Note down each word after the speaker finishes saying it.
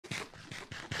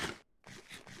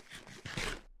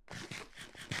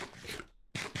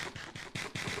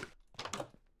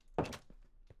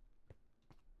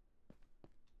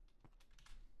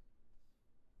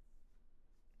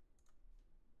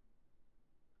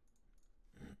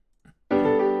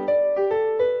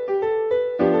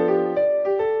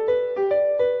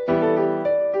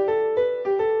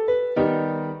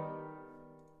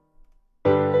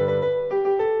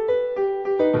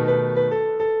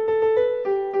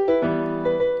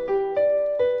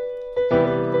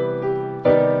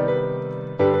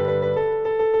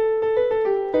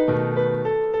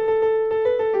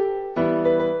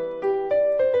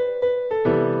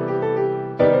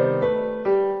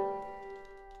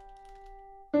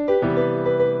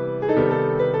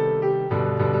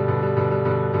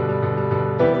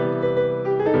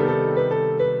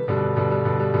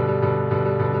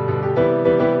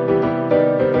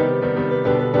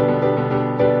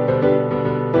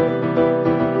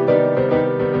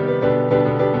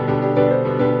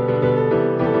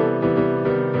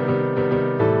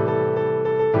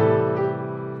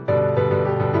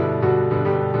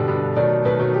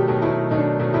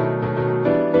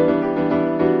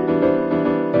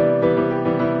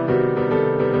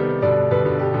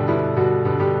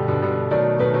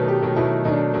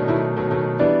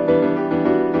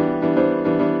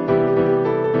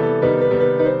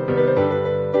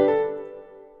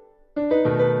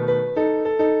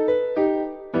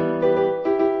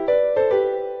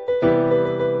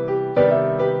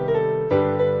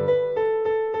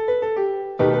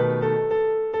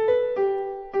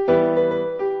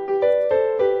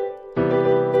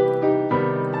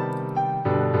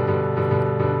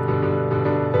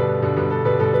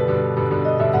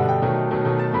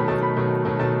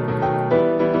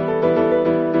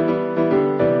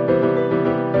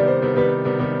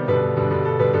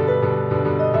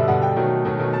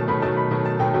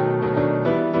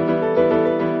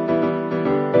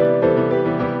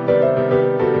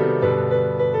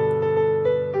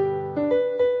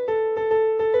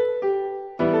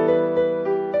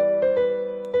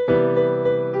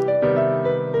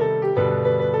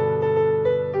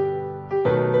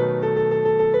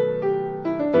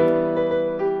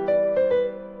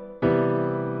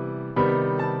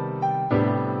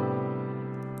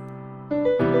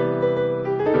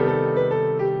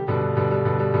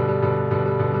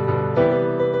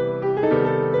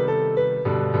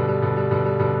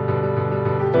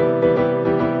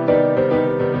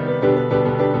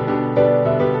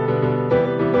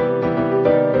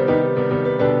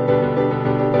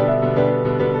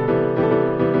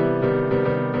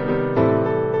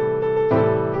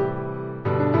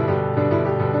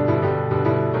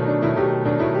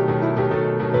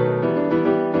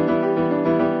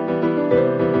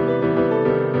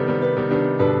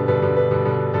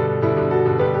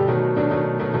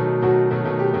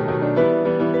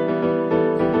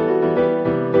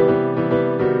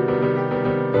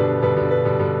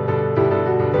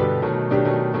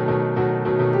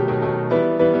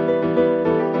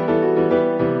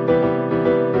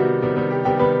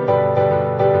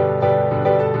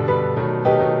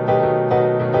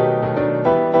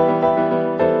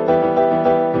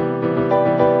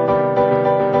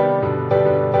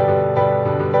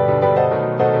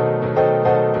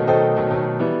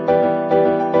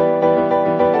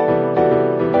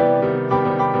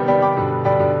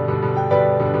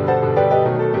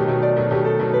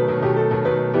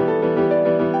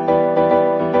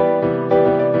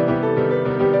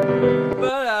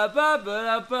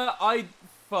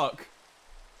Fuck.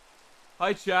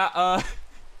 Hi chat,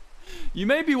 you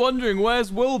may be wondering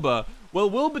where's Wilbur. Well,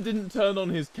 Wilbur didn't turn on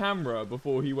his camera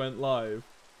before he went live.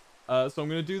 So I'm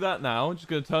gonna do that now. Just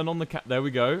gonna turn on the there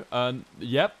we go.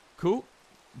 Yep, cool.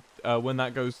 When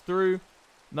that goes through.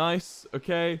 Nice,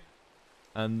 okay.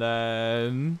 And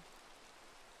then...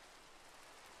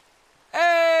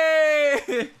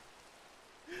 Hey!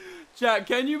 Chat,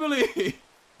 can you believe...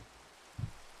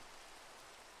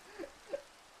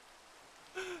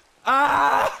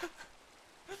 Ah!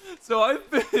 So I've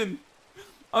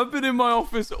been in my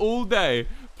office all day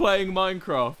playing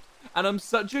Minecraft, and I'm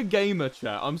such a gamer,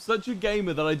 chat. I'm such a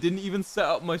gamer that I didn't even set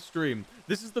up my stream.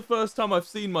 This is the first time I've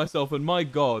seen myself, and my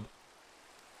god.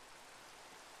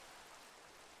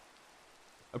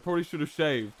 I probably should have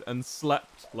shaved and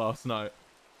slept last night.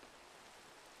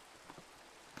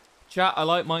 Chat, I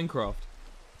like Minecraft.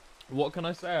 What can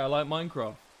I say? I like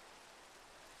Minecraft.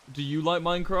 Do you like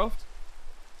Minecraft?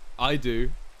 I do.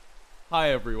 Hi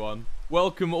everyone.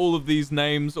 Welcome all of these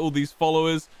names, all these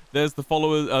followers. There's the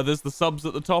followers, there's the subs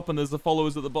at the top and there's the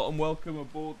followers at the bottom. Welcome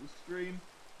aboard the stream.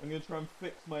 I'm going to try and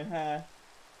fix my hair.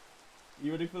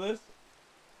 You ready for this?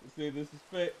 Let's see if this is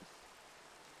fixed.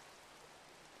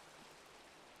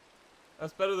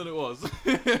 That's better than it was.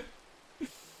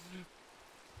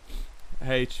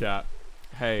 Hey chat.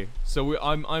 Hey. So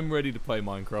I'm ready to play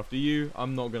Minecraft. Are you?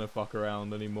 I'm not going to fuck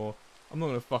around anymore. I'm not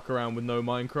going to fuck around with no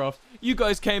Minecraft. You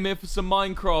guys came here for some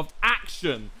Minecraft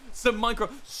action. Some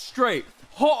Minecraft straight.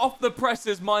 Hot off the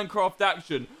presses Minecraft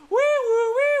action. Wee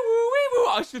woo, wee woo, wee woo.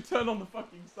 I should turn on the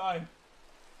fucking sign.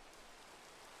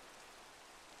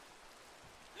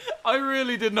 I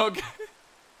really did not get...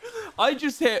 I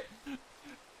just hit...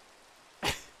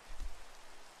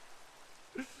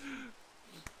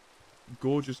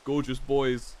 Gorgeous, gorgeous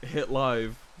boys hit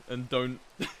live and don't...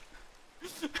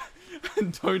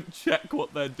 and don't check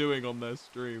what they're doing on their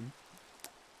stream.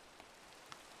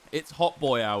 It's hot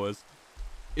boy hours.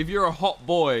 If you're a hot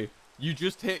boy, you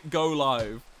just hit go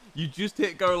live. You just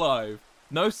hit go live.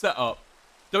 No setup.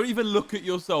 Don't even look at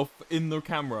yourself in the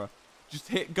camera. Just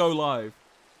hit go live.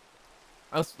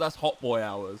 That's hot boy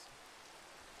hours.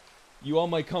 You are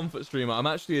my comfort streamer. I'm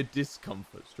actually a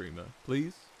discomfort streamer.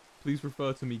 Please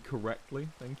refer to me correctly.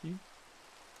 Thank you.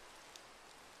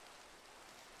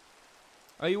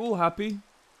 Are you all happy?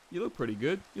 You look pretty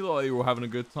good. You look like you're all having a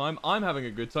good time. I'm having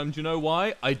a good time. Do you know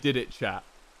why? I did it, chat.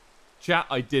 Chat,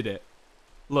 I did it.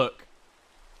 Look.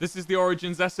 This is the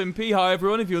Origins SMP. Hi,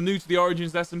 everyone. If you're new to the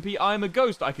Origins SMP, I am a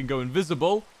ghost. I can go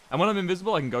invisible. And when I'm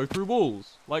invisible, I can go through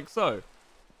walls, like so.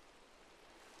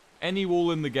 Any wall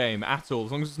in the game at all,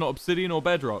 as long as it's not obsidian or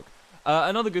bedrock.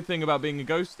 Another good thing about being a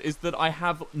ghost is that I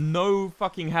have no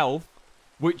fucking health,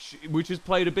 which has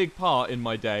played a big part in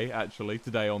my day, actually,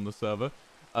 today on the server.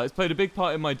 It's played a big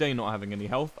part in my day not having any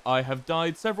health. I have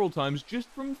died several times just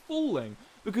from falling.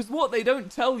 Because what they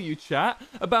don't tell you, chat,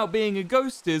 about being a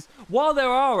ghost is, while there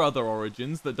are other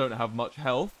origins that don't have much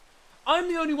health, I'm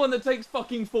the only one that takes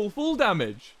fucking full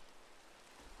damage.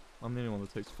 I'm the only one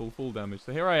that takes full damage.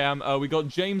 So here I am. We got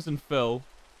James and Phil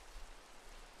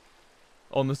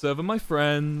on the server. My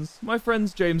friends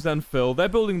James and Phil. They're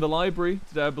building the library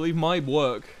today, I believe. My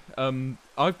work.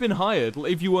 I've been hired.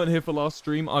 If you weren't here for last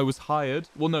stream, I was hired.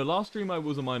 Well, no, last stream I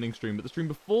was a mining stream, but the stream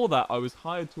before that, I was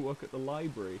hired to work at the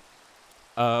library,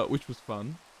 which was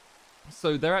fun.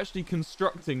 So they're actually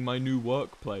constructing my new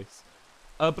workplace.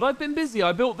 But I've been busy.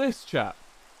 I built this, chat.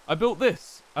 I built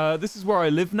this. This is where I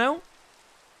live now.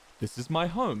 This is my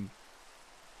home.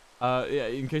 Yeah,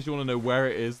 in case you want to know where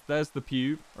it is, there's the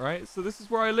pube, right? So this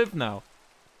is where I live now.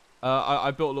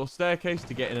 I built a little staircase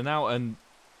to get in and out, and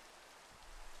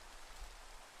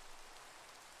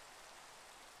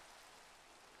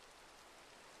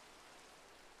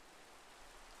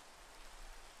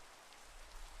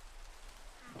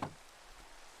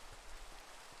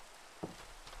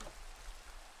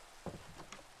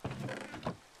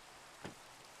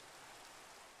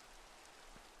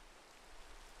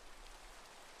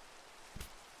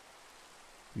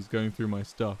he's going through my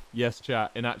stuff. Yes, chat.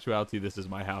 In actuality, this is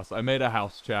my house. I made a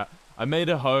house, chat. I made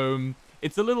a home.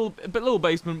 It's a little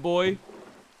basement boy.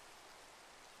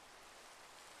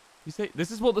 You say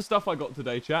this is what the stuff I got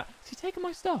today, chat. Is he taking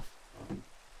my stuff?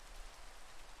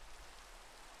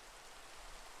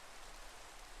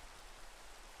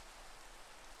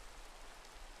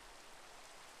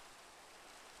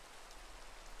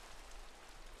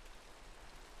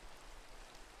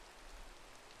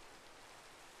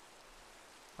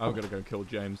 I'm gonna go kill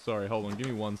James. Sorry, hold on. Give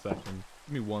me 1 second.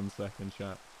 Give me 1 second,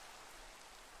 chat.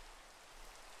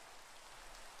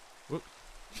 Whoops.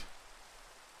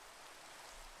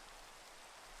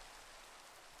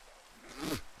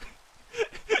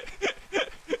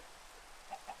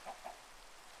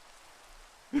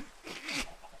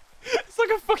 It's like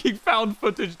a fucking found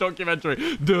footage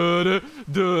documentary. Gonna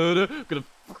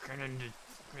fucking end it.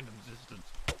 Existence.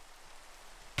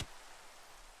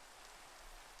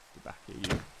 Get back at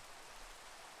you.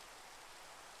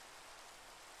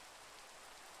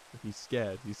 He's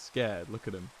scared. He's scared. Look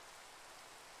at him.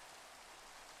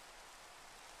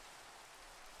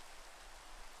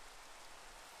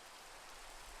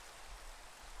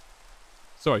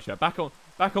 Sorry, chat. Back on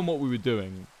what we were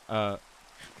doing. So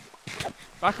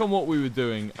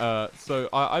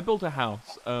I built a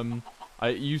house.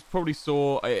 You probably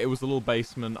saw it was a little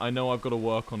basement. I know I've got to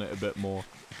work on it a bit more.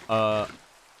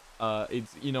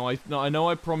 It's, you know, I know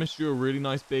I promised you a really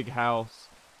nice big house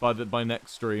by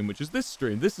next stream, which is this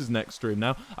stream. This is next stream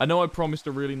now. I know I promised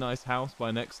a really nice house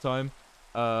by next time,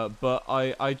 but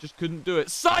I just couldn't do it.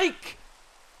 Psych!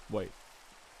 Wait,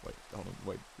 hold on,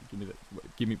 wait, give me that.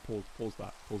 Wait, give me pause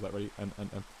that, ready, and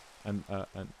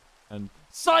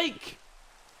psych!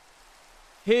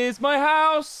 Here's my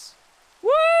house.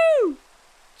 Woo!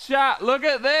 Chat, look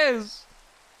at this.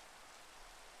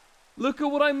 Look at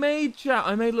what I made, chat.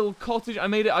 I made a little cottage.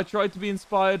 I tried to be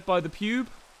inspired by the pube.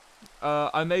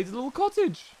 I made a little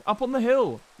cottage up on the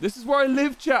hill. This is where I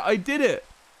live, chat. I did it.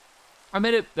 I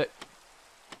made it. I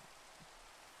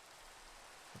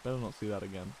better not see that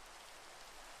again.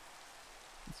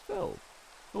 It's Phil.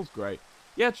 Phil's great.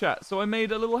 Yeah, chat. So I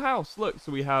made a little house. Look.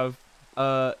 So we have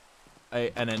an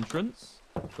entrance.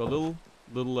 Got a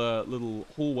little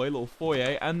hallway, little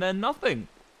foyer, and then nothing.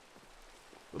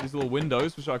 Got these little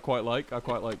windows, which I quite like. I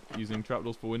quite like using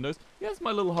trapdoors for windows. Yeah, it's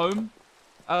my little home.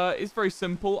 It's very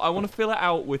simple. I want to fill it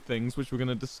out with things which we're going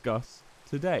to discuss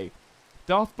today.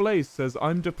 Darth Blaze says,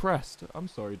 I'm depressed. I'm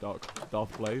sorry,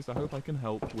 Darth Blaze. I hope I can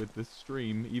help with this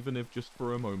stream, even if just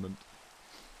for a moment.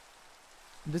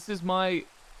 This is my...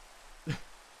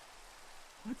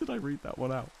 Why did I read that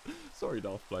one out? Sorry,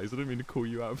 Darth Blaze. I didn't mean to call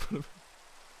you out in front of...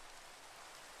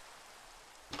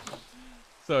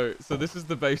 So this is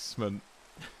the basement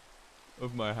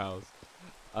of my house.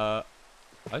 I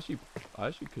actually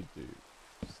could do...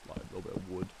 slide a little bit of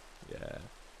wood. Yeah.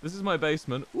 This is my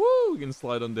basement. Woo! We can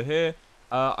slide under here.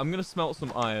 I'm going to smelt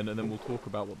some iron, and then we'll talk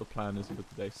about what the plan is for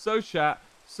today. So chat,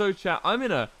 I'm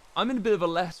in a bit of a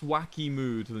less wacky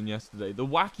mood than yesterday. The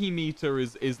wacky meter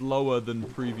is lower than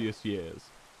previous years.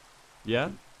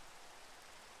 Yeah?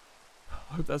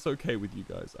 I hope that's okay with you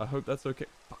guys. I hope that's okay.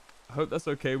 Fuck. I hope that's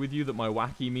okay with you that my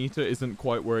wacky meter isn't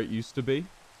quite where it used to be.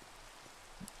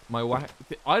 My whack.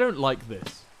 I don't like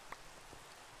this.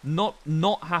 Not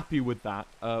happy with that.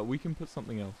 We can put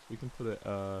something else. We can put it. It's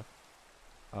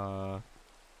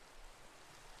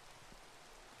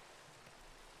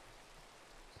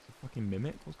a fucking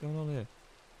mimic. What's going on here?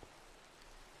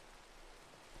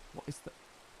 What is that?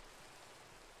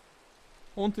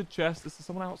 Haunted chest. Is there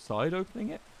someone outside opening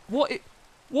it? What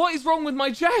is wrong with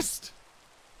my chest?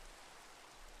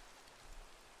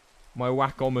 My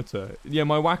whackometer. Yeah,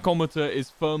 my whackometer is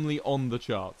firmly on the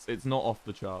charts. It's not off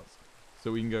the charts.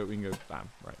 So we can go, bam,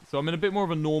 right. So I'm in a bit more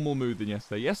of a normal mood than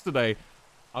yesterday. Yesterday,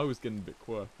 I was getting a bit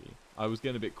quirky.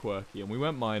 And we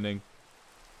went mining.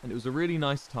 And it was a really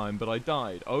nice time, but I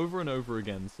died over and over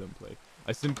again, simply.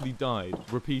 I simply died,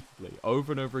 repeatedly,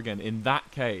 over and over again, in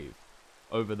that cave,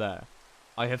 over there.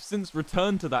 I have since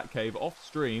returned to that cave off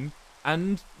stream,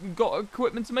 and got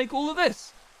equipment to make all of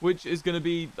this, which is going to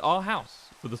be our house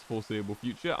for the foreseeable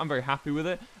future. I'm very happy with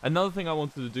it. Another thing I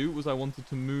wanted to do was I wanted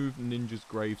to move Ninja's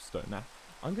gravestone. Now,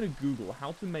 I'm going to Google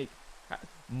how to make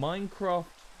Minecraft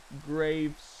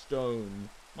gravestone.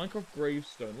 Minecraft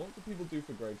gravestone. What do people do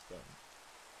for gravestone?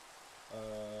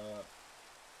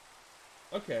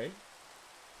 Okay.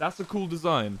 That's a cool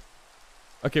design.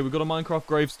 Okay, we've got a Minecraft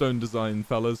gravestone design,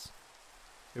 fellas.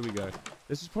 Here we go.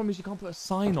 This is problem is you can't put a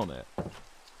sign on it.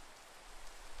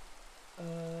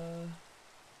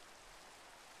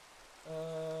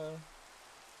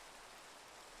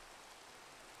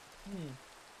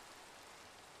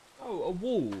 Oh, a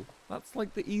wall. That's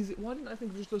like the easy... Why didn't I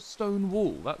think of just a stone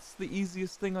wall? That's the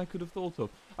easiest thing I could have thought of.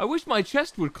 I wish my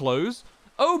chest would close.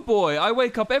 Oh boy, I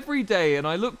wake up every day and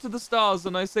I look to the stars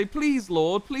and I say, please,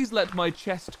 Lord, please let my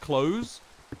chest close.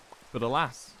 But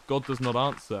alas, God does not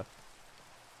answer.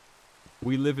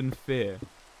 We live in fear.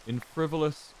 In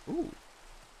frivolous... Ooh.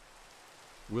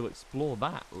 We'll explore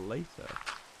that later.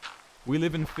 We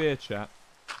live in fear, chat.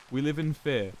 We live in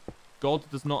fear. God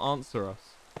does not answer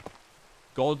us.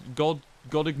 God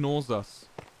ignores us.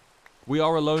 We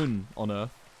are alone on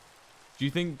earth. Do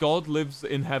you think God lives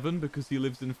in heaven because he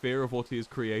lives in fear of what he has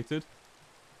created?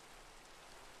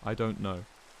 I don't know.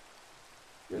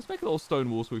 Yeah, let's make a little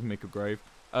stone wall so we can make a grave.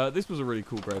 This was a really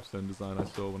cool gravestone design I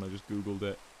saw when I just googled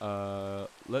it.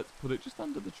 Let's put it just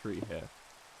under the tree here.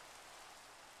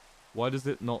 Why does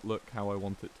it not look how I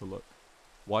want it to look?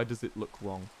 Why does it look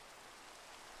wrong?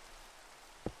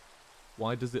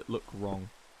 Why does it look wrong?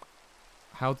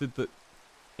 How did the...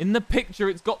 In the picture,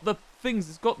 it's got the things.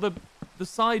 It's got the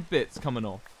side bits coming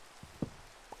off.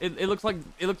 It looks like...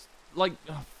 It looks like...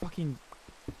 Oh, fucking...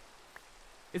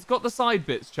 It's got the side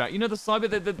bits, chat. You know the side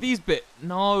bit? These bit.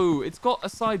 No, it's got a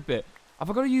side bit. Have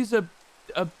I got to use a...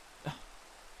 Got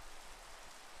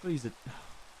to use a...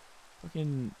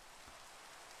 Fucking...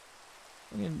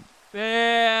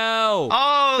 Phil!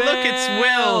 Oh, Phil! look, it's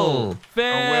Will!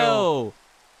 Phil! Oh, Will.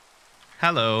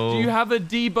 Hello. Do you have a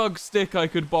debug stick I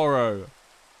could borrow?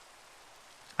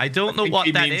 I don't know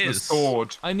what that is.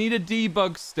 Sword. I need a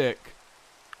debug stick.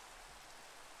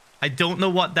 I don't know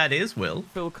what that is, Will.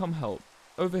 Phil, come help.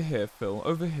 Over here, Phil.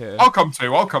 Over here. I'll come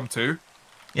too.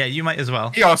 Yeah, you might as well.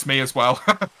 He asked me as well.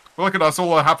 Look at us,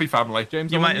 all a happy family.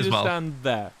 James, you I want might you as to well. stand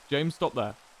there. James, stop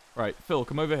there. Right, Phil,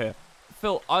 come over here.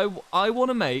 Phil, I want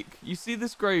to make... You see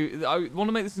this grave... I want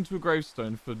to make this into a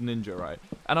gravestone for Ninja, right?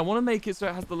 And I want to make it so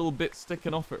it has the little bit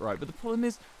sticking off it, right? But the problem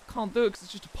is, I can't do it because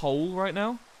it's just a pole right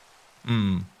now.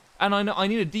 Hmm. And I know I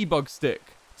need a debug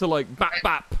stick to, like,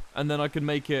 bap, and then I can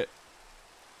make it...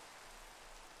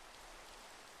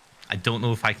 I don't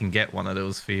know if I can get one of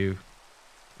those for you.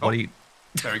 What do you...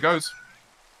 There he goes.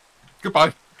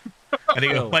 Goodbye. Where do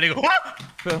you go? Where do you go?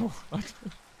 Phil...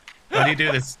 Why do you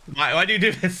do this? Why do you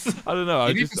do this? I don't know.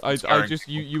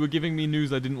 You were giving me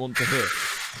news I didn't want to hear.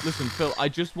 Listen, Phil, I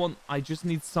just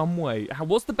need some way.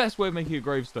 What's the best way of making a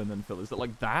gravestone then, Phil? Is it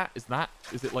like that? Is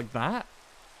it like that?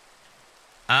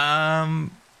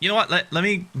 You know what?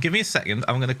 Give me a second.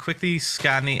 I'm gonna quickly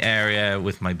scan the area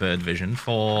with my bird vision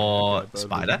for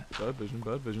spider. Bird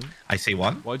vision. I see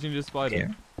one. Why'd you need a spider?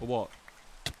 Here. For what?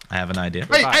 I have an idea.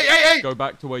 Hey! Go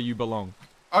back to where you belong.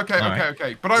 Okay.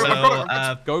 But So, I've got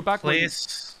to... Go back.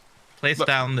 Place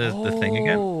down the thing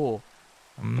again.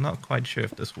 I'm not quite sure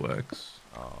if this works.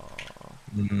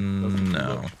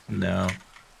 No.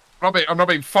 I'm not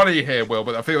being funny here, Will,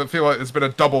 but I feel like there's been a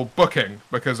double booking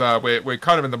because we're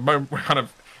kind of in the moment. We're kind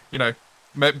of,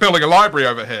 building a library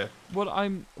over here.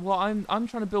 I'm trying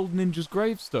to build Ninja's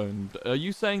gravestone. Are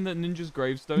you saying that Ninja's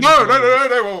gravestone? No.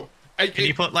 Well, Can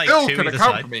you put like Phil two can either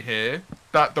account side? for me here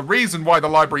that the reason why the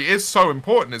library is so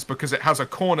important is because it has a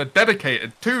corner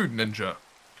dedicated to Ninja.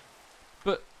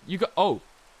 But you got... Oh.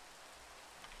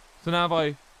 So now have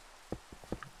I...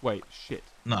 Wait, shit.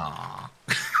 Nah.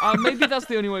 Maybe that's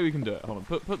the only way we can do it. Hold on.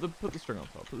 Put the string on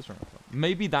top. Put the string on top.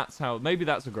 Maybe that's how. Maybe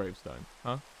that's a gravestone,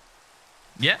 huh?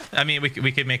 Yeah, I mean, we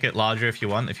could make it larger if you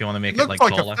want. If you want to make it Looks like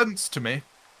like taller. a fence to me.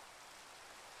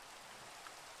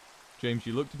 James,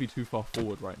 you look to be too far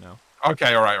forward right now.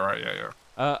 Okay, all right,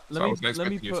 yeah. Let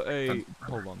me put a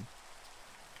hold on.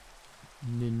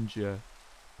 Ninja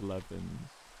Blevins.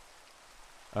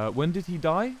 When did he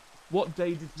die? What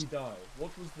day did he die?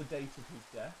 What was the date of his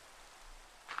death?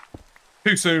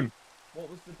 Too soon. What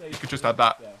was the date? You could just add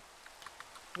that.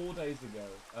 4 days ago.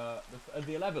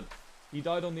 The 11th. He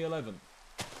died on the 11th.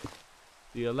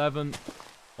 The 11th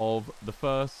of the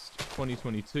 1st,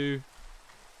 2022.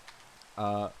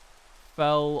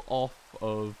 Fell off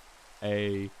of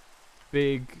a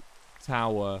big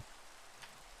tower.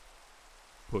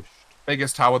 Pushed.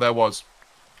 Biggest tower there was.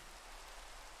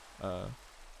 There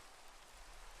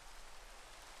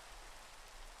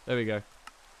we go.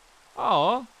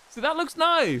 Oh, see, that looks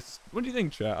nice. What do you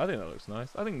think, chat? I think that looks nice.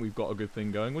 I think we've got a good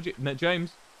thing going. What do you,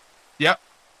 James? Yep.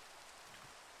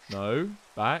 No,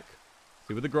 back.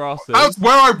 See where the grass is. That's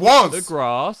where I was. The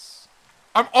grass.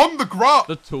 I'm on the grass.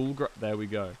 The tall grass. There we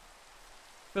go.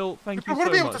 Phil, thank you I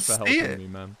wanna be so able much to for see helping it. me,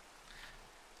 man.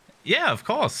 Yeah, of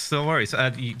course. No worries.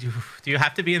 Do you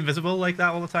have to be invisible like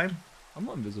that all the time? I'm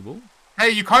not invisible. Hey,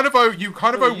 you kind of owe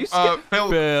Phil.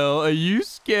 Phil, are you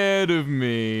scared of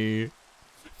me?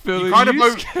 Phil, You are kind of you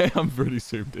owe- scared? I'm pretty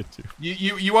zoomed into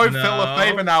you. You owe Phil a No.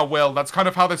 favor now, Will. That's kind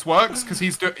of how this works because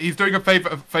he's doing a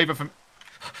favor for.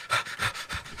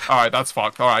 All right, that's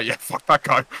fucked. All right, yeah, fuck that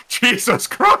guy. Jesus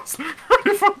Christ, where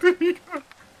the fuck did he go?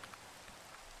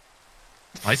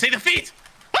 I see the feet.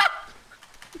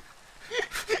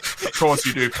 Of course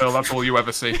you do, Phil. That's all you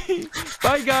ever see.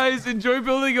 Bye, guys. Enjoy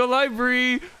building your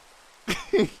library.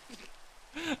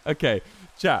 Okay,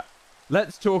 chat.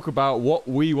 Let's talk about what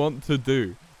we want to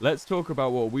do. Let's talk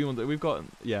about what we want to do. We've got,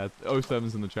 yeah,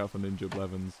 07's in the chat for Ninja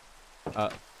Blevins.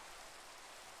 Got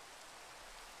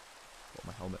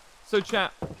my helmet. So,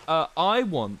 chat, I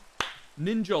want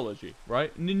Ninjology,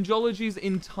 right? Ninjology's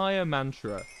entire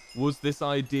mantra was this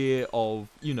idea of,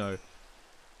 you know,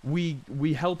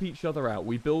 we help each other out,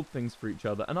 we build things for each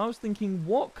other, and I was thinking,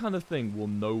 what kind of thing will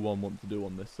no one want to do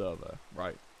on this server,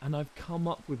 right? And I've come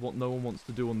up with what no one wants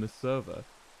to do on this server.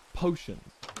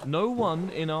 Potions. No one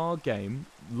in our game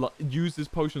uses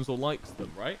potions or likes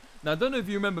them, right? Now, I don't know if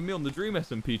you remember me on the Dream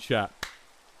SMP chat.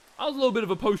 I was a little bit of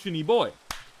a potion-y boy.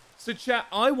 So, chat,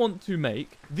 I want to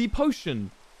make the potion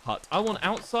hut. I want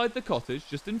outside the cottage,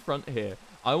 just in front here,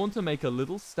 I want to make a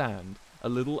little stand, a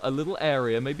little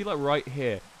area, maybe like right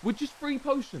here, with just free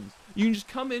potions. You can just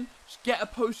come in, just get a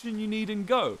potion you need and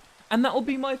go. And that'll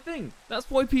be my thing.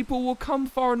 That's why people will come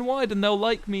far and wide and they'll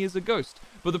like me as a ghost.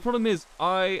 But the problem is,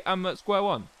 I am at square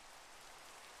one.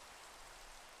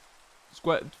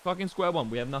 Fucking square one.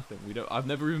 We have nothing. I've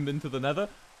never even been to the Nether.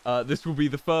 This will be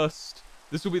the first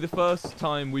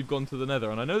time we've gone to the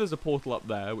Nether. And I know there's a portal up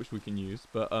there, which we can use,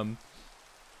 but,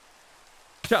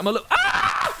 chat, I'm a little...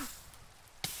 Ah!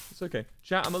 It's okay.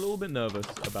 Chat, I'm a little bit nervous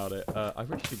about it. I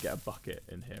really should get a bucket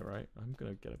in here, right? I'm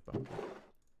gonna get a bucket.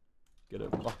 Get a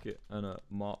bucket and a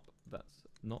mop that's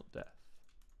not death.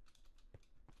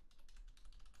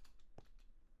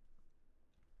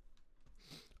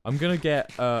 I'm gonna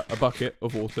get a bucket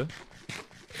of water.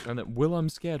 And then, Will, I'm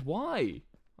scared. Why?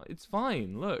 It's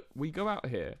fine. Look, we go out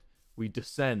here. We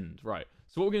descend. Right.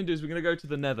 So what we're going to do is we're going to go to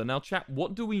the Nether. Now, chat,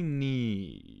 what do we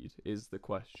need is the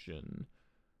question.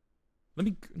 Let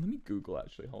me Google,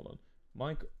 actually. Hold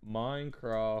on.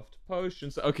 Minecraft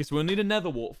potions. Okay, so we'll need a Nether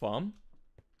wart farm.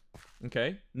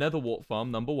 Okay. Nether wart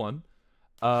farm, number 1.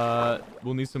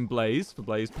 We'll need some blaze for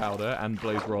blaze powder and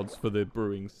blaze rods for the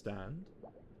brewing stand.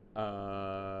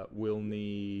 We'll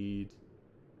need...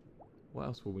 What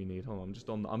else will we need? Hold on,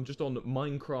 I'm just on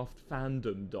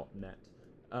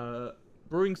minecraftfandom.net.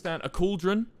 Brewing stand, a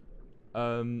cauldron,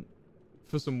 for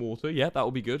some water. Yeah, that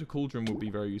will be good. A cauldron will be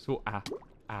very useful.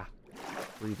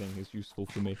 Breathing is useful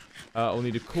for me. We'll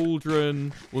need a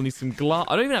cauldron. We'll need some glass.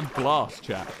 I don't even have glass,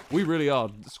 chat. We really are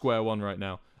square one right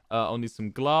now. I'll need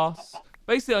some glass.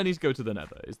 Basically, I need to go to the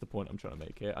Nether, is the point I'm trying to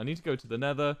make here. I need to go to the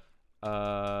Nether.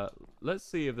 Let's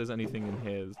see if there's anything in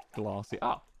here that's glassy.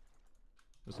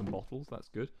 There's some bottles. That's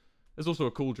good. There's also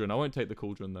a cauldron. I won't take the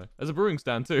cauldron, though. There's a brewing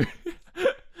stand, too.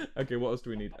 Okay, what else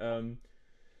do we need?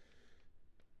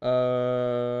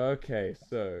 Okay,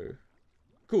 so...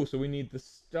 Cool, so we need the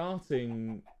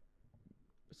starting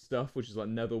stuff, which is like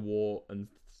nether wart and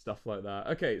stuff like that.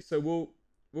 Okay, so we'll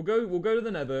go to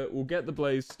the Nether, we'll get the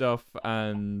blaze stuff,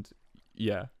 and...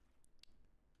 Yeah.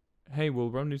 Hey,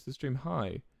 Wilbur, I'm new to the stream.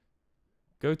 Hi.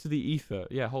 Go to the ether.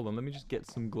 Yeah, hold on. Let me just get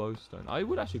some glowstone. I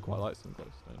would actually quite like some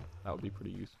glowstone. That would be pretty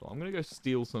useful. I'm going to go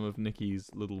steal some of Nikki's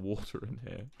little water in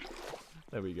here.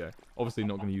 There we go. Obviously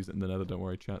not going to use it in the nether. Don't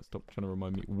worry, chat. Stop trying to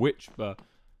remind me. Which the...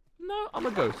 No, I'm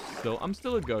a ghost still. I'm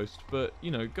still a ghost. But,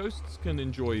 you know, ghosts can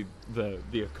enjoy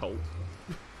the occult.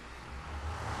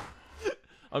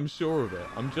 I'm sure of it.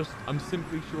 I'm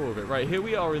simply sure of it. Right, here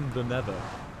we are in the nether.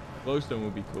 Glowstone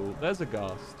would be cool. There's a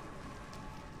ghast.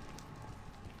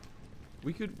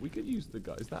 We could use the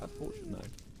guy. Is that a fortune?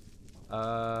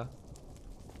 No.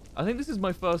 I think this is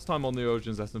my first time on the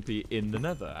Origins SMP in the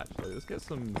nether, actually. Let's get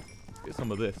some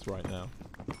of this right now.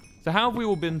 So how have we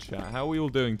all been, chat? How are we all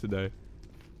doing today?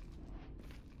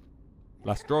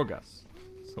 Las drogas.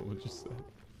 Someone just said.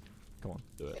 Come on,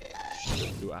 do it.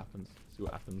 See what happens. See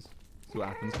what happens. See what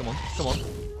happens. Come on. Come on.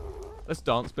 Let's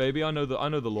dance, baby. I know the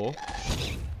law.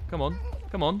 Come on.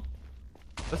 Come on.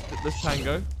 Let's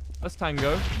tango. Let's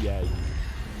tango. Yeah, you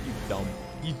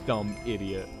dumb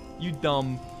idiot. You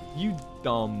dumb.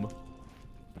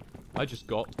 I just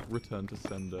got return to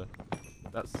sender.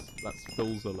 That's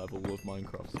Phil's level of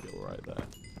Minecraft skill right there.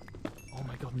 Oh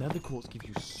my god, nether quartz gives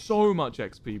you so much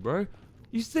XP, bro.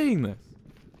 You seeing this?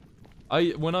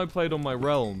 When I played on my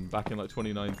realm back in like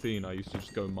 2019, I used to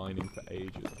just go mining for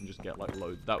ages and just get like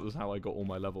loads. That was how I got all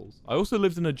my levels. I also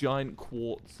lived in a giant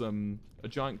quartz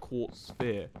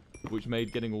sphere, which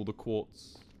made getting all the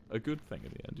quartz a good thing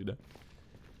in the end, you know.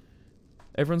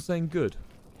 Everyone's saying good.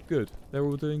 Good. They're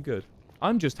all doing good.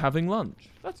 I'm just having lunch.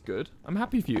 That's good. I'm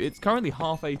happy for you. It's currently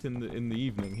 8:30 in the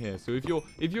evening here. So if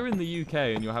you're in the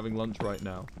UK and you're having lunch right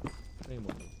now, shame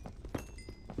on you.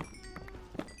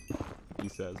 He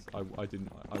says, I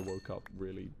woke up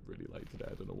really late today.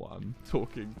 I don't know why I'm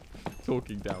talking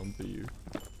down to you.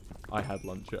 I had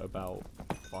lunch at about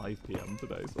 5 PM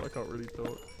today, so I can't really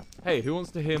talk. Hey, who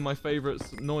wants to hear my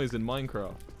favorite noise in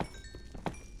Minecraft?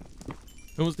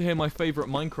 Who wants to hear my favorite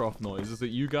Minecraft noise? Is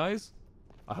it you guys?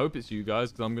 I hope it's you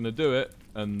guys, because I'm going to do it,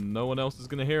 and no one else is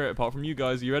going to hear it apart from you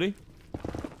guys. Are you ready?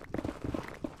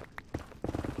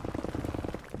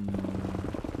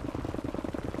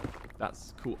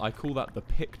 That's cool. I call that the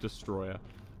pick destroyer.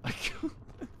 It's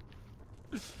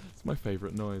my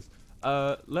favorite noise.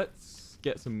 Let's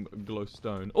get some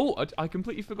glowstone. Oh, I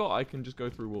completely forgot I can just go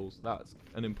through walls. That's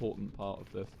an important part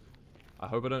of this. I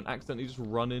hope I don't accidentally just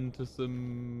run into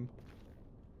some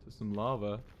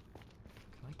lava.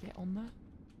 Can I get on that?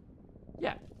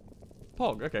 Yeah.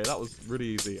 Pog. Okay, that was really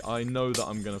easy. I know that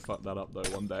I'm gonna fuck that up though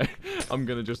one day. I'm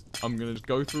gonna just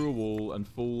go through a wall and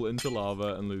fall into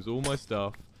lava and lose all my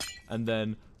stuff. And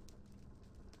then,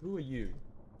 who are you?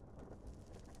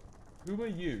 Who are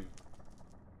you?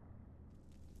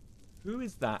 Who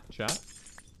is that, chat?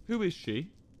 Who is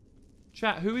she?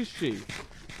 Chat, who is she?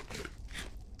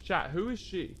 Chat, who is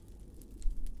she?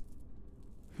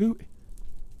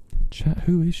 Chat,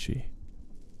 who is she?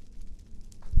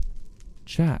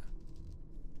 Chat,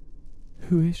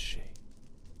 who is she?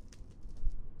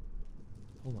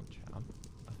 Hold on, chat.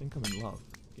 I think I'm in love.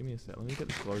 Give me a sec. Let me get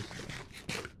this glowstone.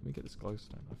 Let me get this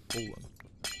glowstone. I've fallen.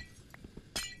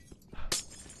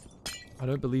 I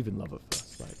don't believe in love at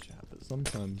first sight, chat, but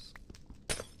sometimes...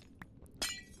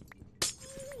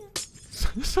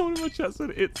 Someone in my chat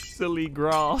said, it's silly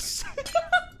grass.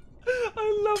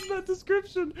 I love that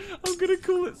description. I'm going to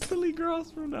call it silly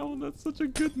grass from now on. That's such a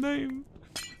good name.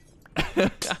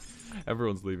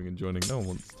 Everyone's leaving and joining. No one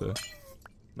wants to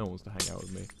hang out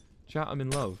with me. Chat, I'm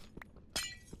in love.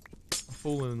 I've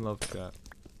fallen in love, chat.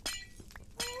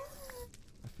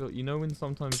 I feel, you know, when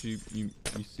sometimes you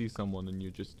see someone and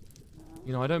you're just,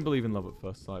 you know, I don't believe in love at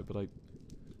first sight, but can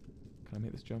I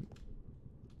make this jump?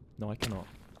 No, I cannot.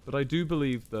 But I do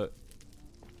believe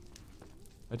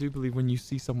when you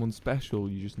see someone special,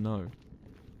 you just know.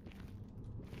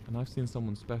 And I've seen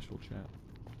someone special, chat.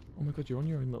 Oh my god, you're on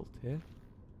your own little tier?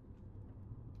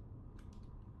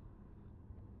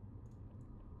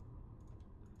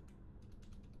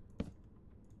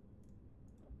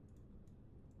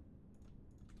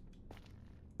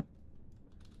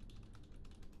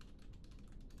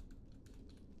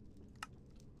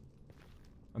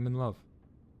 I'm in love.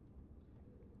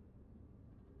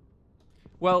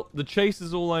 Well, the chase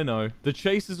is all I know. The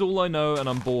chase is all I know, and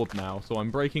I'm bored now, so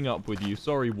I'm breaking up with you.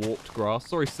 Sorry, warped grass.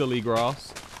 Sorry, silly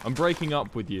grass. I'm breaking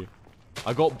up with you.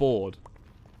 I got bored.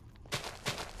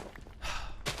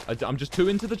 I'm just too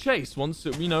into the chase. Once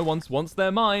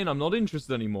they're mine, I'm not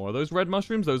interested anymore. Those red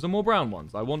mushrooms, those are more brown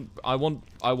ones. I want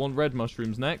red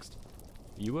mushrooms next.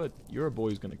 You're a boy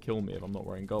who's gonna kill me if I'm not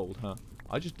wearing gold, huh?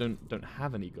 I just don't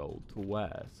have any gold to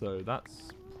wear, so that's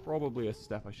probably a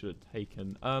step I should have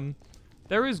taken.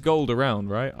 There is gold around,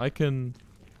 right? I can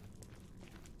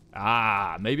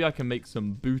Ah, maybe I can make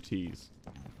some booties.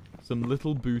 Some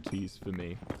little booties for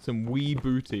me. Some wee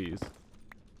booties.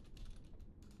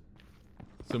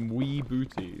 Some wee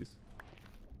booties.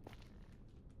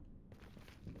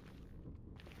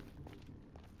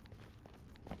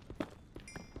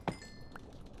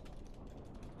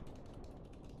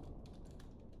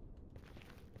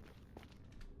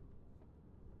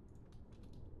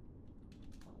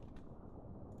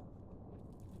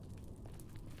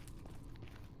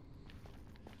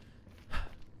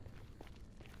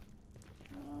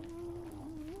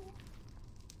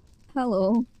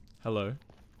 Hello. Hello.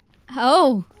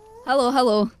 Oh.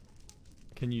 Hello.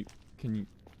 Can you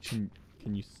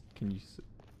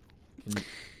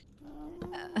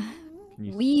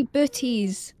Wee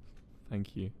booties.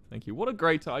 Thank you. What a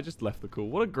great time. I just left the call.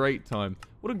 What a great time.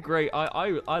 What a great...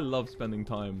 I love spending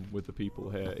time with the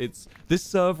people here. This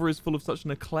server is full of such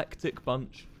an eclectic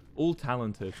bunch. All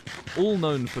talented. All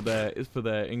known for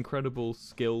their incredible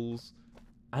skills.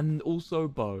 And also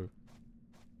Bo.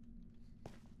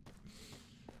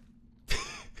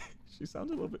 She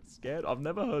sounded a little bit scared. I've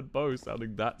never heard Bo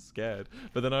sounding that scared.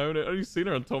 But then I only seen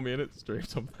her on Tommy Innit stream,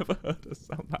 so I've never heard her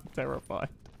sound that terrified.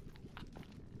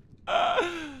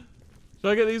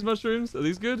 Should I get these mushrooms? Are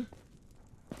these good?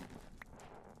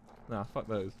 Nah, fuck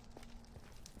those.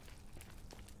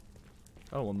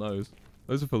 I don't want those.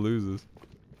 Those are for losers.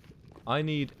 I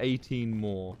need 18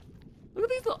 more. Look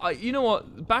at these. You know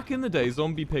what? Back in the day,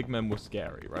 zombie pigmen were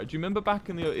scary, right? Do you remember back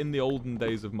in the olden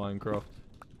days of Minecraft?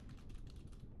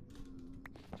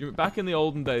 Back in the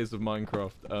olden days of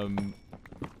Minecraft,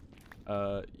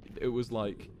 it was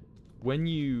like when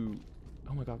you...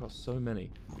 Oh my god, I've got so many.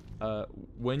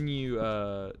 When you...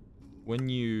 I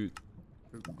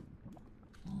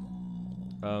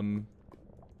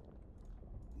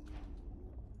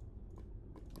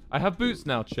have boots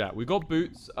now, chat. We got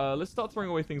boots. Let's start throwing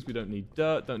away things we don't need.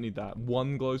 Dirt, don't need that.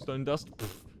 1 glowstone dust,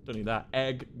 pff, don't need that.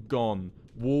 Egg, gone.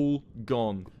 Wool,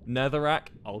 gone. Netherrack,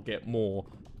 I'll get more.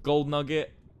 Gold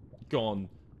nugget, gone.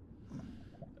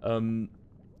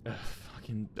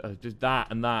 Fucking just that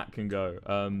and that can go.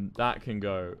 That can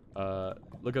go.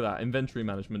 Look at that inventory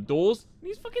management. Doors.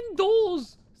 These fucking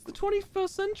doors. It's the 21st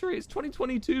century. It's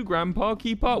 2022. Grandpa,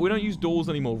 keep up. We don't use doors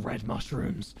anymore. Red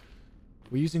mushrooms.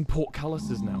 We're using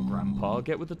portcullises now, Grandpa.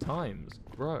 Get with the times,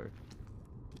 bro.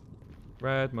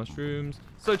 Red mushrooms.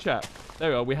 So chat.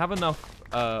 There we are. We have enough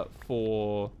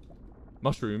for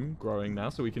mushroom growing now,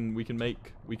 so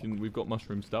we've got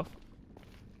mushroom stuff.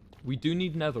 We do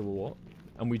need nether ore,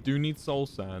 and we do need soul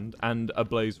sand and a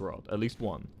blaze rod, at least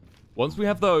one. Once we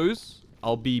have those,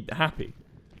 I'll be happy.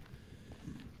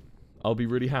 I'll be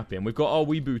really happy. And we've got our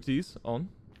wee booties on.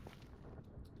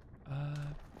 I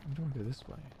don't want to go this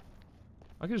way.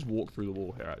 I can just walk through the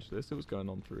wall here, actually. Let's see what's going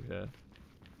on through here.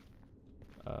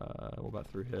 What about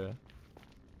through here?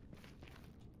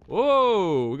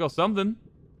 Whoa! We got something.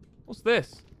 What's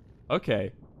this?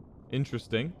 Okay.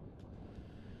 Interesting.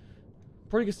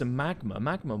 Probably get some magma.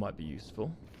 Magma might be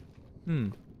useful.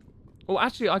 Oh,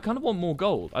 actually, I kind of want more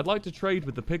gold. I'd like to trade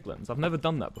with the piglins. I've never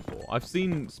done that before. I've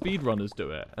seen speedrunners do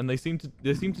it, and they seem to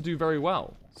do very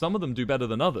well. Some of them do better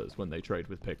than others when they trade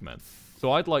with pigmen.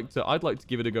 So I'd like to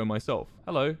give it a go myself.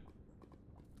 Hello.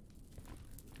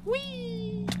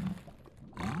 Whee!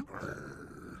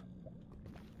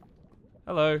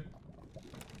 Hello.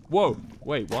 Whoa.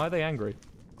 Wait, why are they angry?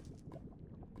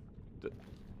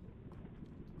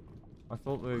 I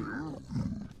thought they...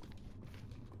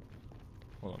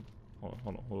 Hold on.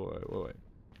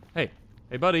 Wait.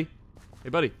 Hey, buddy.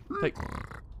 Take...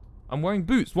 I'm wearing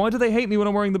boots. Why do they hate me when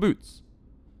I'm wearing the boots?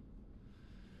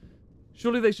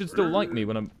 Surely they should still like me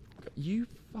when I'm... You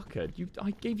fucker.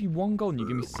 I gave you 1 gold and you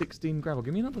give me 16 gravel.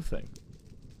 Give me another thing.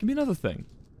 Give me another thing.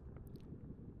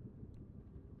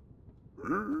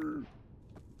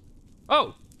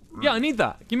 Oh! Yeah, I need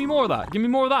that. Give me more of that. Give me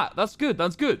more of that. That's good.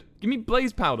 That's good. Give me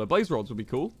blaze powder. Blaze rods would be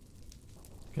cool.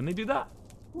 Can they do that?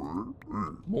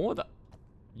 More of that.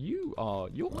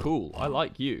 You're cool. I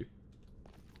like you.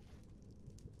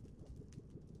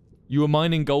 You were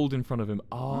mining gold in front of him.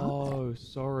 Oh,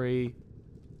 sorry.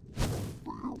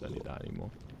 Don't need that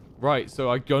anymore. Right, so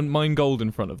I don't mine gold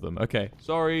in front of them. Okay.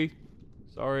 Sorry.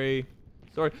 Yo,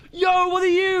 what are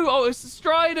you? Oh, it's the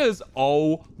Striders.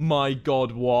 Oh my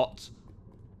god, what?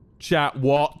 Chat,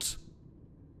 what?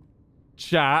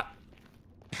 Chat.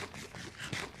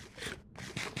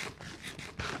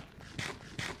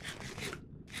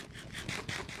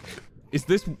 Is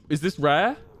this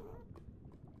rare?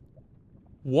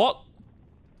 What?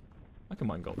 I can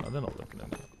mine gold now. They're not looking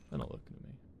at me.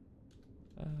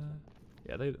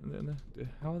 Yeah,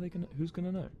 how are they gonna... Who's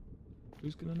gonna know?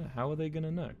 How are they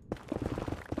gonna know?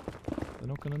 They're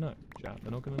not gonna know. Chat,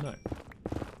 they're not gonna know.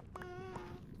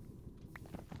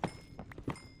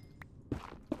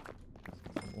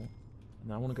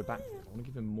 Now I want to go back. I want to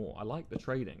give him more. I like the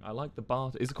trading. I like the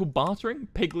barter. Is it called bartering?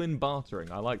 Piglin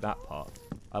bartering. I like that part.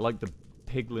 I like the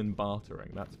piglin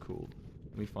bartering. That's cool.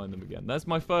 Let me find them again. That's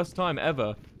my first time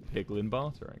ever piglin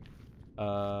bartering.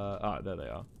 Alright, there they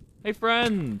are. Hey,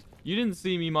 friend! You didn't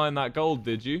see me mine that gold,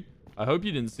 did you? I hope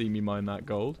you didn't see me mine that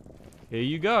gold. Here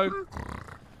you go.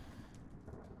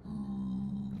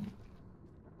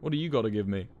 What do you got to give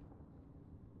me?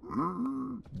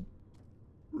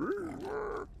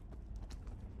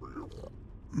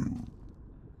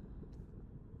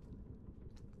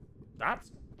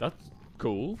 That's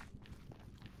cool.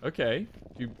 Okay.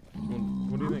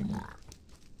 What do you think?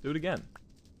 Do it again.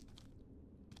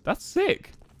 That's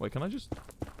sick. Wait, can I just...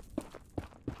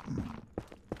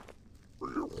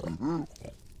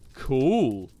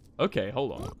 Cool. Okay,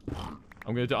 hold on.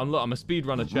 I'm gonna do... Look, I'm a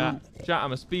speedrunner, chat. Chat,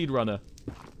 I'm a speedrunner.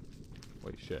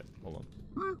 Wait, shit. Hold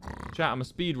on. Chat, I'm a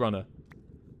speedrunner.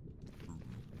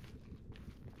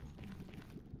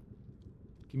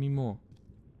 Give me more.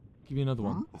 Give me another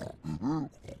one.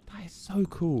 That is so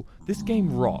cool. This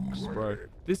game rocks, bro.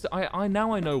 This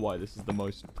now I know why this is the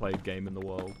most played game in the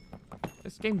world.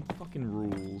 This game fucking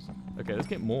rules. Okay, let's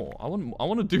get more. I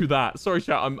want to do that. Sorry,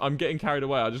 chat. I'm getting carried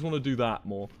away. I just want to do that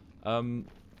more.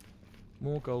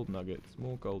 More gold nuggets.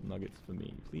 More gold nuggets for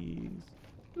me, please.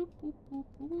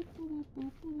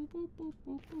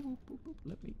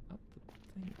 Let me up the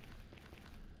thing.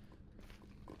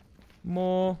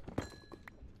 More.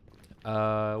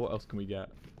 What else can we get?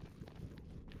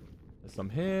 There's some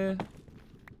here.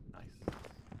 Nice.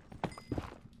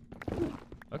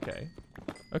 Okay.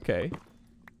 Okay.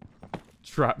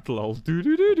 Trapped lol. Do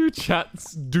do do do.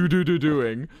 Chat's do do do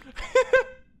doing.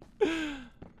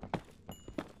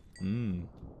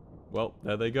 Well,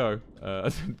 there they go. I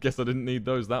guess I didn't need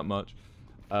those that much.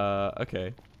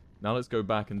 Okay. Now let's go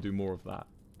back and do more of that.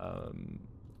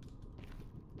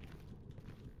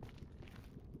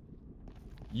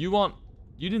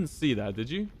 You didn't see that, did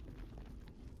you?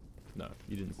 No,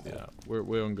 you didn't see that.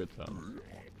 We're on good terms.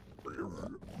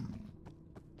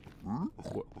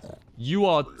 You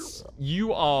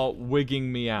are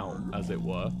wigging me out, as it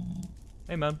were.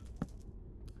 Hey, man.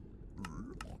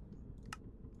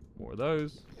 More of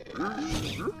those. Ah!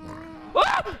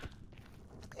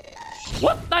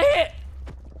 What? I hit!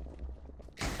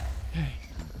 Okay,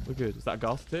 we're good. Is that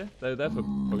gas tier? They're there for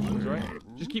potions, right?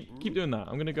 Just keep doing that.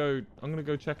 I'm gonna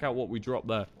go check out what we dropped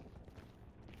there.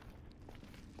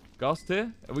 Gas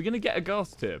tier? Are we gonna get a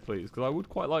gas tier, please? Because I would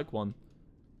quite like one.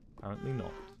 Apparently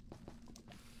not.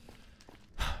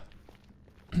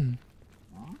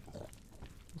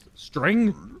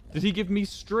 String? Did he give me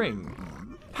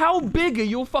string? How big are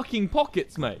your fucking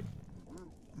pockets, mate?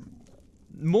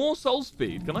 More soul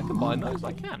speed. Can I combine those?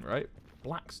 I can, right?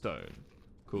 Blackstone.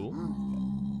 Cool.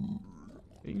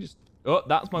 You can just... Oh,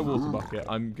 that's my water bucket.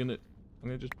 I'm gonna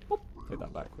just whoop, take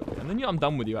that back quickly. And then I'm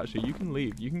done with you, actually. You can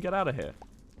leave. You can get out of here.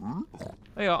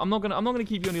 There you are. I'm not gonna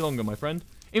keep you any longer, my friend.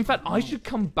 In fact, I should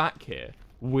come back here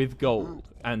with gold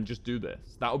and just do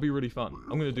this. That would be really fun.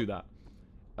 I'm gonna do that.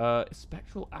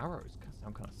 Spectral arrows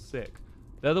sound kind of sick.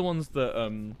 They're the ones that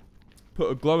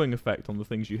put a glowing effect on the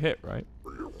things you hit, right?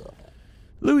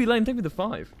 Louis Lane, thank you for the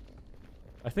 5.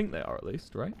 I think they are, at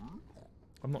least, right?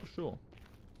 I'm not sure.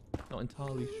 Not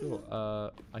entirely sure.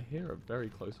 I hear a very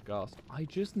close ghast. I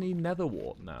just need nether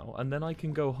wart now, and then I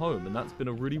can go home, and that's been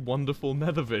a really wonderful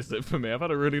nether visit for me. I've had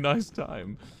a really nice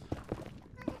time.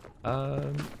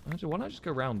 Actually, why don't I just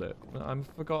go around it?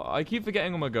 I keep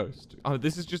forgetting I'm a ghost. Oh,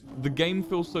 this is just... The game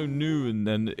feels so new and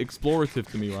explorative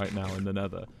to me right now in the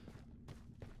nether.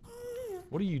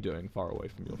 What are you doing far away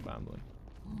from your family?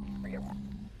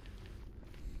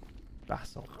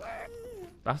 Basalt.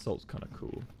 Basalt's kind of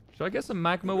cool. Should I get some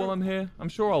magma while I'm here? I'm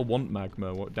sure I'll want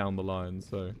magma down the line,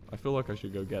 so I feel like I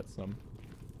should go get some.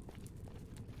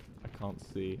 I can't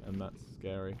see, and that's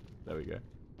scary. There we go.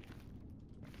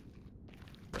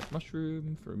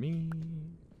 Mushroom for me.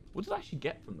 What did I actually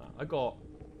get from that?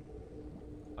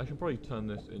 I should probably turn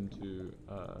this into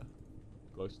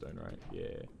glowstone, right?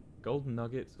 Yeah. Golden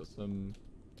nuggets. Got some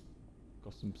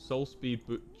soul speed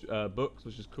books,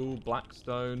 which is cool.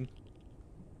 Blackstone.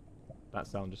 That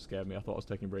sound just scared me. I thought I was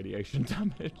taking radiation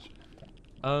damage.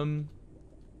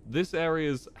 This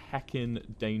area's heckin'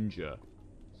 danger,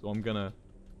 so I'm gonna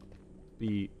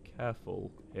be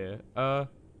careful here.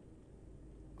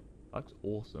 That's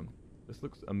awesome. This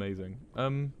looks amazing.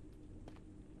 Alright,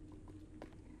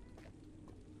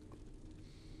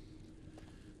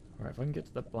 if I can get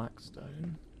to the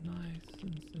blackstone. Nice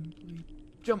and simply.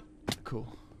 Jump! Cool.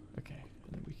 Okay,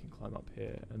 and then we can climb up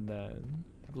here and then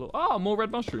have a look. Ah, more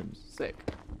red mushrooms. Sick.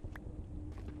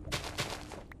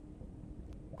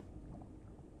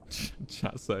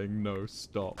 Chat saying no,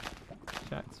 stop.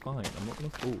 Chat, it's fine. I'm not gonna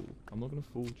fool. I'm not gonna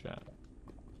fool chat.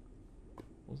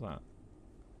 What's that?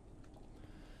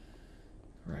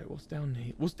 Right, what's down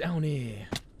here? What's down here?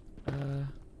 I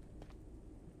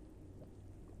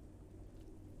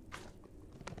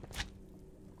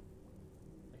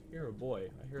hear a boy.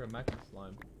 I hear a magma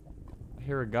slime. I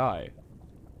hear a guy.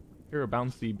 I hear a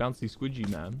bouncy squidgy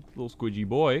man. Little squidgy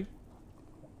boy.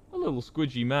 A little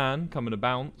squidgy man coming to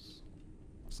bounce.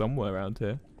 Somewhere around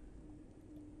here.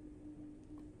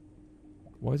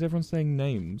 Why is everyone saying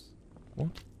names?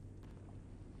 What?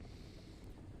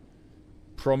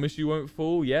 Promise you won't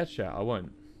fall? Yeah, chat, I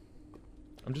won't.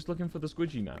 I'm just looking for the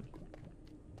squidgy man.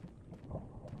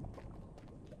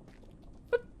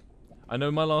 I know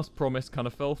my last promise kind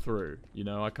of fell through. You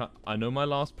know, I know my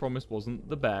last promise wasn't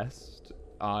the best.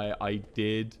 I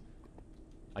did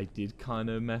kind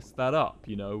of mess that up,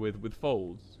 you know, with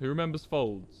folds. Who remembers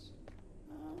folds?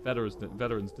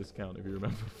 Veterans discount if you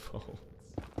remember folds.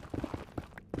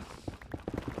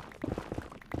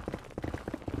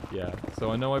 Yeah, so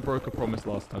I know I broke a promise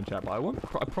last time, chat, but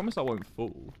I promise I won't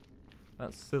fall.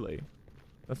 That's silly.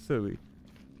 That's silly.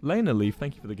 Lena Leaf,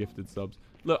 thank you for the gifted subs.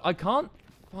 Look, I can't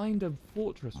find a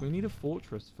fortress. We need a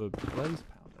fortress for blaze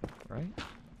powder, right?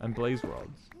 And blaze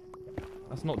rods.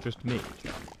 That's not just me,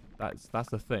 chat.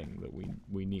 That's a thing that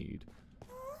we need.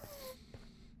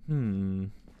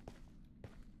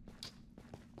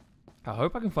 I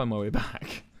hope I can find my way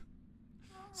back.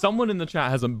 Someone in the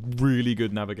chat has a really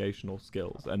good navigational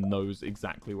skills and knows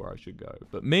exactly where I should go.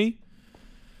 But me,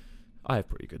 I have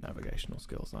pretty good navigational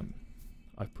skills.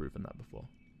 I've proven that before.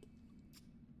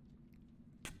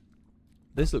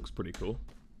 This looks pretty cool.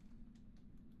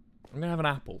 I'm gonna have an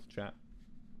apple, chat.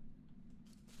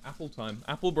 Apple time.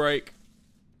 Apple break.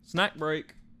 Snack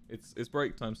break. It's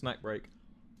break time. Snack break.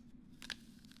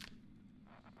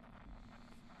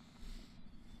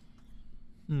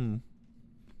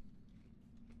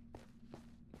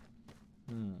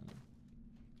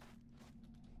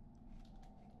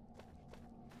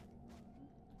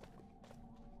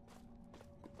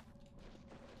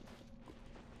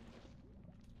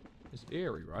 It's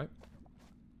eerie, right?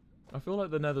 I feel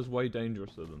like the Nether's way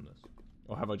dangerous than this.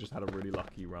 Or have I just had a really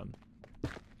lucky run?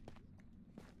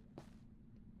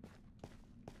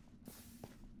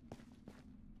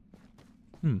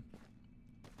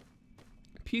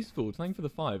 Peaceful, thank you for the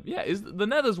 5. Yeah, the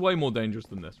Nether's way more dangerous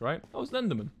than this, right? Oh, it's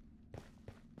Enderman.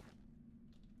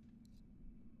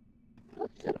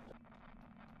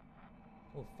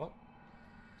 Oh, fuck.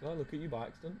 Did I look at you by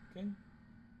accident, King?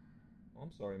 Oh,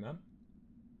 I'm sorry, man.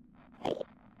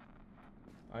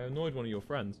 I annoyed one of your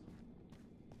friends.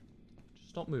 Just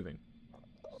stop moving.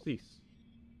 Cease.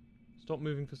 Stop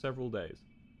moving for several days.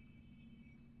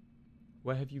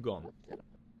 Where have you gone?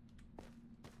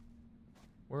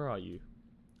 Where are you?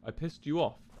 I pissed you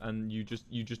off and you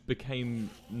just became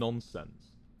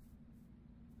nonsense.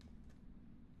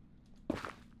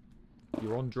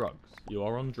 You're on drugs. You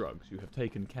are on drugs. You have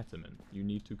taken ketamine. You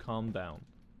need to calm down.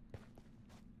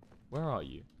 Where are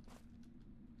you?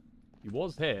 He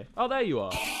was here. Oh, there you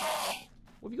are.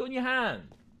 What have you got in your hand?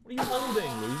 What are you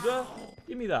holding, loser?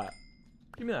 Give me that.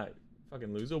 Give me that,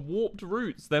 fucking loser. Warped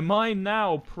roots. They're mine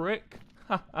now, prick.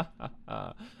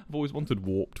 I've always wanted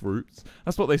warped roots.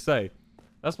 That's what they say.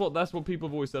 That's what people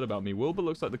have always said about me. Wilbur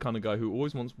looks like the kind of guy who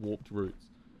always wants warped roots.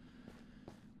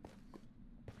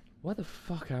 Where the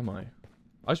fuck am I?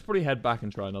 I should probably head back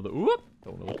and try another... Whoop!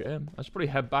 Don't want to look at him. I should probably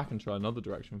head back and try another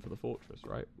direction for the fortress,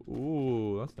 right?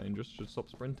 Ooh, that's dangerous. Should stop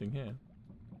sprinting here.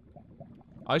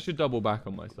 I should double back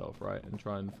on myself, right? And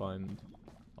try and find...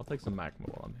 I'll take some magma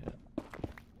while I'm here.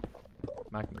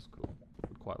 Magma's cool.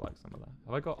 Would quite like some of that.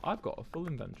 I've got a full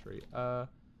inventory. What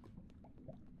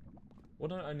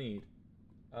don't I need?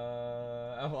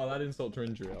 I'll add insult to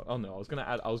injury. Oh no, I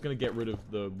was gonna get rid of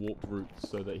the warped roots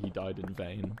so that he died in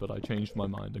vain, but I changed my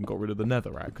mind and got rid of the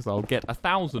netherrack because I'll get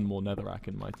 1,000 more netherrack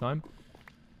in my time.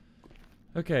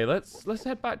 Okay, let's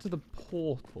head back to the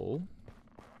portal.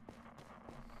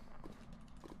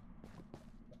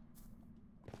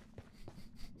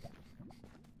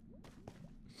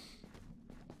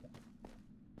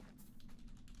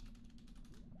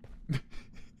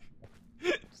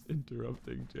 Just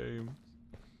interrupting James.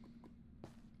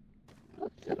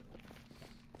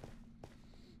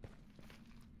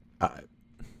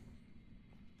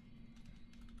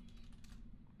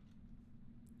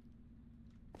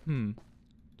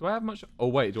 Do I have much? Oh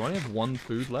wait, do I only have 1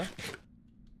 food left?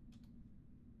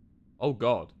 Oh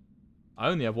god. I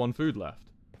only have 1 food left.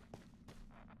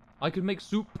 I could make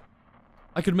soup.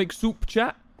 I could make soup,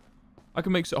 chat. I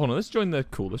can make soup. Hold on, let's join their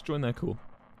call. Let's join their call.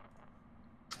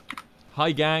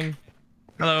 Hi, gang.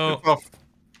 Hello.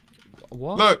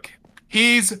 What? Look,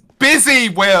 he's busy,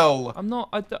 Will. I'm not.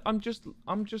 I'm just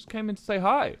came in to say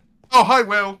hi. Oh, hi,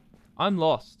 Will. I'm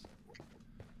lost.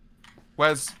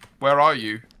 Where are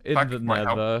you? In That the might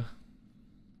help. nether.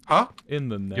 Huh? In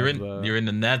the nether. You're in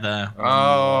the nether.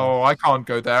 Oh, I can't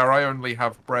go there. I only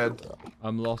have bread.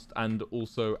 I'm lost and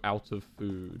also out of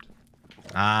food.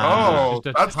 Ah. Oh, Just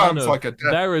a that ton sounds of- like a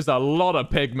death. There is a lot of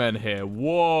pigmen here.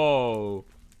 Whoa.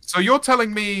 So you're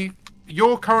telling me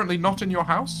you're currently not in your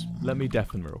house? Let me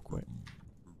deafen real quick.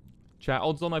 Chat,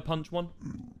 odds on I punch one?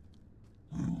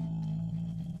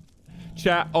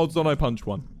 Chat, odds on I punch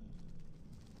one.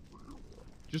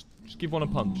 Just give one a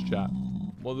punch, chat.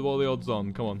 What are the odds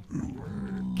on? Come on.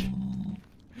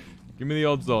 Give me the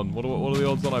odds on. What are the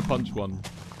odds on I punch one?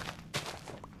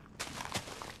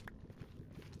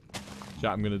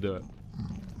 Chat, I'm gonna do it.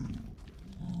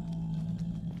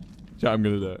 Chat, I'm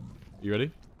gonna do it. You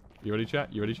ready? You ready,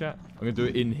 chat? You ready, chat? I'm gonna do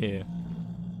it in here.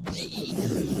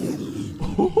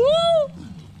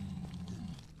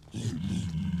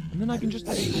 And then I can just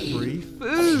take free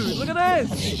food. Look at this!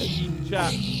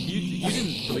 Chat, you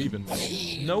didn't believe in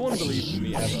me. No one believed in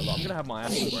me ever. Like, I'm gonna have my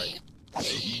ass break.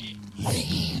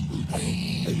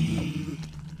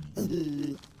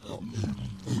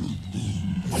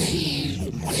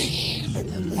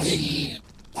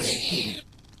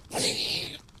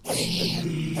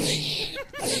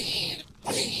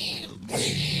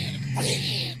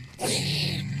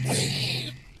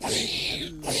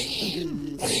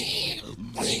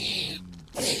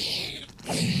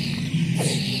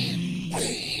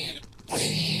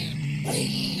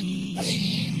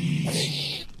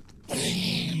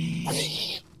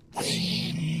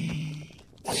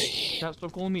 Chat,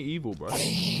 stop calling me evil, bro. I've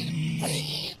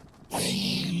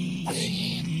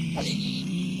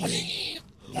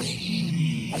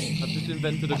just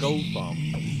invented a gold farm.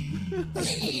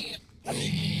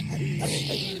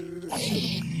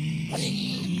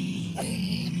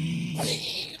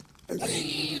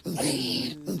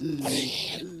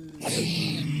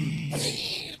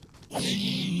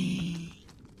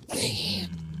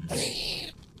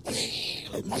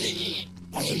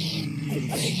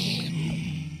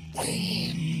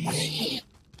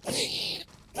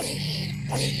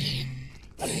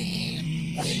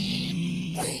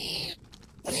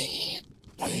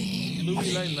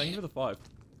 Louis Lane, thank you for the 5.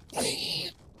 This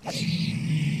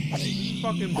is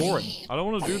fucking boring. I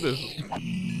don't want to do this.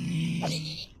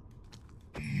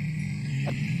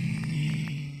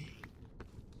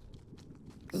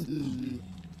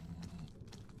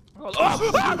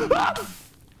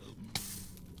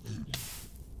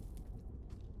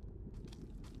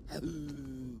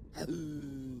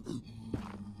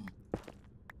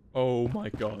 Oh my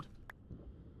god.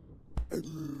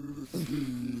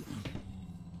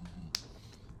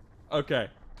 Okay.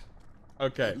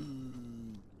 Okay.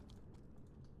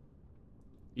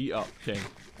 Eat up, King.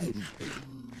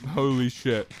 Holy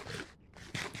shit.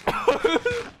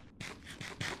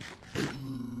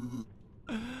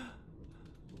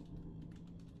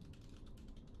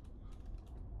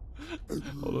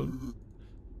 Hold on.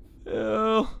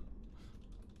 Phil.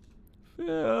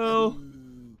 Phil.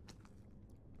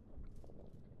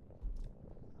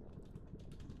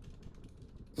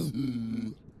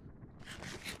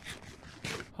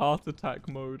 Heart attack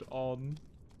mode on.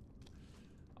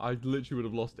 I literally would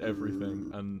have lost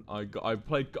everything, and I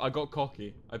got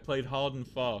cocky. I played hard and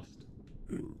fast.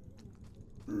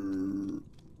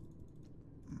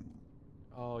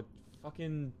 Oh,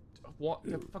 fucking what?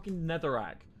 Fucking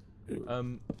netherrack.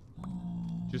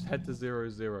 Just head to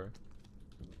 0-0.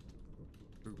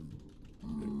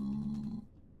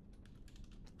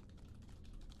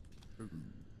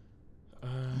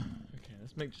 Okay,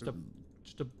 let's make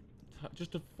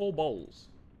just a 4 bowls.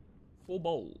 4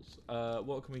 bowls.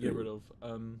 What can we get rid of?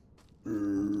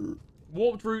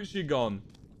 Warped roots, you gone.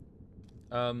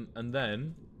 And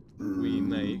then we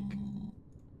make.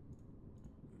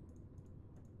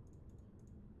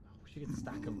 Oh, we should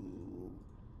stack them.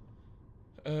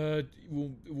 Yeah.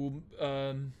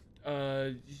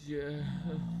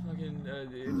 Fucking.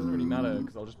 It doesn't really matter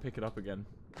because I'll just pick it up again.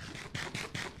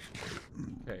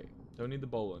 Okay, don't need the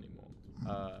bowl anymore.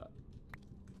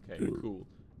 Okay, cool.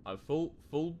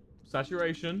 Full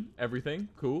saturation, everything,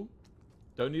 cool.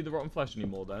 Don't need the rotten flesh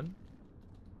anymore then.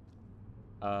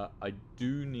 I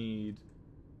do need...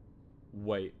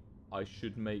 Wait, I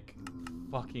should make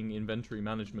fucking inventory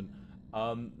management.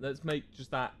 Let's make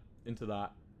just that into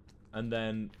that. And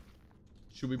then,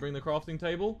 should we bring the crafting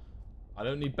table? I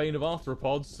don't need Bane of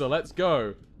Arthropods, so let's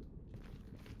go.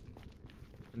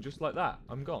 And just like that,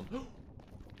 I'm gone.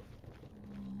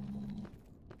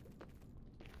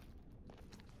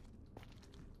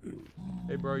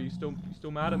 Hey, bro, you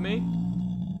still mad at me?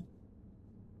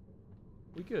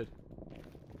 We good?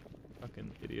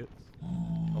 Fucking idiots.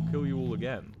 I'll kill you all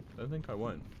again. Don't think I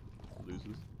won't.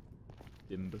 Losers.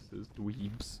 Dimbuses.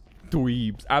 Dweebs.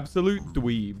 Dweebs. Absolute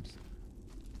dweebs.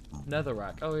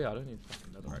 Netherrack. Oh yeah, I don't need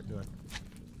fucking netherrack, do I?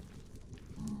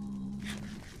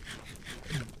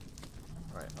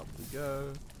 Alright, up we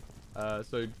go.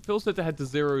 So Phil said to head to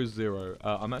 0, 0.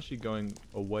 I'm actually going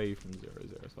away from 0,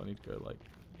 0, so I need to go like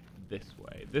this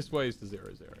way. This way is to 0,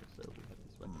 0, so we'll head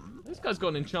this way. This guy's got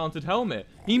an enchanted helmet.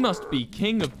 He must be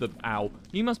king of the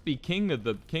He must be king of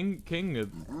the king of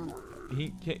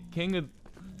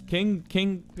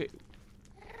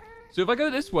So if I go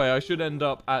this way, I should end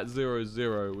up at 0,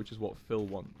 0, which is what Phil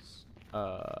wants.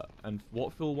 And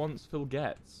what Phil wants, Phil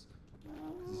gets.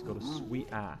 He's got a sweet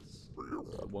ass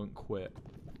that won't quit.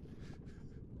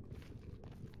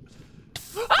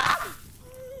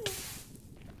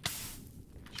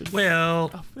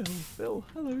 Will. Oh, Phil,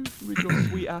 hello. With your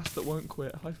sweet ass that won't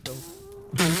quit. Hi, Phil.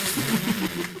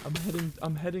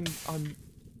 I'm heading.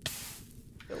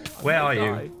 Where are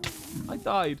you? I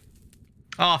died.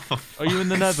 Oh, for Are you in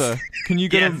the nether? Can you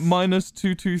get a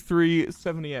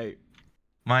 -22378?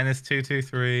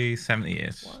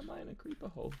 -22378. Why am I in a creeper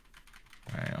hole?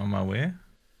 Alright, on my way.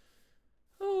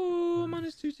 Oh,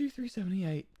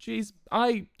 -22378. Jeez,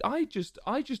 I just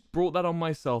brought that on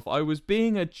myself. I was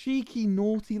being a cheeky,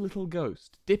 naughty little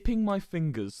ghost, dipping my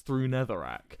fingers through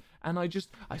netherrack, and I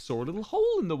saw a little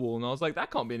hole in the wall, and I was like,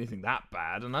 that can't be anything that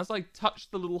bad. And as I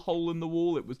touched the little hole in the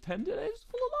wall, it was tender. It was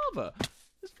full of lava.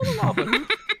 It's full of lava.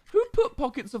 Who put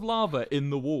pockets of lava in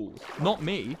the walls? Not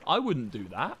me. I wouldn't do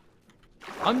that.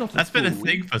 I'm not a That's fool. been a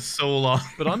thing for so long.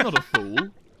 But I'm not a fool.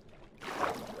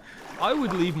 I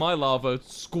would leave my lava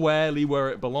squarely where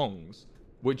it belongs,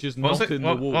 which is not in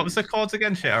the wall. What was the chords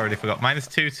again? Shit, I already forgot.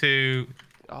 -2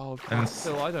 Oh, and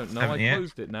still, I don't know. 78. I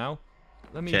closed it now.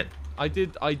 Let me. Shit. I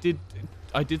did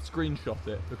screenshot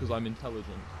it because I'm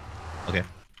intelligent. Okay.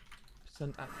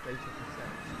 Sent at data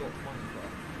consent. Stop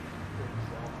Minecraft.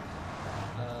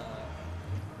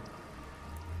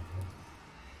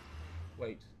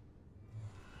 Wait.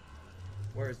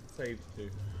 Where is it saved to?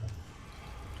 Is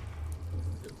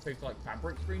it saved to like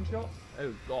fabric screenshots?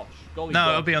 Oh gosh, golly. No, gosh.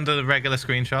 it'll be under the regular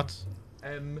screenshots.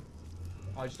 I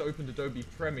just opened Adobe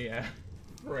Premiere.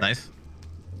 Nice.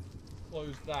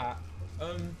 Close that.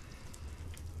 I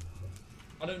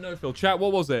don't know, Phil. Chat,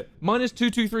 what was it?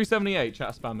 -22378.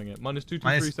 Chat spamming it.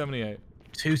 -22378.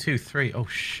 223. Oh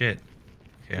shit.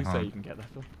 Okay, Please hold say on. you can get that,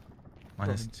 Phil.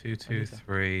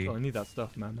 -223. Oh, I need that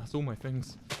stuff, man. That's all my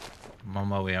things. I'm on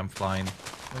my way. I'm flying.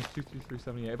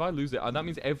 -22378. If I lose it, that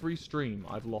means every stream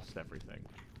I've lost everything.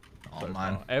 Oh so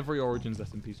man. far. Every Origins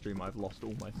SMP stream I've lost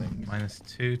all my things.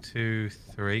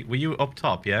 -223. Were you up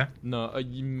top? Yeah. No,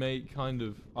 you may kind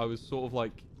of. I was sort of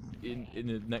like in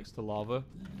it next to lava.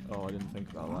 Oh, I didn't think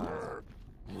about that.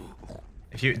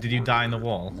 Did you die in the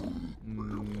wall?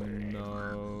 No,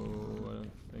 I don't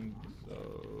think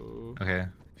so. Okay.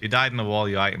 If you died in the wall,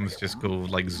 your items just go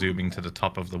like zooming to the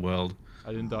top of the world.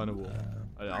 I didn't die in a wall.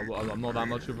 I'm not that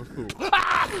much of a fool.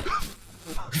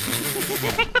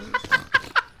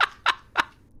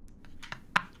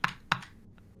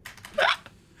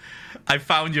 I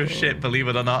found your shit, believe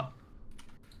it or not.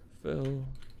 Phil.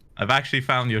 I've actually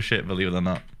found your shit, believe it or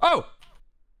not. Oh!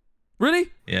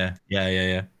 Really? Yeah.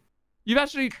 You've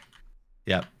actually...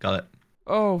 Yeah, got it.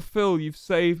 Oh, Phil, you've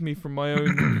saved me from my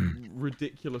own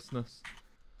ridiculousness.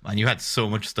 Man, you had so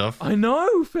much stuff. I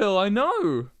know, Phil, I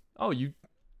know. Oh, you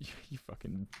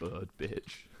fucking bird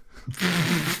bitch.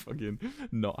 Fucking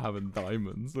not having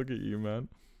diamonds. Look at you, man.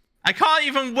 I can't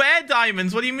even wear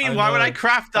diamonds. What do you mean? Why would I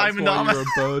craft diamond armor? You're a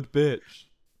bird bitch.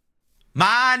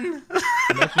 Man!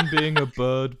 Imagine being a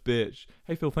bird bitch.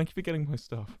 Hey, Phil, thank you for getting my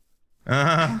stuff.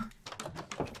 Alright,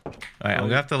 I'm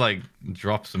gonna have to like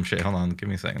drop some shit. Hold on, give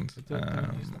me a second.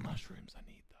 Don't use the mushrooms. I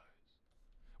need those.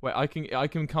 Wait, I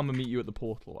can come and meet you at the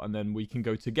portal, and then we can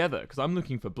go together. Because I'm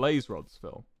looking for blaze rods,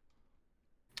 Phil.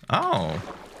 Oh,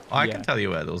 I can tell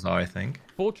you where those are. I think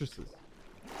fortresses.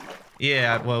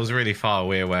 Yeah, well, it was really far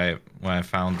away where I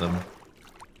found them.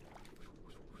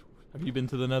 Have you been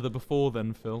to the Nether before,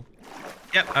 then, Phil?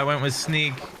 Yep, I went with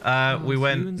Sneak. We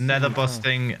went nether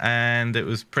busting, and it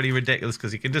was pretty ridiculous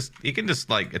because he can just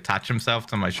like attach himself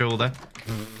to my shoulder,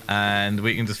 and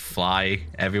we can just fly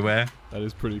everywhere. That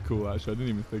is pretty cool, actually. I didn't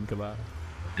even think of that.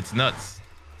 It's nuts.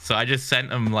 So I just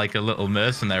sent him like a little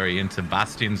mercenary into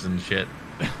bastions and shit.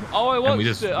 Oh, I watched we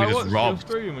just it. I watched robbed. your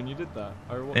stream when you did that.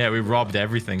 Yeah, we robbed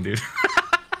everything, dude.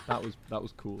 That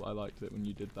was cool. I liked it when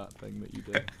you did that thing that you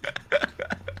did.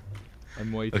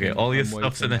 I'm waiting. Okay, all your I'm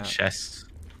stuff's in a waiting chest.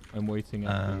 I'm waiting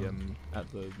at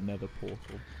the Nether portal.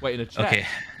 Wait, in a chest. Okay.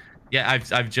 Yeah,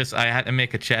 I had to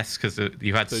make a chest because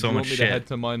you had so much shit. So do you want me to head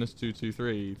to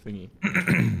 -223 thingy?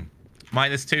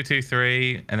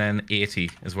 -223 and then 80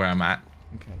 is where I'm at.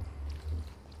 Okay.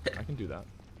 I can do that.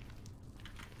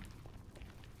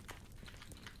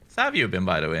 So how have you been,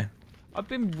 by the way? I've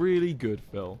been really good,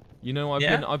 Phil. You know,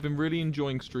 I've been really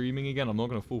enjoying streaming again. I'm not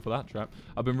gonna fall for that trap.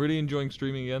 I've been really enjoying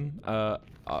streaming again.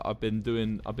 I've been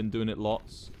doing it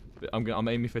lots. I'm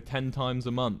aiming for 10 times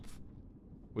a month,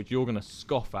 which you're gonna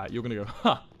scoff at. You're gonna go,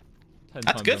 ha. 10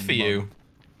 That's times good a for you.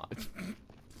 month.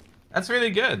 That's really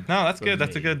good. No, that's good.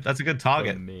 That's a good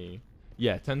target. For me.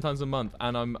 Yeah, 10 times a month,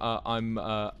 and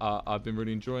I've been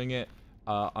really enjoying it.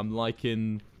 I'm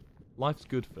liking. Life's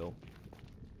good, Phil.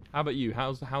 How about you?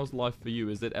 How's life for you?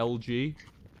 Is it LG,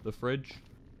 the fridge?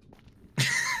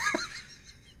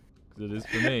 Because it is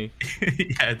for me.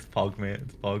 Yeah, it's Pog, mate.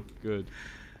 It's Pog. Good.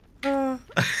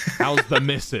 How's the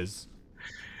missus?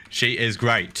 She is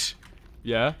great.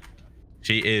 Yeah?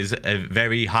 She is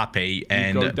very happy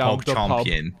and go down Pog to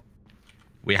champion.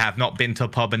 We have not been to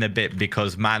pub in a bit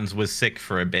because Mans was sick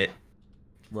for a bit.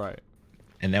 Right.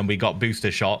 And then we got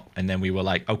booster shot, and then we were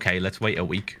like, okay, let's wait a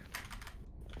week.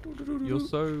 You're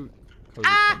so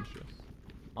COVID-conscious.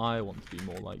 I want to be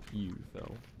more like you,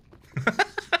 Phil.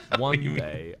 One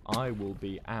day I will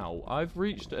be out. I've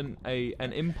reached an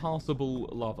impassable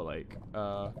lava lake.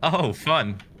 Oh,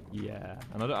 fun. Yeah,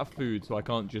 and I don't have food, so I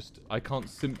can't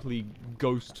simply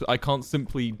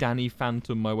Danny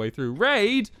Phantom my way through.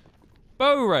 Raid!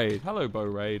 Bo Raid! Hello, Bo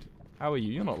Raid. How are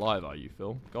you? You're not live, are you,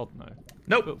 Phil? God, no.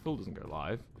 Nope. Phil doesn't go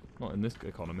live. Not in this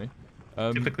economy.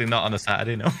 Typically not on a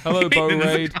Saturday, no. Hello, Bo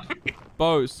Raid.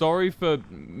 Bo, sorry for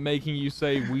making you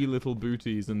say "wee little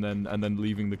booties" and then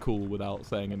leaving the call without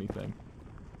saying anything.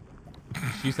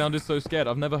 She sounded so scared.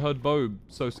 I've never heard Bo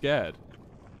so scared.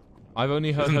 I've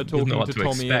only heard her talking to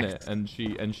Tommy in it, and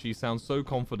she sounds so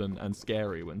confident and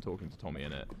scary when talking to Tommy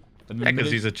in it. Yeah,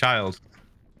 because he's a child.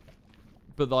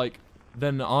 But like,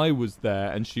 then I was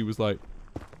there, and she was like,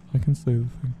 "I can say the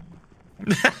thing,"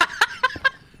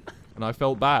 and I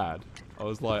felt bad. I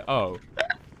was like, "Oh,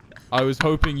 I was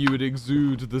hoping you would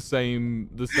exude the same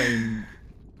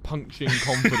punching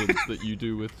confidence that you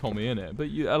do with Tommy in it, but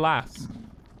you, alas."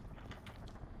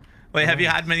 Wait, have you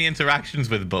had many interactions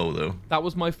with Bo, though? That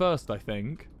was my first, I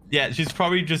think. Yeah, she's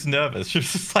probably just nervous.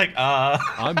 She's just like,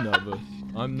 I'm nervous.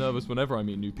 I'm nervous whenever I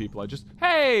meet new people. I just,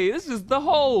 hey, this is the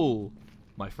hole.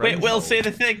 My friend. Wait, Will, say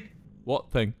the thing. What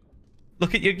thing?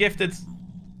 Look at your gifted.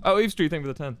 Oh, Eve Street, thank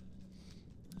you for the 10.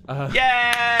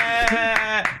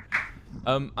 Yeah!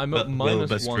 I'm at Wilbur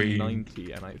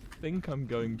 -190, and I think I'm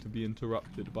going to be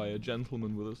interrupted by a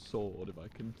gentleman with a sword if I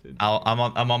continue. I'm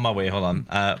on my way. Hold on.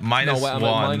 Minus no, wait, I'm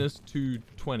one. at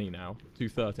 -220 now.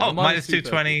 230. Oh, minus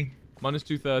 220.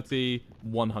 -230.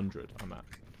 100. I'm at.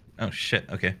 Oh shit.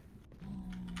 Okay.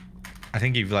 I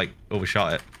think you've like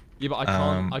overshot it. Yeah, but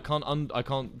I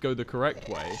can't go the correct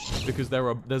way because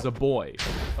there's a boy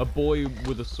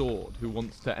with a sword who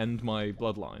wants to end my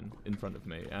bloodline in front of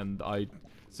me, and I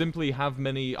simply have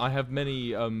many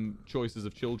choices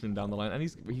of children down the line, and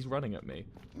he's running at me.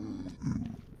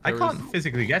 I can't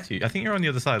physically get you. I think you're on the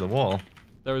other side of the wall.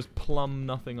 There is plumb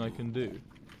nothing I can do.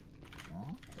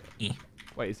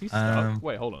 Wait, is he stuck?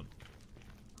 Wait, hold on.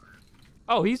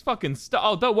 Oh, he's fucking stuck.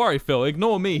 Oh, don't worry, Phil.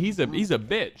 Ignore me. He's a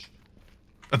bitch.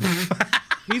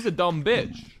 He's a dumb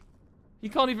bitch. He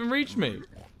can't even reach me.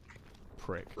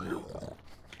 Prick.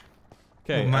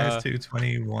 Okay. Well, minus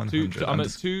 220, 100. I'm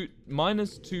at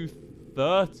minus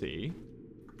 230.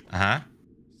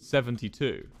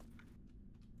 72.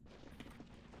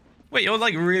 Wait, you're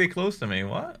like really close to me.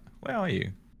 What? Where are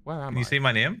you? Where am I? Can you see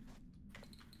my name?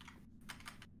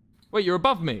 Wait, you're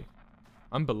above me.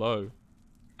 I'm below.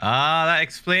 Ah, that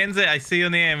explains it. I see your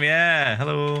name. Yeah.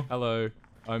 Hello. Hello.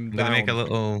 I'm gonna down. make a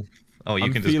little. Oh, you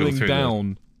I'm can just go through.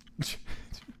 Down.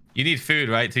 You need food,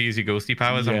 right, to use your ghosty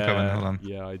powers? Yeah, I'm coming. Hold on.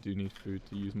 Yeah, I do need food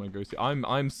to use my ghosty.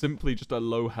 I'm simply just a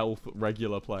low health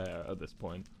regular player at this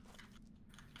point.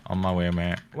 On my way,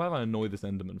 mate. Why have I annoyed this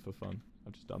Enderman for fun?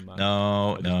 I've just done that.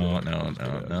 No.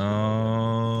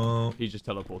 He just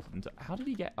teleported into. How did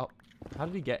he get up? How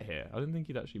did he get here? I didn't think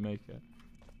he'd actually make it.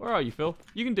 Where are you, Phil?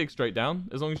 You can dig straight down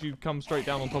as long as you come straight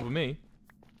down on top of me.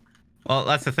 Well,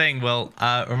 that's the thing. Well,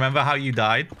 remember how you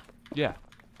died? Yeah.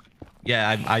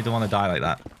 Yeah, I don't want to die like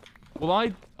that. Well,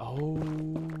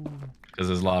 because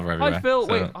there's lava everywhere. Hi, Phil.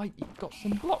 So... Wait, I got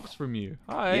some blocks from you.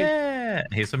 Hi. Yeah.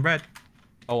 Here's some bread.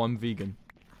 Oh, I'm vegan.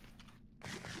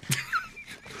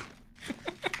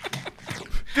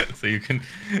 So you can.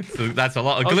 So that's a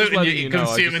lot of I was just gluten letting you're you know,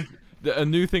 consuming. A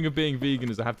new thing of being vegan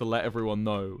is I have to let everyone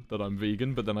know that I'm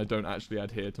vegan, but then I don't actually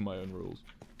adhere to my own rules.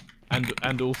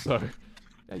 And also,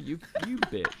 yeah, you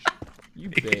bitch, you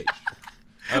bitch.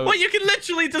 Well, you can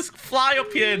literally just fly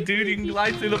up here, dude. You can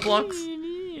glide through the blocks.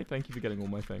 Thank you for getting all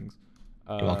my things.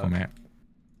 You're welcome, mate.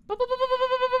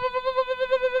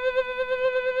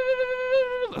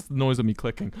 That's the noise of me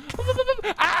clicking.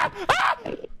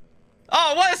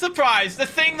 Oh, what a surprise! The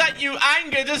thing that you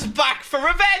angered is back for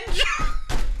revenge!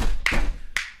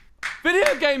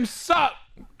 Video games suck!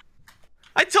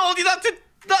 I told you not to hit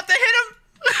him!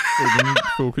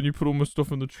 Phil, can you put all my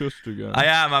stuff in the chest again? I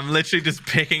am. I'm literally just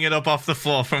picking it up off the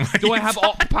floor from where Do I have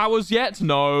op powers yet?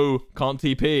 No. Can't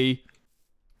TP.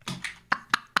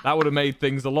 That would have made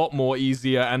things a lot more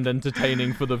easier and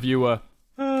entertaining for the viewer.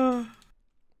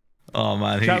 Oh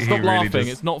man, Chat, stop really laughing. just...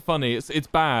 It's not funny. It's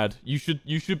bad. You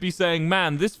should be saying,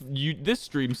 man, this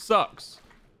stream sucks.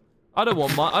 I don't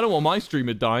want my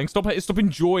streamer dying. Stop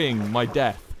enjoying my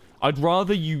death. I'd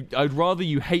rather you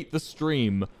hate the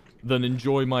stream than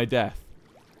enjoy my death.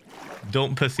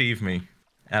 Don't perceive me,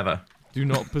 ever. Do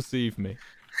not perceive me.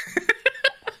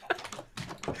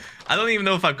 I don't even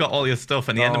know if I've got all your stuff,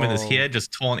 and the Enderman is here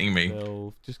just taunting me.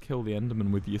 Phil, just kill the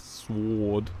Enderman with your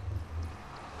sword.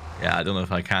 Yeah, I don't know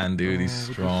if I can, dude. He's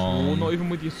strong. Sword, not even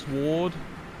with your sword.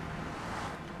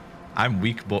 I'm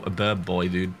weak, bird boy,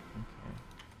 dude.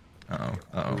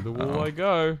 Through the wall I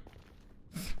go.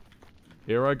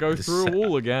 Here I go through a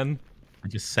wall again. I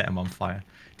just set him on fire.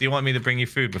 Do you want me to bring you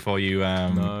food before you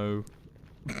No.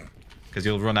 Because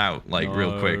you'll run out like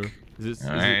real quick. Is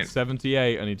it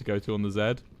 78 I need to go to on the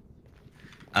Z?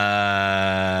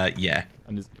 Yeah.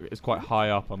 And it's quite high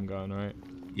up I'm going, right?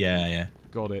 Yeah.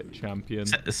 Got it, champion.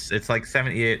 It's like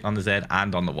 78 on the Z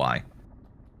and on the Y.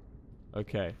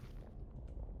 Okay.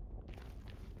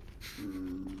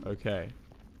 Okay.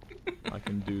 I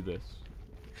can do this.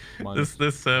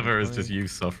 This server is just you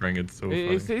suffering. It's so funny.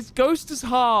 It's Ghost is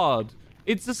hard.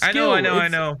 It's a skill. I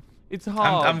know. It's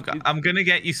hard. I'm gonna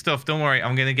get you stuff. Don't worry.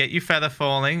 I'm gonna get you feather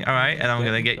falling. All right, and I'm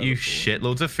gonna get you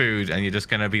shitloads of food, and you're just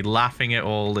gonna be laughing at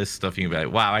all this stuff. You can be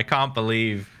like, "Wow, I can't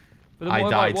believe I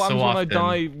died so often." What happens when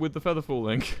I die with the feather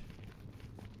falling?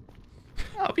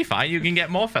 That'll be fine. You can get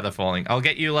more feather falling. I'll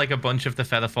get you like a bunch of the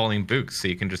feather falling boots, so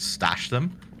you can just stash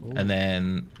them and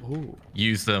then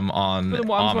use them on. But then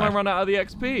what happens when I run out of the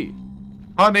XP?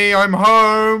 Honey, I'm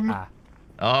home.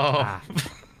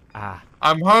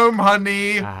 I'm home,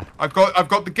 honey. I've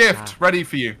got the gift ready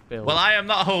for you. Bill. Well, I am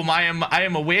not home. I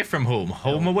am away from home.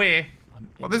 Home away.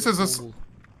 Well,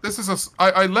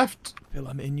 I left Bill,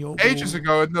 I'm in your ages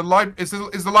ago. And is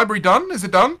the library done? Is it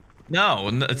done? No,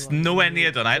 it's nowhere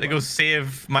near done. I had to go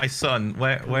save my son.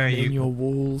 Where are you? In your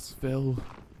walls, Phil.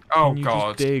 Oh Can you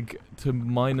God. Just dig to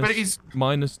minus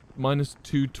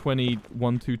 220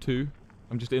 122.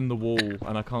 I'm just in the wall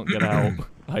and I can't get out.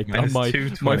 My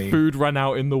food ran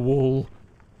out in the wall.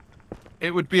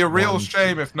 It would be a real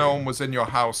shame if no one was in your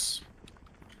house.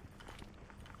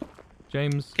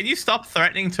 James. Can you stop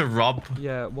threatening to rob?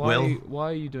 Yeah. Why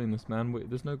are you doing this, man?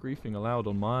 There's no griefing allowed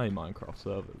on my Minecraft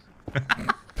servers.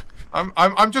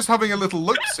 I'm just having a little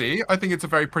look-see. I think it's a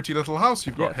very pretty little house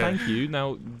you've got here. Thank you.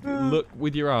 Now look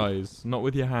with your eyes, not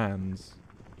with your hands.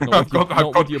 I've got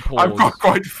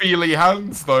quite feely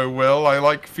hands though, Will. I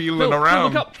like feeling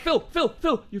around. Phil, look up.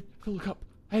 Phil, look up.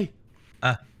 Hey.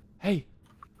 Hey.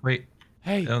 Wait.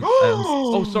 Hey.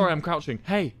 Oh, sorry, I'm crouching.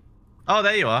 Hey. Oh,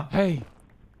 there you are. Hey.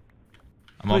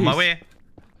 I'm on my way.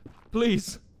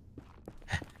 Please.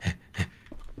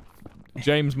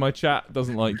 James, my chat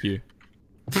doesn't like you.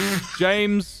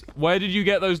 James, where did you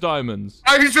get those diamonds?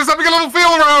 I was just having a little feel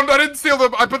around. I didn't steal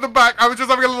them. I put them back. I was just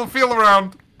having a little feel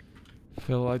around.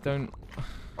 Phil, I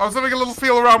was having a little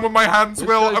feel around with my hands,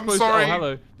 Will. I'm sorry. Oh,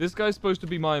 hello. This guy's supposed to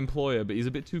be my employer, but he's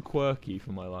a bit too quirky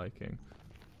for my liking.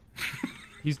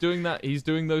 He's doing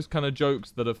those kind of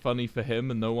jokes that are funny for him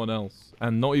and no one else.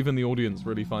 And not even the audience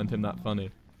really find him that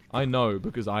funny. I know,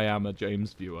 because I am a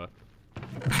James viewer.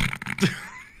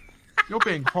 You're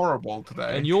being horrible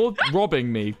today. And you're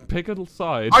robbing me. Pick a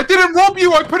side. I didn't rob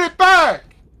you. I put it back.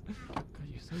 God,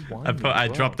 you're so whiny. I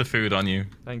dropped the food on you.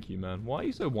 Thank you, man. Why are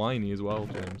you so whiny as well,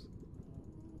 James?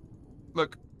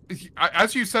 Look,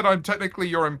 as you said, I'm technically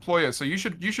your employer, so you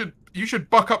should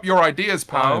buck up your ideas,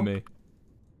 pal. Fire me.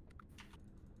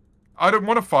 I don't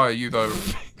want to fire you though.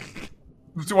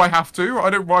 Do I have to? I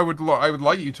don't. I would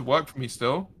like you to work for me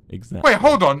still. Exactly. Wait,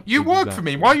 hold on. You work for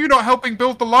me. Why are you not helping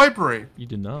build the library? You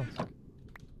didn't ask.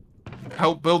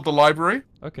 Help build the library?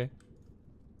 Okay.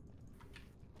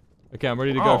 Okay, I'm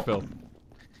ready to go, Phil.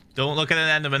 Don't look at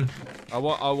an Enderman. I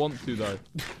want to though.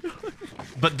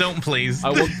 but don't please. I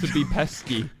want to be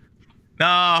pesky.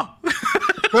 No.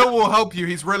 Phil will help you.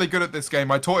 He's really good at this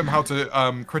game. I taught him how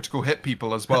to critical hit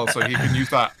people as well, so he can use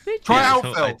that. Try it out,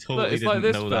 Phil. I totally Look, it's didn't like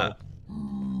this, know Phil. that.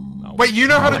 Wait, you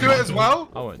know how to do it as well?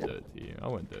 I won't do it to you. I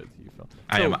won't do it to you, Phil.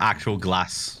 I am actual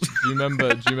glass. Do you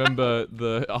remember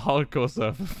the hardcore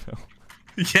server, Phil?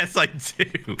 Yes, I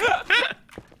do.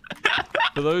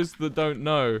 For those that don't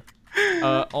know,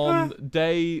 on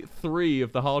day 3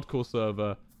 of the hardcore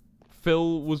server,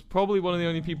 Phil was probably one of the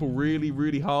only people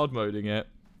really hard moding it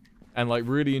and like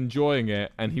really enjoying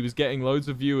it, and he was getting loads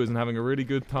of viewers and having a really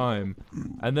good time.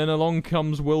 And then along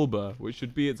comes Wilbur, which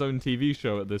should be its own TV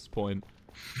show at this point.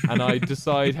 And I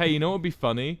decide, hey, you know what would be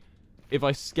funny? If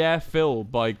I scare Phil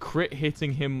by crit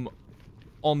hitting him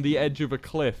on the edge of a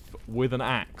cliff with an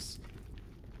axe.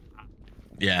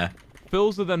 Yeah.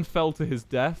 Philza then fell to his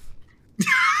death.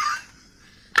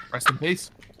 Rest in peace.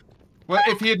 Well,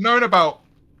 if he had known about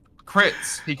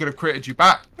crits, he could have critted you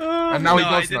back. And now no, he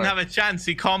does I didn't have a chance.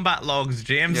 He combat logs,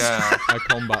 James. Yeah. I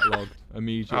combat logged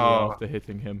immediately after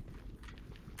hitting him.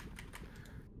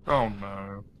 Oh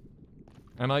no.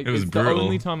 And It was it's brutal. the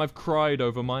only time I've cried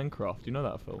over Minecraft. You know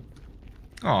that, Phil?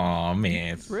 Aw,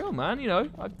 man. It's real, man. You know,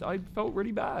 I felt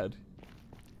really bad.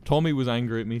 Tommy was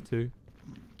angry at me too.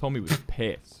 Tommy was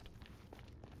pissed.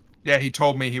 Yeah, he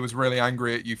told me he was really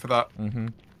angry at you for that. Mm-hmm.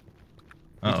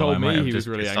 He Uh-oh, I told might me have he was just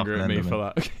really pissed off angry an at me for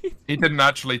Enderman. that. He didn't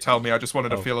actually tell me. I just wanted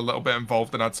to Oh. feel a little bit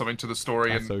involved and add something to the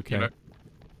story. That's and okay. you know,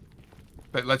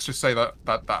 but let's just say that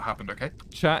happened. Okay.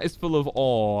 Chat is full of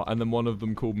awe, and then one of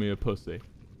them called me a pussy.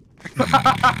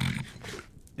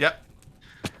 Yep.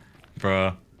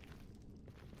 Bro.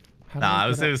 How did Nah, I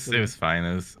it get was up to it was fine.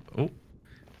 It was. Oh.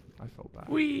 I felt bad.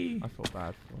 Wee. I felt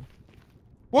bad. Phil.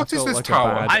 What I is felt this like a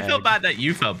tower? bad I felt egg. bad that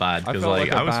you felt bad I because felt like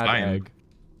like a I was bad fine. egg.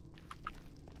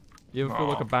 You ever feel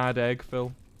like Aw. a bad egg,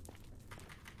 Phil?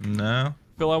 No.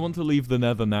 Phil, I want to leave the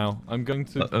Nether now. I'm going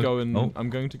to go and Oh. I'm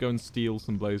going to go and steal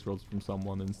some blaze rods from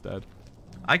someone instead.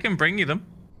 I can bring you them.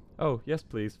 Oh, yes,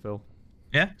 please, Phil.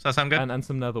 Yeah, does that sound good? And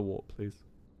some nether wart, please.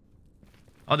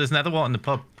 Oh, there's nether wart in the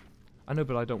pub. I know,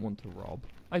 but I don't want to rob.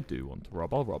 I do want to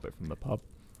rob. I'll rob it from the pub.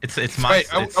 It's my.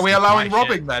 Wait, are we it's allowing my shit.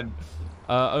 robbing then?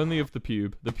 Only of the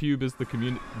pube. The pube is the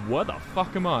community. What the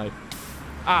fuck am I?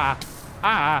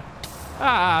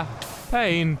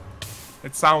 Pain.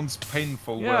 It sounds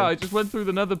painful. Yeah, Will. I just went through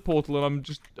the nether portal and I'm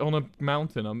just on a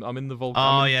mountain. I'm in the Oh,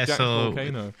 I'm in yeah, Jack's so-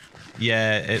 volcano.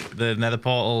 Yeah, the nether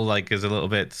portal like is a little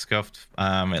bit scuffed.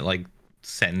 It like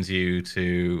sends you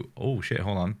to. Oh shit!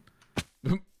 Hold on.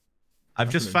 I've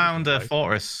That's just an found a interesting place.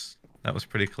 fortress that was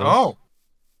pretty close. Oh,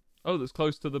 Oh, that's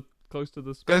close to the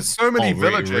spawn. there's so many Oh, really,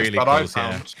 villages really that I close,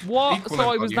 yeah. found. What? Equal So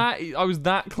in I was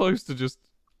that close to just.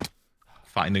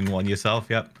 Finding one yourself.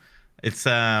 Yep. It's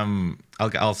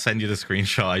I'll send you the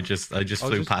screenshot. I just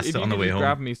flew past if it you on the could way just home.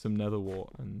 grab me some nether wart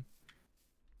and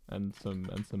some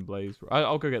blaze.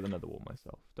 I'll go get the nether wart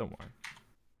myself. Don't worry.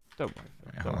 Don't worry.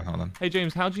 Phil. Wait, Don't worry. hold on. Hey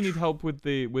James, how do you need help with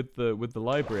the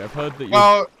library? I've heard that you.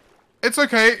 Well, it's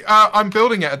okay. I'm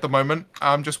building it at the moment.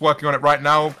 I'm just working on it right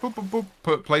now. Boop, boop,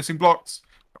 boop, placing blocks,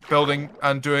 building,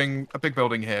 and doing a big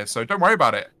building here. So don't worry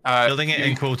about it. Building it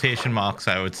in quotation marks,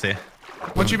 I would say.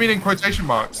 What do you mean in quotation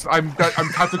marks? I'm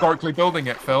categorically building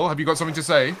it, Phil. Have you got something to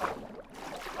say?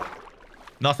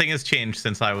 Nothing has changed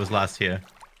since I was last here.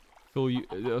 Phil,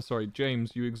 sorry,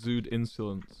 James, you exude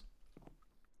insolence.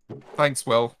 Thanks,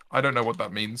 Will. I don't know what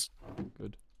that means.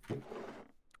 Good.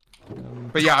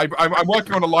 But yeah, I'm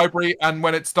working on a library, and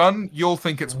when it's done, you'll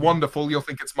think it's wonderful. You'll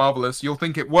think it's marvelous. You'll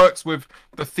think it works with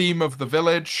the theme of the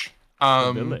village.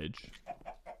 Village.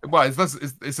 Well, is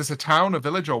this a town, a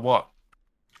village, or what?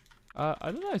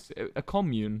 I don't know. It's a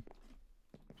commune.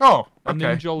 Oh, A okay.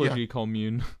 ninjology Yeah.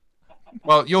 commune.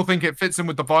 Well, you'll think it fits in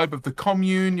with the vibe of the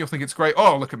commune. You'll think it's great.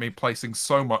 Oh, look at me placing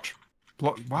so much.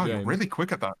 Wow, you're James, really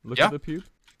quick at that. Look Yeah. at the pube.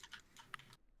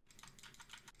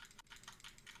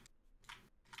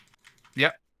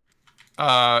 Yeah.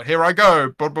 Here I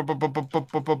go.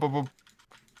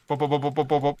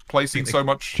 Placing so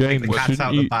much. James, the cat's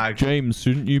out the bag.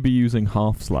 Shouldn't you be using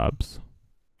half slabs?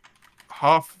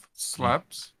 Half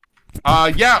slabs.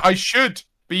 Yeah, I should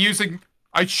be using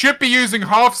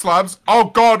half slabs. Oh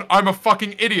God, I'm a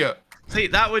fucking idiot. See,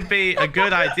 that would be a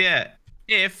good idea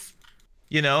if,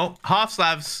 you know, half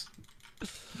slabs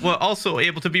were also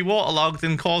able to be waterlogged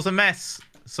and cause a mess.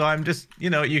 So I'm just, you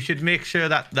know, you should make sure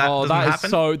that doesn't happen.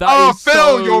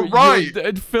 Phil, you're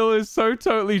right. Phil is so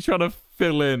totally trying to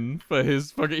fill in for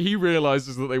his fucking. He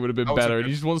realizes that they would have been That was a better, and good-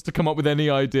 he just wants to come up with any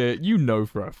idea. You know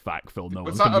for a fact, Phil, no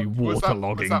Was one's that gonna be was that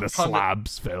waterlogging pun- the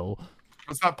slabs, Phil.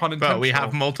 Was that pun intentional? But we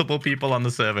have multiple people on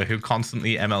the server who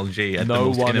constantly MLG at the No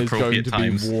most one is going inappropriate to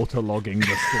times. be waterlogging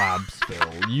the slabs,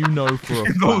 Phil. You know for a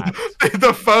fact.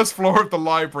 The first floor of the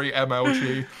library,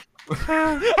 MLG.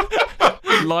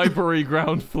 Library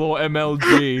ground floor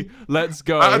MLG. Let's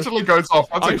go. That actually goes off.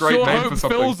 That's a I great sure name hope for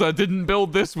something. Filza didn't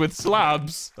build this with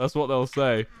slabs. That's what they'll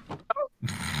say.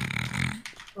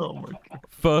 Oh my god.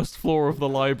 First floor of the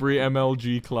library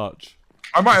MLG clutch.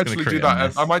 I might It's actually gonna do create a that.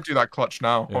 mess. I might do that clutch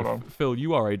now. Yeah, Hold on. Phil,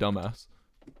 you are a dumbass.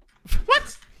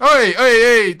 What?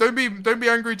 Hey! Don't be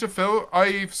angry to Phil.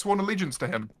 I've sworn allegiance to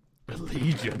him.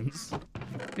 Allegiance?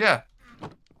 Yeah.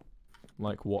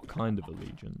 Like what kind of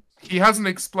allegiance? He hasn't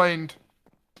explained.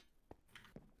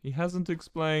 He hasn't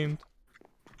explained.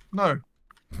 No.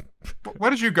 Where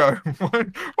did you go? Why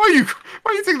are you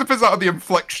taking the piss out of the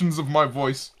inflections of my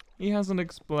voice? He hasn't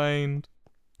explained.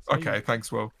 So Okay,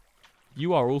 thanks, Will.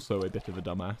 You are also a bit of a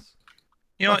dumbass.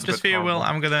 You know what? That's a Just for bit you, Will, horrible.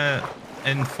 I'm gonna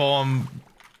inform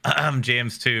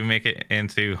James to make it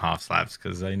into half slabs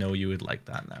because I know you would like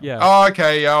that now. Yeah. Oh,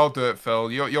 okay, yeah, I'll do it,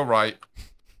 Phil. You're right.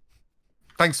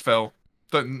 Thanks, Phil.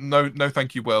 No,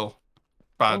 thank you, Will.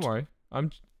 Bad. Don't worry.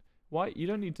 Why? You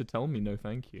don't need to tell me no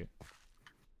thank you.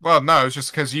 Well, no, it's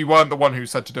just because you weren't the one who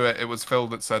said to do it. It was Phil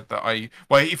that said that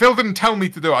Well, Phil didn't tell me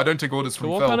to do it. I don't take orders So from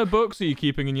what Phil. kind of books are you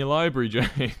keeping in your library,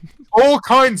 James? All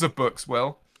kinds of books,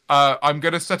 Will. I'm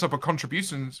gonna set up a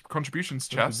contributions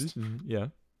chest. Yeah.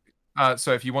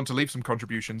 So if you want to leave some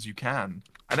contributions, you can,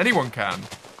 and anyone can,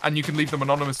 and you can leave them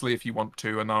anonymously if you want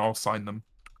to, and I'll sign them.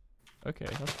 Okay,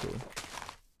 that's cool.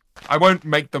 I won't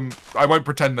make them. I won't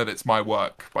pretend that it's my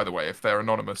work. By the way, if they're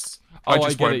anonymous, Oh, I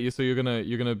just get won't. it. So you'll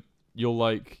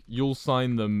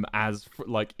sign them as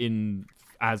in.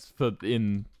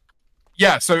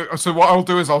 Yeah. So what I'll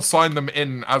do is I'll sign them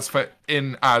in as for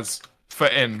in.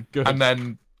 Good. And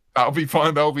then that'll be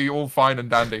fine. That'll be all fine and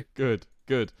dandy. Good.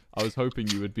 I was hoping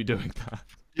you would be doing that.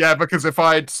 Yeah, because if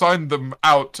I'd signed them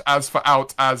out as for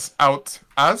out as,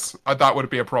 that would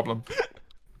be a problem.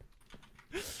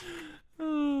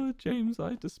 Oh, James,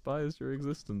 I despise your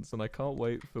existence, and I can't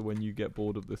wait for when you get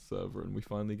bored of this server and we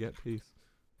finally get peace.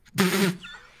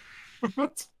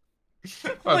 That's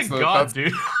Oh my god,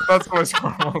 dude. That's the most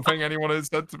horrible thing anyone has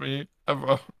said to me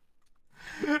ever.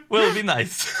 Will be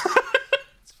nice.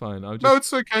 It's fine. No,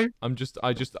 it's okay.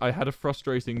 I had a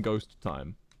frustrating ghost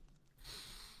time.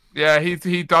 Yeah,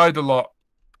 he died a lot.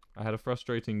 I had a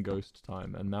frustrating ghost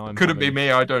time, and now I'm Couldn't be having, me.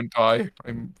 I don't die.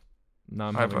 Now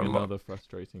I'm I have having a lot. another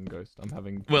frustrating ghost. I'm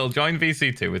having. Will, join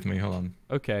VC2 with me. Hold on.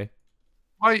 Okay.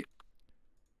 Hi.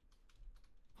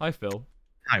 Hi, Phil.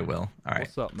 I will. All right.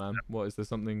 What's up, man? What is there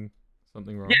something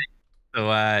wrong? Yeah.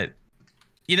 So,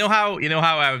 you know how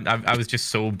I was just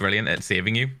so brilliant at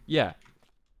saving you? Yeah.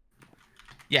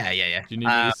 Yeah. Do you need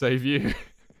me to save you?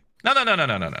 No. I'm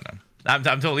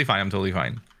totally fine. I'm doing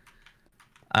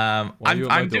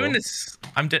this.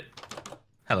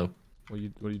 Hello. What are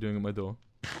you doing at my door?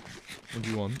 What do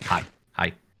you want? Hi.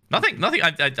 Nothing.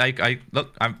 I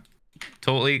look. I'm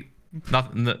totally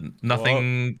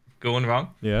nothing going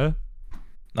wrong. Yeah.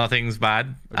 Nothing's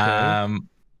bad. Okay.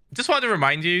 Just wanted to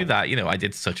remind you that I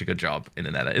did such a good job in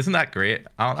the Nether. Isn't that great?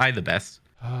 Aren't I the best?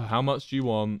 How much do you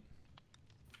want?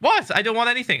 What? I don't want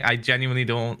anything. I genuinely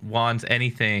don't want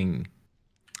anything.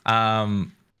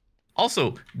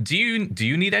 Also, do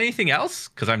you need anything else?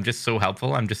 Because I'm just so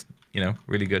helpful. I'm just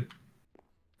really good.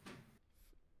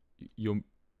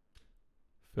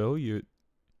 Phil, you're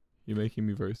making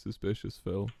me very suspicious,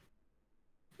 Phil.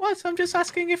 What? I'm just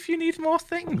asking if you need more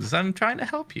things. I'm trying to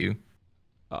help you.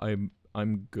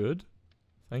 I'm good.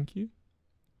 Thank you.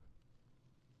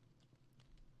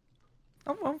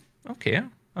 Oh, well, okay.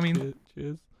 I mean,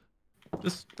 Cheers.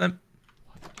 just because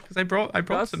I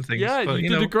brought some things. Yeah, but, you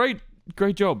did a great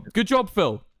job. Good job,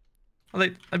 Phil. Well,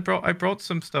 I brought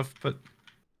some stuff, but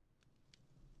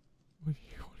What are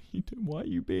you doing? Why are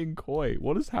you being coy?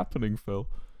 What is happening, Phil?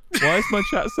 Why is my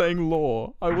chat saying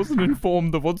law? I wasn't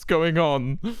informed of what's going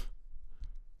on.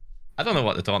 I don't know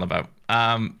what they're talking about.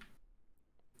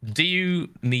 Do you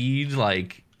need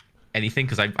like anything?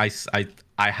 Because I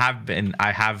have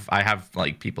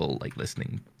like people like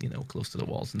listening, close to the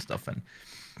walls and stuff, and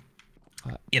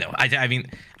I mean,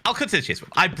 I'll cut to the chase.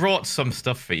 I brought some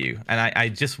stuff for you, and I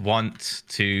just want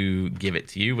to give it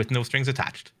to you with no strings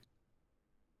attached.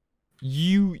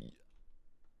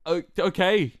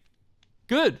 Okay.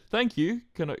 Good. Thank you.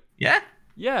 Can I? Yeah.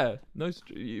 Yeah.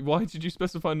 Why did you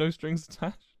specify no strings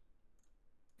attached?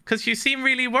 Because you seem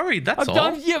really worried. That's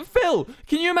all. Yeah, Phil.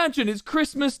 Can you imagine? It's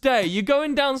Christmas Day. You're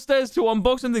going downstairs to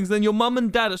unbox some things, then your mum and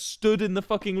dad are stood in the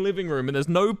fucking living room, and there's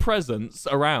no presents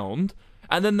around.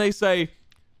 And then they say,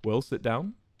 "Will, sit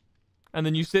down. And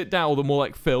then you sit down, or the more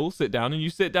like Phil, sit down, and you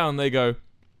sit down, and they go,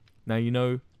 now you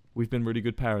know we've been really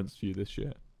good parents for you this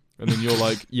year. And then you're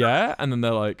like, yeah? And then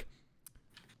they're like,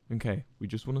 okay, we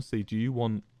just want to see, do you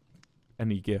want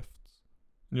any gifts?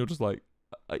 And you're just like,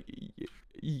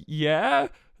 yeah? And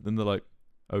then they're like,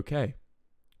 okay,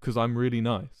 because I'm really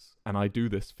nice, and I do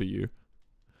this for you.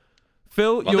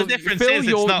 Phil,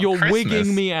 well, you're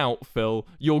wigging me out, Phil.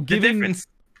 You're giving...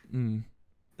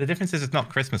 The difference is it's not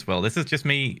Christmas, Will. This is just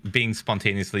me being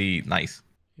spontaneously nice.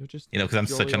 You're just, you know, because I'm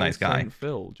such a nice guy.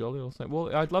 Phil, jolly old Saint.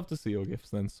 Well, I'd love to see your gifts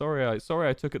then. Sorry, I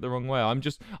took it the wrong way.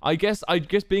 I guess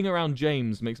being around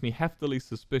James makes me heftily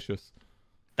suspicious.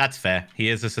 That's fair. He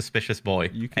is a suspicious boy.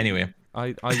 Anyway,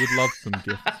 I would love some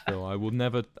gifts, Phil. I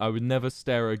would never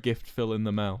stare a gift Phil in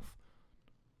the mouth.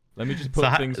 Let me just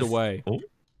put things away. Oh,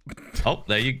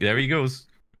 there he goes.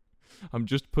 I'm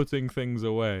just putting things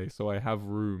away so I have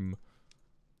room.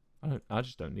 I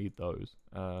just don't need those.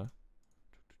 Do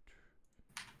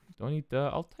I need dirt?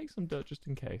 I'll take some dirt just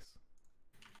in case.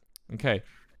 Okay.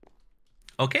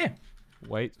 Okay.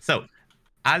 Wait. So,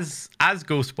 as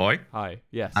Ghost Boy. Hi.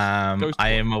 Yes. I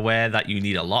am aware that you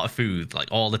need a lot of food, like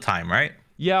all the time, right?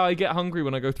 Yeah, I get hungry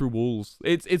when I go through walls.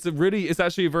 It's a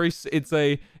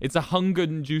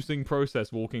hunger-inducing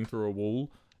process walking through a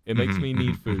wall. It makes me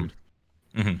need food.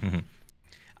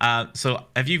 So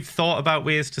have you thought about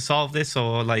ways to solve this,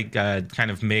 or like kind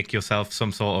of make yourself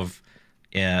some sort of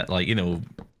like, you know,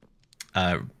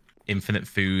 infinite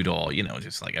food, or, you know,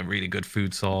 just like a really good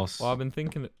food source? Well, I've been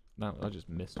thinking... No, I just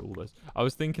missed all this. I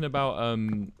was thinking about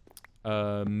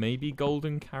maybe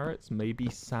golden carrots, maybe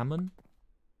salmon.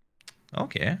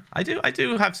 Okay, I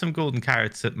do have some golden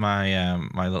carrots at my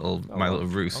my little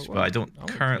roost, but I don't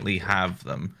currently have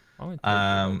them. I won't take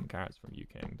golden carrots from you,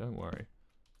 King. Don't worry.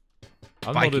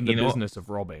 I'm not in the business of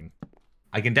robbing.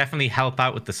 I can definitely help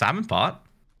out with the salmon part.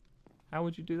 How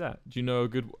would you do that? Do you know a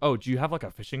good... Oh, do you have like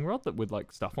a fishing rod that with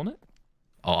like stuff on it?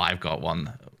 Oh, I've got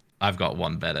one. I've got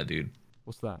one better, dude.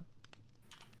 What's that?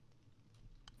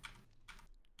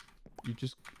 You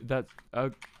just... That's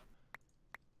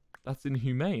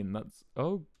inhumane. That's...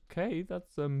 Okay,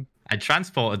 that's... I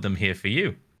transported them here for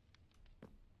you.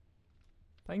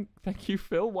 Thank you,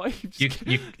 Phil. Why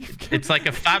it's like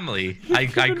a family. I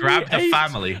grabbed a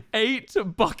family. 8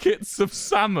 buckets of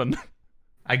salmon.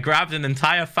 I grabbed an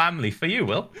entire family for you,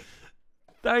 Will.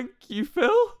 Thank you,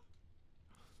 Phil.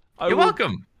 You're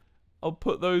welcome. I'll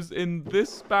put those in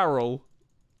this barrel,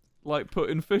 like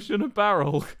putting fish in a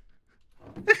barrel.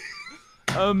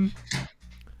 You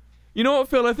know what,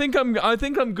 Phil? I think I'm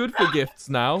good for gifts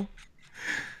now.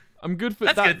 I'm good for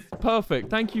that. That's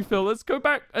perfect. Thank you, Phil. Let's go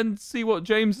back and see what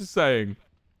James is saying.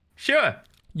 Sure.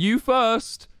 You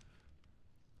first.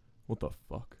 What the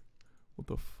fuck? What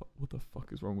the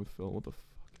fuck is wrong with Phil? What the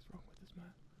fuck is wrong with this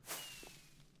man?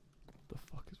 What the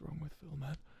fuck is wrong with Phil,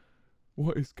 man?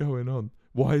 What is going on?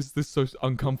 Why is this so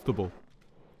uncomfortable?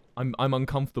 I'm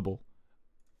uncomfortable.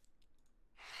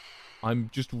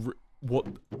 I'm just what,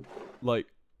 like.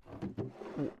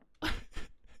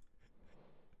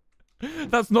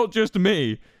 That's not just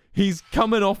me. He's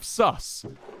coming off sus.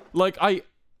 Like,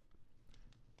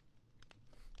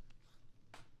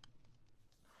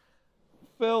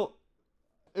 Phil,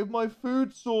 if my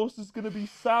food source is going to be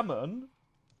salmon,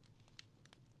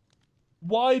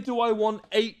 why do I want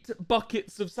 8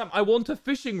 buckets of salmon? I want a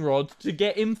fishing rod to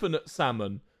get infinite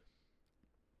salmon.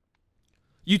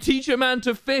 You teach a man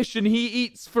to fish and he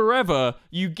eats forever.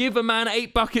 You give a man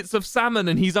 8 buckets of salmon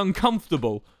and he's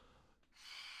uncomfortable.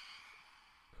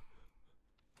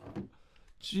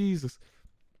 Jesus.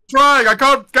 Trying, I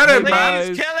can't get him, man.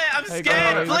 Please kill it, I'm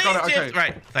scared. Please, okay.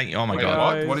 Right, thank you. Oh my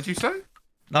god. What? What did you say?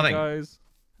 Nothing. Hey guys,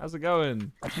 how's it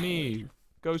going? It's me,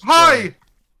 Ghost. Hi.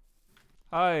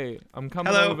 Hi, I'm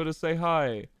coming over to say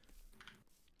hi.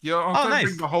 Yeah, I'm going to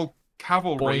bring the whole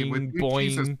cavalry with you. Boing,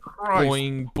 Jesus Christ.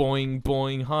 boing, boing,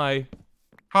 boing. Hi.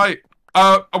 Hi.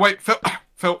 Oh wait, Phil.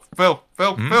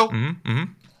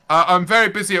 I'm very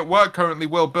busy at work currently.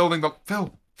 Will building the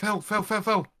Phil.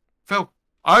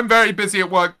 I'm very busy at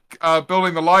work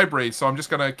building the library, so I'm just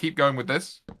gonna keep going with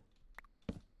this. Do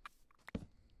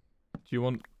you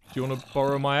want to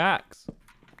borrow my axe?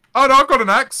 Oh no, I've got an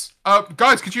axe.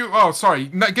 Guys, could you? Oh, sorry.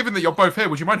 Given that you're both here,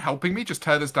 would you mind helping me just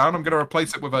tear this down? I'm gonna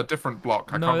replace it with a different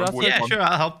block. I can't remember which one. Sure,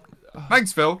 I'll help.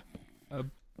 Thanks, Phil.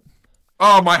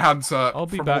 Oh, my hands hurt. I'll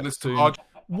be back soon.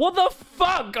 What the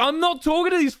fuck? I'm not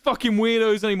talking to these fucking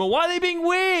weirdos anymore. Why are they being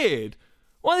weird?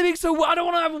 Why are they being so... I don't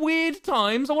want to have weird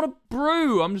times. I want to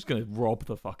brew. I'm just going to rob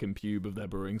the fucking pube of their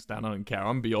brewing stand. I don't care.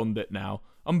 I'm beyond it now.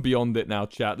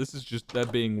 Chat. This is just... They're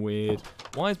being weird.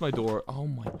 Why is my door... Oh,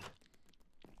 my...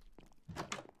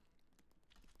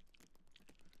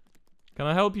 Can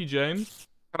I help you, James?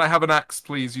 Can I have an axe,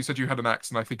 please? You said you had an axe,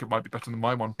 and I think it might be better than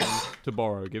my one. To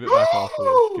borrow. Give it back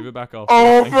afterwards. Give it back afterwards.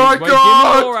 Oh my god!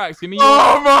 Give me your axe. Give me your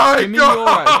Oh my Give me your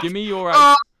axe. Give me your axe.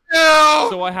 Oh, no!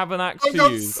 So I have an axe I to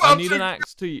got use. such I need a- an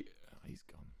axe to use. He's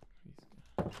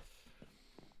gone.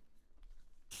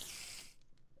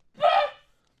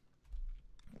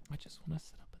 I just want to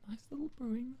set up a nice little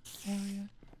brewing area.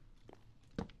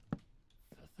 For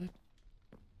the...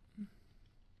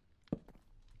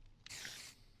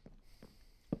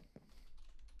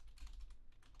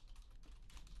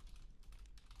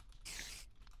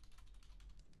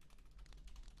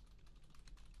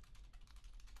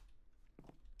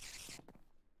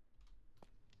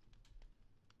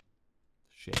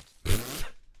 Shit.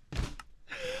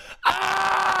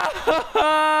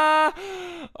 Ah!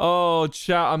 Oh,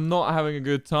 chat, I'm not having a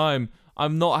good time.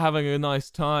 I'm not having a nice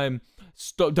time.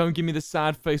 Stop, don't give me the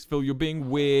sad face, Phil. You're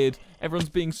being weird. Everyone's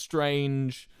being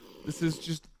strange. This is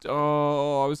just,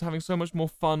 oh, I was having so much more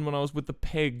fun when I was with the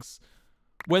pigs.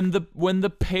 When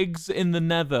the pigs in the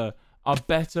nether are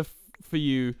better for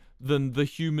you than the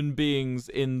human beings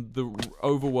in the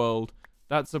overworld,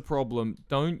 that's a problem.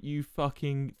 Don't you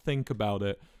fucking think about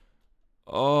it.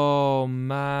 Oh,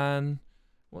 man.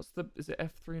 Is it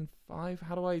F3 and 5?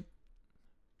 How do I...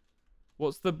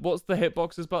 What's the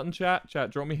hitboxes button, chat? Chat,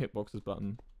 drop me hitboxes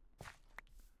button.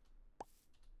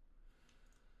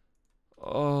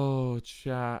 Oh,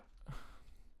 chat.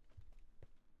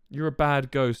 You're a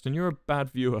bad ghost and you're a bad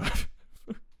viewer.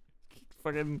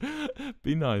 Fucking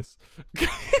be nice.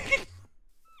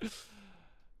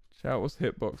 Chat, what's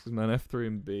hitboxes, man? F3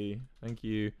 and B. Thank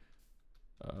you.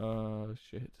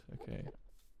 Shit. Okay.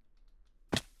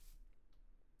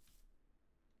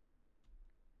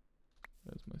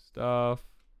 There's my stuff.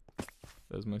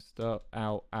 There's my stuff.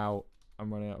 Ow, ow.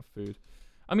 I'm running out of food.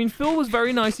 I mean, Phil was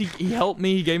very nice. He helped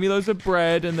me. He gave me loads of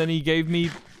bread, and then he gave me...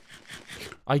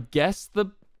 I guess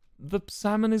the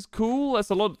salmon is cool.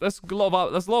 That's a lot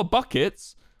of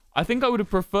buckets. I think I would have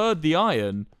preferred the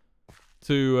iron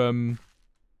to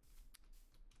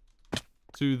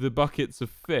the buckets of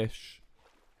fish.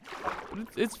 But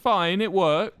it's fine. It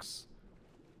works.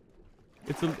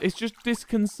 It's just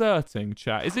disconcerting,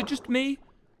 chat. Is it just me?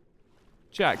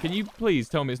 Chat, can you please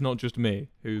tell me it's not just me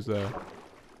who's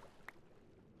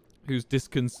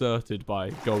disconcerted by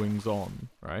goings on,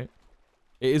 right?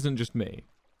 It isn't just me.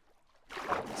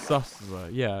 Sussler,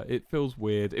 yeah, it feels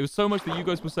weird. It was so much that you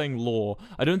guys were saying lore.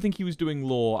 I don't think he was doing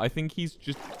lore. I think he's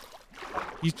just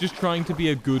trying to be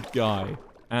a good guy.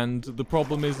 And the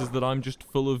problem is that I'm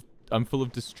full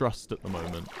of distrust at the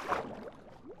moment.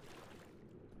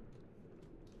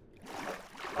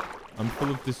 I'm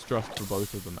full of distrust for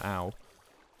both of them. Ow.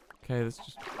 Okay, let's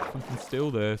just fucking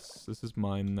steal this. This is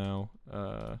mine now.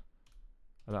 I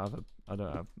don't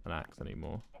have an axe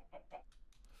anymore.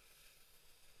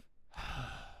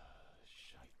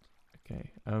 Shite.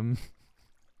 Okay. I'm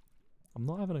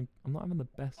not having the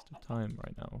best of time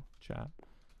right now, chat.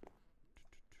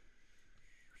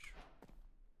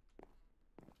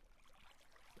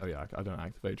 Oh yeah, I don't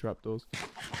activate trapdoors.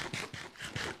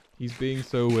 He's being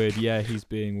so weird. Yeah, he's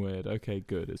being weird. Okay,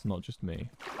 good. It's not just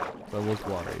me. I was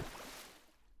worried.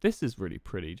 This is really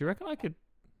pretty. Do you reckon I could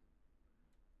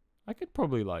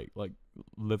probably like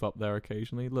live up there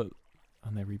occasionally? Look,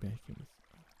 and they're remaking this.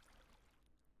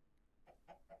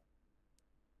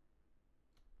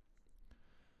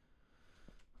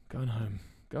 Going home.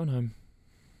 Going home.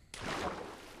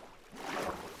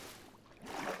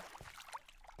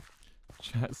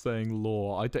 Chat saying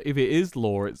lore. If it is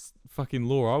lore, it's fucking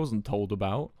lore I wasn't told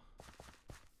about.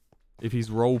 If he's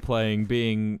role-playing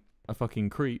being a fucking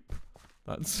creep,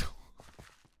 that's...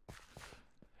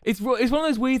 It's one of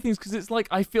those weird things, because it's like,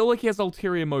 I feel like he has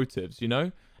ulterior motives, you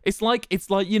know? It's like,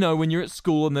 you know, when you're at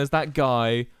school and there's that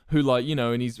guy who, like, you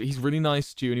know, and he's really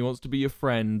nice to you and he wants to be your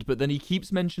friend, but then he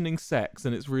keeps mentioning sex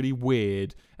and it's really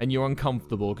weird and you're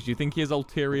uncomfortable because you think he has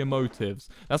ulterior motives.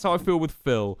 That's how I feel with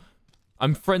Phil.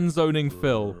 I'm friend-zoning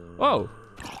Phil. Oh,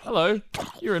 hello.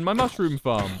 You're in my mushroom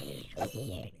farm.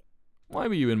 Why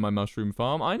were you in my mushroom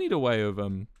farm? I need a way of, I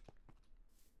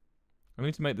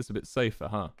need to make this a bit safer,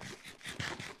 huh?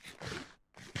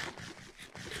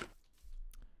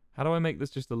 How do I make this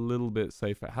just a little bit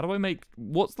safer? How do I make...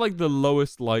 What's, like, the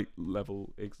lowest light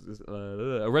level?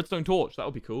 A redstone torch. That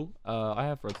would be cool. I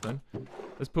have redstone.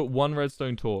 Let's put one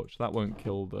redstone torch. That won't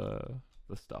kill the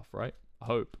stuff, right? I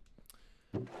hope.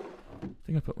 I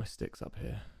think I put my sticks up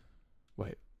here.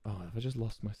 Wait. Oh, have I just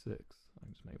lost my sticks? I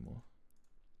can just make more.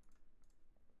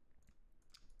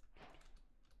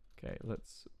 Okay,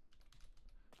 let's...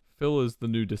 Phil is the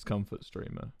new discomfort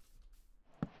streamer.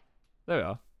 There we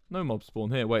are. No mob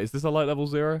spawn here. Wait, is this a light level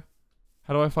 0?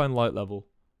 How do I find light level?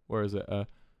 Where is it?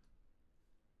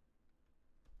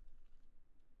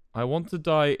 I want to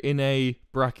die in a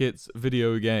brackets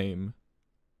video game.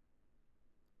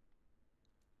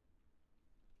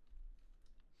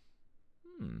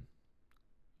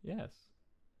 Yes.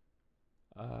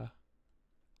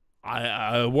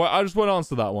 I just won't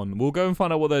answer that one. We'll go and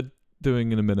find out what they're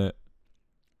doing in a minute.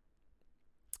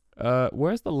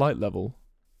 Where's the light level?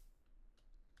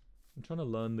 I'm trying to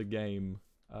learn the game.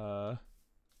 I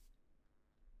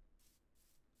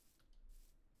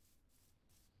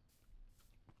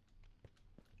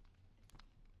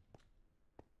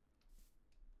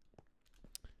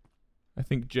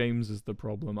think James is the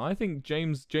problem. I think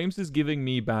James is giving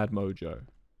me bad mojo.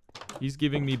 He's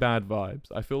giving me bad vibes.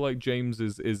 I feel like James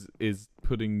is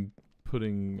putting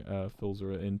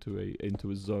Filzer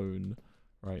into a zone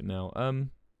right now.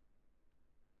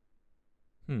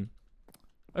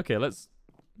 Okay, let's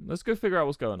go figure out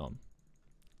what's going on.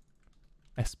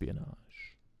 Espionage.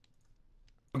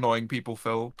 Annoying people,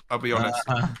 Phil. I'll be honest.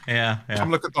 Yeah.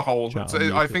 Come look at the hole.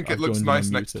 I think it looks nice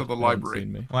next to the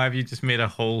library. Why have you just made a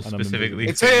hole specifically?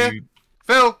 It's here,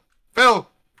 Phil. Phil.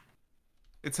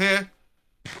 It's here.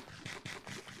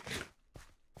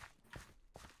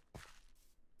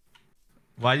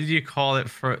 Why did you call it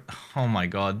for? Oh my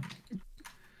god.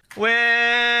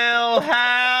 Will,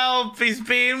 help! He's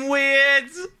being weird.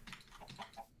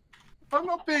 I'm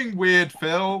not being weird,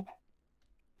 Phil.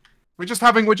 We're just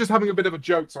having a bit of a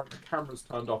joke. Sorry, the camera's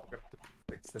turned off. We have to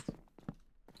fix this.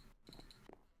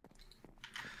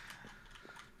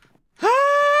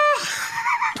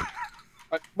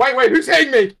 Wait, who's hitting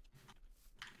me?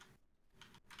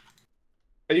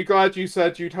 Are you glad you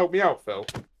said you'd help me out, Phil?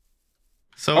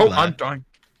 So glad. I'm dying.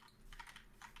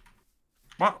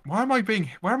 Where am I being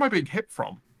hit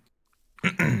from?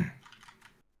 Is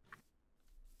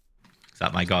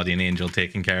that my guardian angel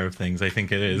taking care of things? I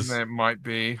think it is. It might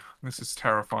be. This is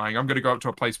terrifying. I'm gonna go up to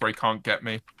a place where he can't get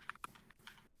me.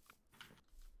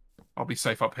 I'll be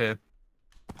safe up here.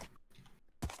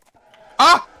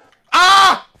 Ah!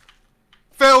 Ah!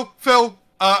 Phil!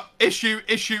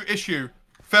 Issue.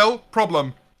 Phil,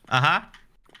 problem. Uh-huh.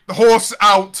 The horse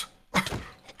out.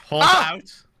 Horse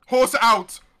out? Horse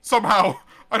out. Somehow.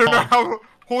 I don't know how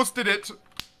horse did it.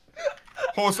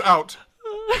 Horse out.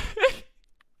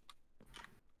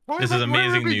 This is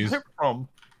amazing news. From?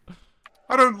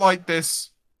 I don't like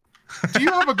this. Do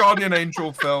you have a guardian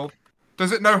angel, Phil?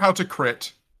 Does it know how to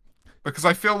crit? Because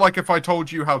I feel like if I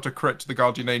told you how to crit, the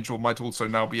guardian angel might also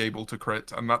now be able to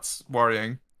crit, and that's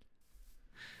worrying.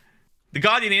 The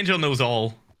guardian angel knows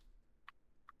all.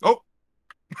 Oh.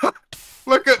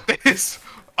 Look at this.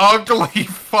 Ugly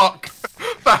fuck.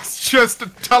 That's just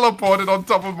teleported on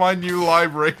top of my new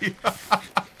library.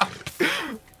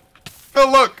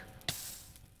 Phil, look.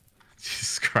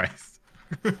 Jesus Christ.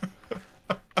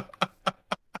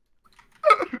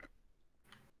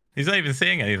 He's not even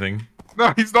saying anything.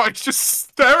 No, he's not. He's just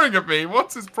staring at me.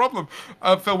 What's his problem?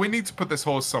 Phil, we need to put this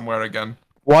horse somewhere again.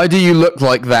 Why do you look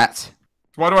like that?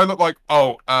 Why do I look like...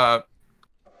 Oh,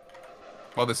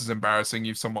 well, this is embarrassing.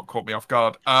 You've somewhat caught me off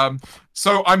guard.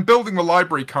 So I'm building the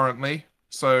library currently.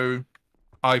 So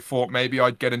I thought maybe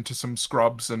I'd get into some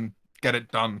scrubs and get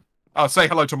it done. Say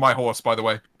hello to my horse, by the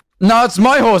way. No, it's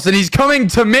my horse, and he's coming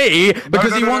to me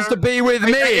because he wants to be with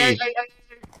me. Hey.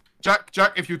 Jack,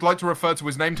 if you'd like to refer to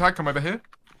his name tag, come over here.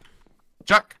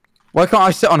 Jack. Why can't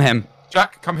I sit on him?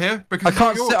 Jack, come here. Because I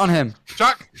can't sit on him.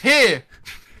 Jack, here.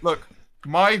 Look,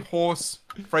 my horse,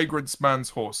 Fragrance Man's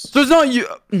horse. So it's not you.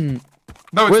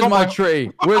 No, it's Where's not my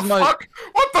tree? Where's my... Fuck?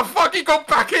 What the fuck? He got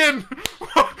back in!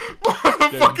 What the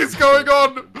fuck is going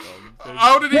on?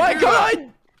 How did he do that?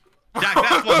 Jack,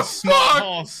 that's one smart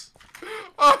horse.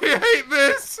 I hate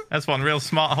this. That's one real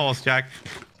smart horse, Jack.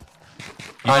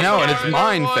 I know, and it's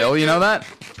mine, Phil. You know that?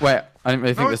 Wait, I didn't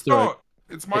really think this through. No,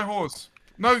 it's my horse.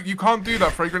 No, you can't do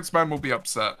that. Fragrance Man will be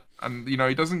upset. And, you know,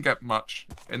 he doesn't get much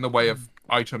in the way of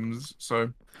items,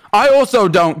 so... I also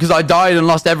don't, because I died and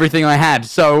lost everything I had,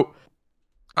 so...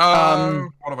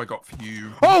 what have I got for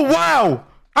you? Oh, wow!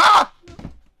 Ah!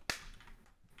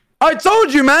 I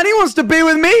told you, man, he wants to be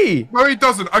with me! No, he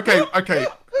doesn't. Okay.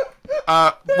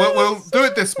 We'll do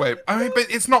it this way. I mean, but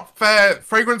it's not fair.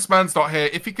 Fragrance Man's not here.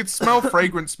 If he could smell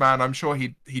Fragrance Man, I'm sure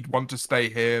he'd want to stay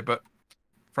here, but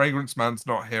Fragrance Man's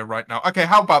not here right now. Okay,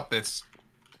 how about this?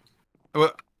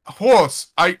 Horse,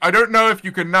 I don't know if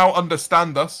you can now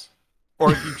understand us,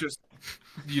 or if you just,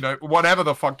 you know, whatever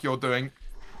the fuck you're doing.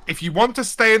 If you want to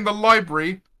stay in the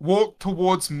library, walk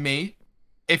towards me.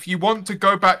 If you want to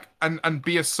go back and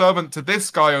be a servant to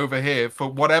this guy over here for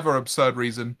whatever absurd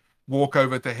reason, walk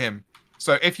over to him.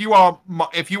 So if you are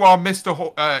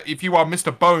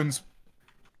Mr. Bones,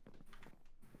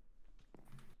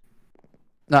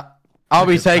 Nah, I'll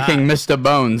be Look at taking Mr.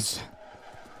 Bones.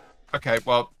 Okay,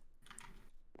 well.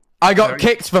 I got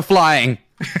kicked for flying.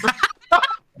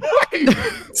 Wait,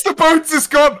 Mr. Bones is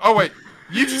gone. Oh wait,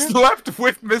 you just left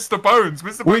with Mr. Bones.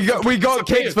 Mr. Bones We got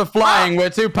kicked for flying.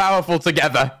 We're too powerful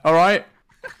together. All right.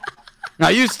 Now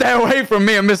you stay away from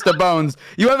me and Mr. Bones.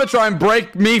 You ever try and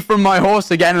break me from my horse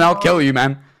again, and I'll kill you,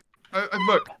 man.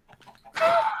 Look.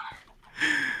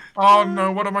 Oh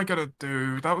no, what am I gonna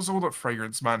do? That was all that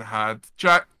Fragrance Man had.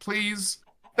 Jack, please.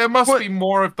 There must be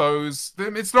more of those.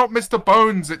 It's not Mr.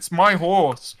 Bones. It's my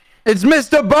horse. It's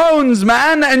Mr. Bones,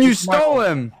 man, and you stole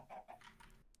him.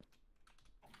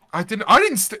 I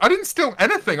didn't steal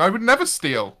anything. I would never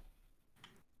steal.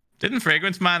 Didn't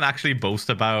Fragrance Man actually boast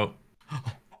about?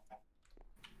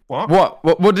 What?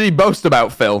 What did he boast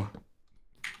about, Phil?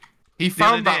 He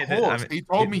found that horse. He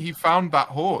told me he found that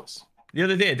horse. The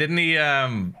other day, didn't he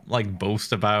like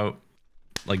boast about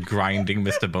like grinding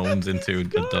Mr. Bones into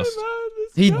the dust?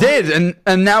 He did,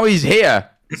 and now he's here.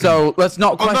 So let's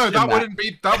not question no, that that.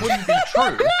 wouldn't be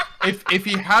true. If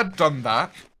he had done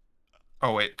that.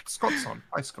 Oh wait, Scott's on.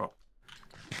 Hi, Scott.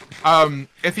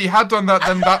 If he had done that,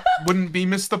 then that wouldn't be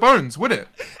Mr. Bones, would it?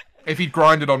 If he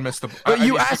grinded on Mr. But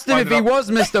you asked him if he was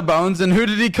Mr. Bones, and who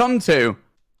did he come to?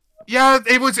 Yeah,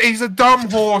 he's a dumb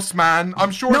horse, man.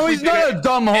 I'm sure. No, he's not a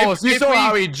dumb horse. You saw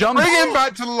how he jumped. Bring him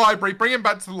back to the library. Bring him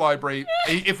back to the library.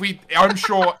 I'm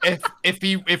sure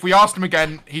if we asked him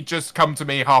again, he'd just come to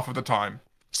me half of the time.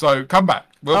 So come back.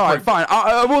 All right, fine.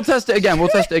 We'll test it again. We'll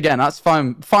test it again. That's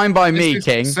fine. Fine by me,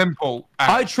 King. Simple.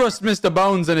 I trust Mr.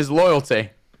 Bones and his loyalty.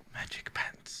 Magic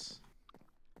pants.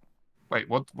 Wait,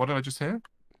 what did I just hear?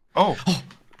 Oh.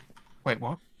 Wait,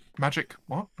 what? Magic?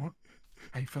 What?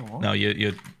 Hey, Phil, what? No,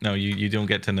 you don't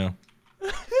get to know.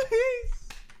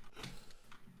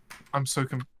 I'm so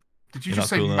Did you You're just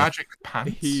say cool magic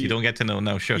pants? You don't get to know.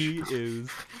 No, shush. He is.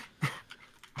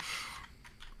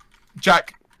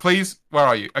 Jack, please. Where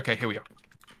are you? Okay, here we are.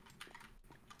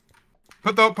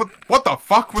 What the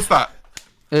fuck was that?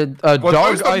 A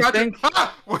dog, I think.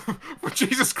 Ah!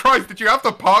 Jesus Christ, did you have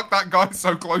to park that guy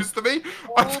so close to me?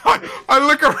 I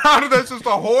look around and there's just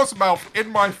a horse mouth in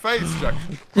my face, Jack.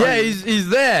 Yeah, he's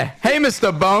there. Hey,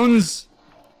 Mr. Bones.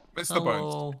 Mr.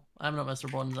 Bones. I'm not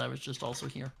Mr. Bones, I was just also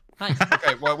here. Hi.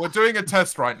 Okay, well, we're doing a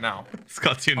test right now. It's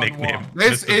got your nickname.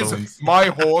 This Mr. is Bones. my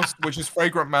horse, which is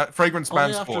Fragrance Only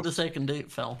Man's after horse. the second date,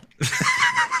 Phil.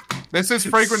 This is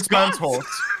Fragrance Man's horse.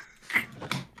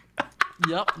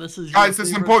 Yep, this is Guys, this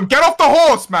is important. Get off the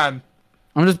horse, man!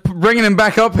 I'm just bringing him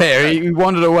back up here. He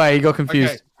wandered away. He got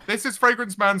confused. Okay, this is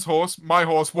Fragrance Man's horse, my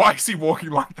horse. Why is he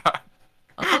walking like that?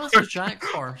 I thought this was Jack's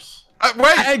horse.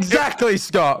 Wait! Exactly,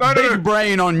 Scott. No, Big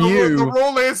brain on you. The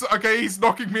rule is, okay, he's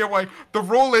knocking me away. The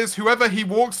rule is whoever he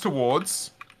walks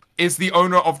towards is the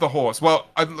owner of the horse. Well,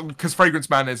 because Fragrance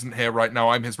Man isn't here right now,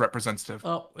 I'm his representative.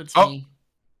 Oh, it's me.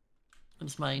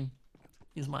 It's mine.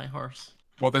 He's my horse.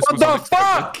 Well, this What was the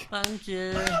unexpected. fuck? Thank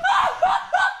you.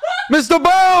 Mr.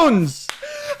 Bones!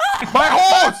 My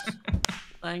horse!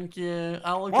 Thank you.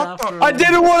 I'll look What the- after him. I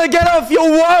didn't want to get off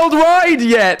your wild ride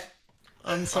yet.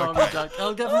 I'm sorry, Jack.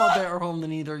 I'll give him a better home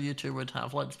than either you two would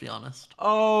have, let's be honest.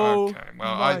 Oh. Okay,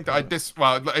 well,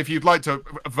 well, if you'd like to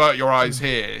avert your eyes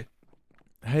here,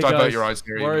 Hey divert guys, your eyes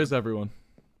here. where even. is everyone?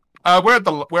 We're at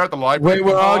the library.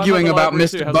 We're arguing I'm at the about library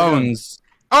too. Mr. How's it going? Bones.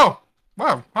 Oh,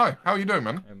 wow. Hi, how are you doing,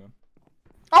 man? Hey, man.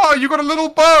 Oh, you got a little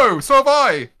bow. So have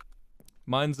I.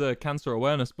 Mine's a cancer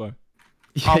awareness bow. Oh,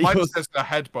 Yeah, mine's yours- just a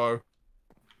head bow.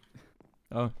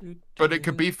 Oh. But it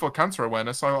could be for cancer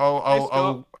awareness.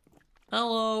 I'll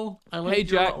Hello. I like Hey, your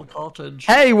Jack. little cottage.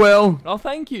 Hey, Will. Oh,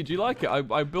 thank you. Do you like it?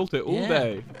 I built it all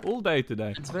Yeah. all day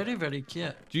today. It's very, very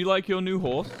cute. Do you like your new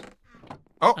horse?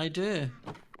 I do.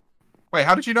 Wait,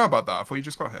 how did you know about that? I thought you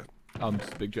just got here. I'm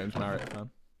just a big James Marriott fan.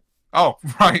 Oh,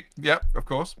 right. Yep, of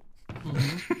course.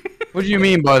 What do you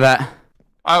mean by that?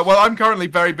 Well, I'm currently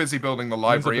very busy building the I've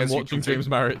library. been As you watching can see. James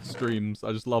Marriott streams.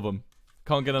 I just love them.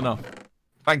 Can't get enough.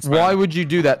 Thanks, man. Why would you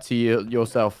do that to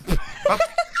yourself?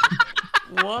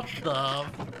 What the?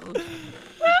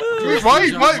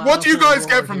 What do you guys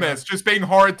get from this? Just being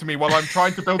horrid to me while I'm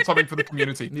trying to build something for the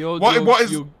community.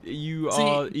 You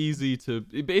are easy to.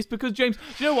 It's because James.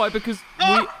 Do you know why? Because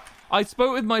I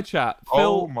spoke with my chat.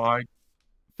 Oh my.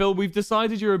 Phil, we've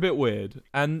decided you're a bit weird,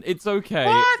 and it's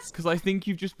okay. Because I think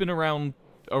you've just been around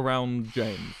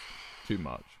James too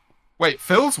much. Wait,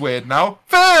 Phil's weird now.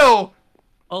 Phil!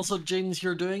 Also, James,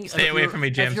 you're doing. Stay away from me,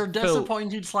 James. If you're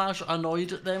disappointed /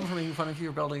 annoyed at them for making fun of you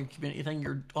for building a community thing,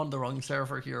 you're on the wrong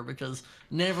server here because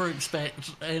never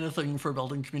expect anything for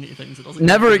building community things. It doesn't.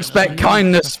 Never expect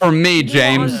kindness from me,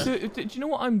 James. Do you know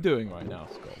what I'm doing right now,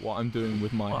 Scott? What I'm doing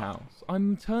with my house?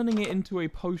 I'm turning it into a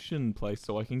potion place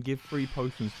so I can give free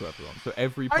potions to everyone. So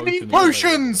every potion. I need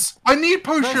potions. I need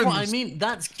potions. That's what I mean.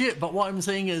 That's cute, but what I'm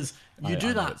saying is, you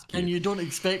do that and you don't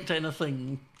expect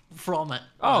anything from it.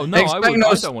 Oh no, I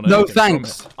don't want no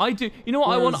thanks. From it. I do. You know what?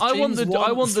 I want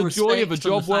the joy of a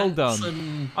job well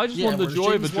done. I just want the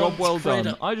joy of a job well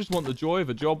done. I just want the joy of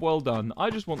a job well done. I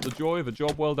just want the joy of a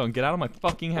job well done. Get out of my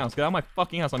fucking house. Get out of my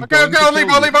fucking house. I'm going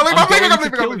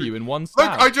to kill you in one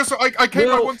stab. Look, I came.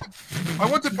 I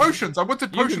wanted potions. I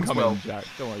wanted potions. Well, Jack.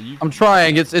 Don't worry. I'm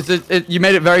trying. You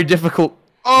made it very difficult.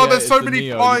 Oh, there's so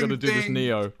many flying things. You gotta do this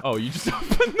Neo. Oh, you just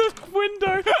opened the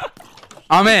window.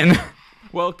 I'm in.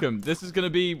 Welcome. This is going to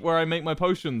be where I make my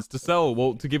potions to sell,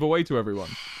 well, to give away to everyone.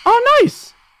 Oh,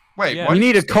 nice. Wait, yeah. We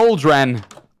need a cauldron.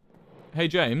 Hey,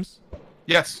 James.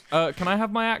 Yes. Can I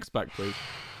have my axe back, please?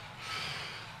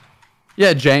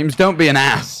 Yeah, James, don't be an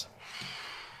ass.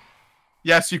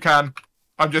 Yes, you can.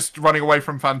 I'm just running away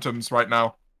from phantoms right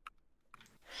now.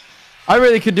 I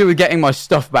really could do with getting my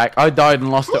stuff back. I died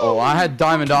and lost it all. I had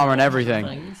diamond armor and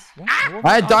everything.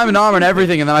 I had diamond armor and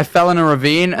everything, and then I fell in a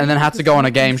ravine and then had to go on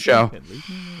a game show.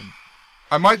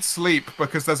 I might sleep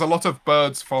because there's a lot of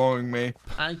birds following me.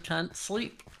 I can't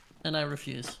sleep, and I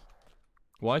refuse.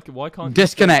 Why can't you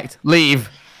disconnect? Leave.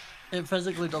 It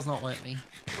physically does not let me.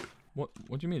 What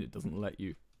do you mean it doesn't let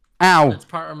you? Ow. It's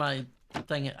part of my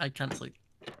thing. I can't sleep.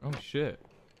 Oh shit.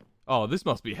 Oh, this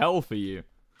must be hell for you.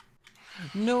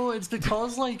 No, it's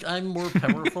because like I'm more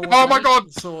powerful. Oh my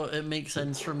god! So it makes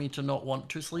sense for me to not want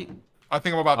to sleep. I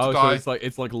think I'm about to die. So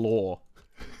it's like law.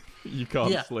 You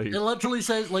can't sleep. It literally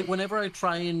says like whenever I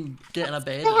try and get in a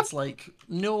bed, it's like,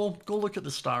 no, go look at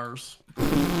the stars.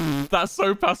 That's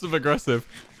so passive aggressive.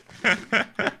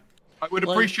 I would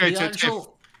appreciate it if...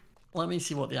 Let me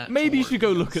see what the actual Maybe you should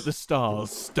go is. look at the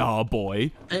stars, star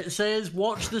boy. It says,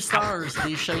 watch the stars.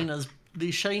 They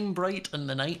shine bright in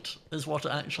the night, is what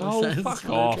it actually says. Fuck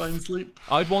when off. I try and sleep.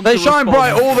 They shine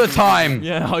bright all the time.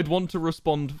 Yeah, I'd want to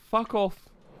respond. Fuck off.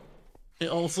 It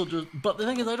also just, but the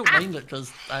thing is, I don't mind it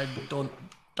because I don't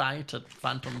die to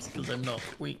phantoms because I'm not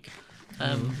weak.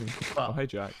 Oh, hey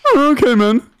Jack. Okay,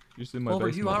 man. You're in my Wilbur,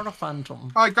 basement. you are a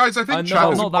phantom. Hi guys, I think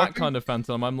I'm not that kind of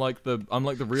phantom. I'm like the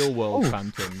real world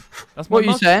phantom. That's my what are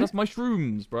you saying? That's my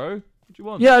shrooms, bro. What do you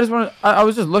want? Yeah, I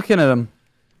was just looking at them.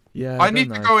 Yeah. I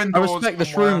need to go I indoors. respect the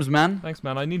somewhere. shrooms, man. Thanks,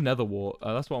 man. I need nether wart.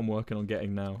 That's what I'm working on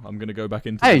getting now. I'm gonna go back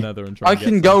into the nether and try. I and get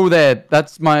can some. go there.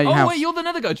 That's my house. Oh wait, you're the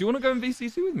nether guy. Do you want to go in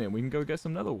VCC with me and we can go get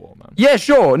some nether wart, man? Yeah,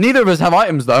 sure. Neither of us have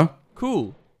items though.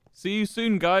 Cool. See you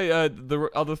soon, guy. The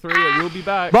other three will be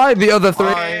back. Bye, the other three.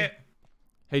 Bye.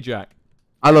 Hey, Jack.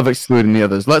 I love excluding the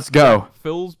others. Let's go.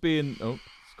 Phil's being. Oh,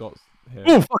 Scott's here.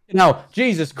 Oh, fucking hell.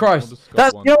 Jesus Christ.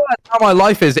 That's you know that's how my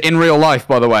life is in real life,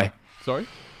 by the way. Sorry?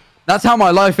 That's how my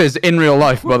life is in real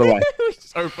life, by the way.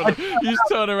 You just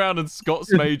turn around and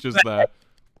Scott's mages there.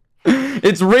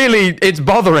 It's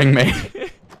bothering me.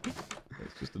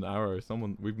 It's just an arrow.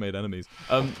 We've made enemies.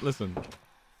 Listen.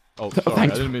 Oh, sorry.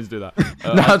 Thanks. I didn't mean to do that.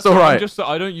 That's all right.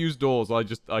 I don't use doors.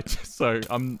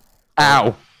 I'm.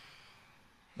 Ow.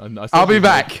 I'll be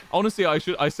back. Honestly,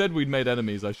 I said we'd made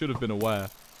enemies. I should have been aware.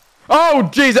 Oh,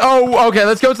 jeez. Oh, okay.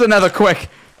 Let's go to the nether quick.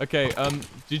 Okay.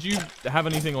 Did you have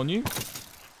anything on you?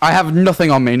 I have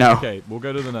nothing on me, no. Okay, we'll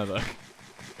go to the nether.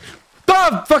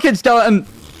 Ah, fucking skeleton.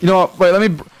 You know what? Wait,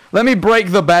 let me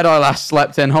break the bed I last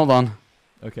slept in. Hold on.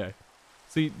 Okay.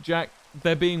 See, Jack,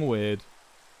 they're being weird.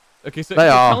 Okay, so they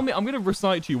are. Tell me. I'm gonna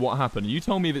recite to you what happened. You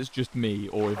tell me if it's just me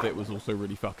or if it was also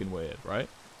really fucking weird, right?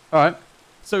 All right.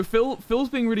 So Phil's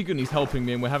being really good and he's helping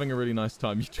me and we're having a really nice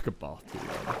time. You took a bath too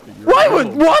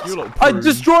long. What? I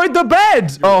destroyed the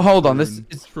bed. Oh, hold on.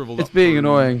 It's being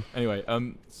annoying. Anyway,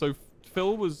 so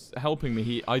Phil was helping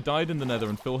me. I died in the nether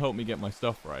and Phil helped me get my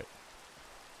stuff right.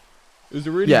 It was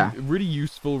a really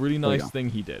useful, really nice thing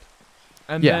he did.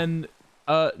 And then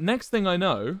next thing I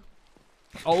know,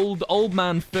 old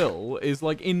man Phil is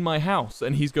like in my house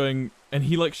and he's going and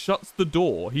he like shuts the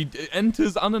door. He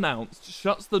enters unannounced,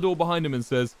 shuts the door behind him and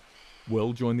says,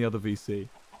 "Will, join the other VC."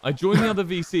 I join the other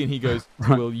VC and he goes,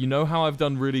 "Will, you know how I've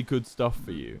done really good stuff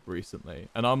for you recently?"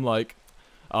 And I'm like,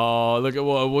 "Oh, look at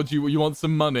what do you want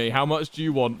some money? How much do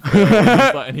you want?"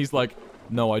 And he's like,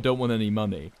 "No, I don't want any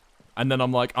money." And then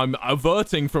I'm like, I'm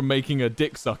averting from making a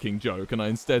dick sucking joke and I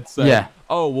instead say,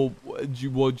 "Oh, well, do you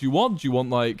want? Do you want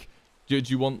like do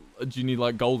you need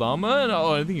like gold armor?" And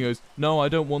I think he goes, "No, I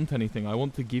don't want anything. I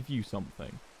want to give you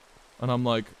something." And I'm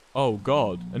like, oh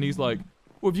God. And he's like,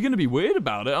 well, if you're going to be weird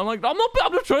about it, I'm like, I'm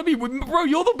not trying to be weird. Bro,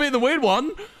 you're the weird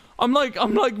one. I'm like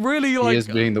really like. He is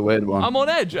being the weird one. I'm on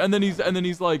edge. And then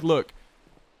he's like, look,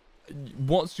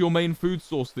 what's your main food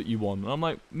source that you want? And I'm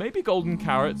like, maybe golden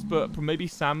carrots, but maybe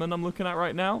salmon I'm looking at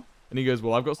right now. And he goes,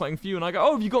 well, I've got something for you. And I go,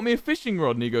 oh, have you got me a fishing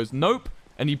rod? And he goes, nope.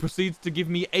 And he proceeds to give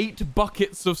me 8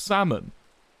 buckets of salmon.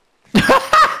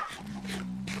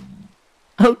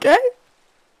 Okay.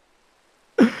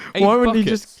 8 Why wouldn't he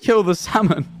buckets. just kill the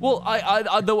salmon? Well,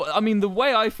 I mean, the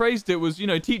way I phrased it was, you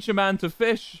know, teach a man to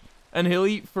fish and he'll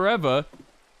eat forever.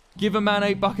 Give a man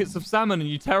 8 buckets of salmon and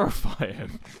you terrify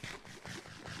him.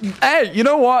 Hey, you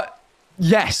know what?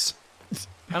 Yes.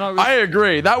 And I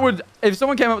agree. That would, if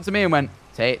someone came up to me and went,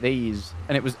 take these,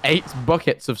 and it was 8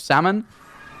 buckets of salmon.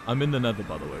 I'm in the nether,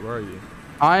 by the way. Where are you?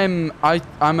 I'm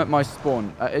at my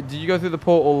spawn. Did you go through the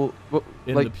portal?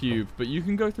 In the pube, but you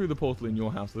can go through the portal in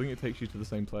your house. I think it takes you to the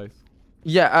same place.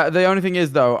 Yeah, the only thing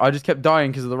is, though, I just kept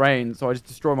dying because of the rain, so I just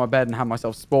destroyed my bed and had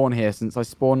myself spawn here since I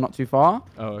spawned not too far.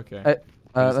 Oh, okay. It's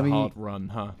a hard run,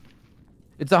 huh?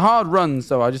 It's a hard run,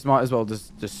 so I just might as well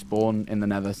just spawn in the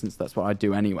nether since that's what I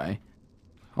do anyway.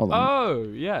 Hold on. Oh,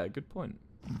 yeah, good point.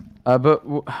 But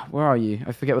where are you?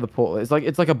 I forget where the portal is.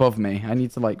 It's like above me. I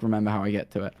need to like remember how I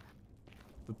get to it.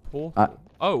 The portal?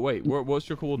 Oh, wait, what's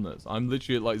your coordinates? I'm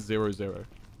literally at like 0, 0.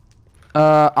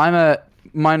 I'm at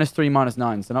 -3,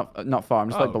 -9, so not far. I'm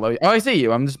just like below you. Oh, I see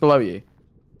you. I'm just below you.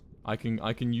 I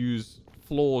can use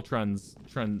floor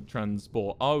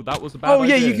transport. Oh, that was a bad idea. Oh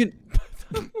yeah, you can.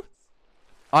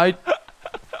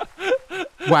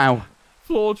 Wow.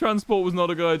 Floor transport was not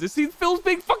a good idea. See, Phil's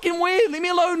being fucking weird. Leave me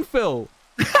alone, Phil.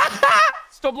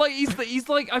 Stop. Like he's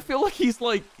like. I feel like he's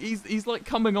like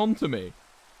coming on to me.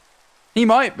 He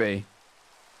might be.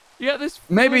 Yeah, this.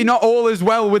 Maybe not all is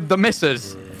well with the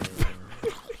missus.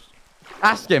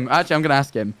 Ask him. Actually, I'm gonna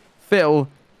ask him. Phil,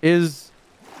 is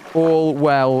all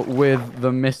well with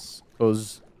the missus?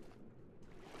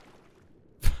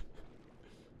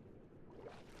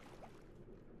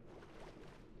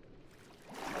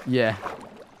 Yeah.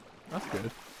 That's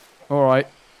good. All right.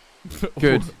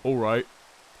 Good. All right.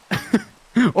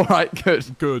 All right.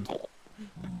 Good. Good.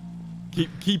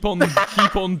 Keep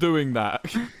on doing that.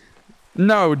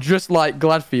 No, just like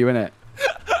glad for you, innit?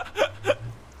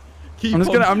 I'm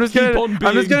just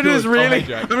gonna do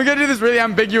this really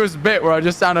ambiguous bit where I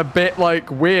just sound a bit like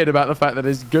weird about the fact that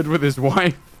he's good with his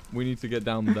wife. We need to get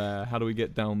down there. How do we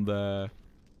get down there?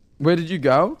 Where did you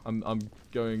go? I'm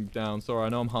going down. Sorry, I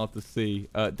know I'm hard to see.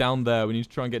 Down there. We need to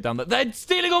try and get down there. They're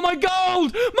stealing all my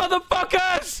gold,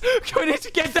 motherfuckers! We need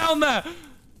to get down there.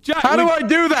 Jack, how do I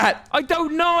do that? I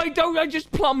don't know. I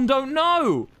just plumb don't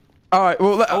know. All right.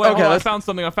 Well, okay. I found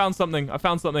something.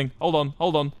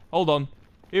 Hold on.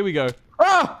 Here we go.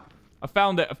 Ah! I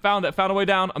found it. Found a way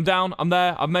down. I'm down. I'm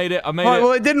there. I've made it. All right,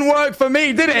 well, it didn't work for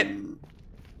me, did it?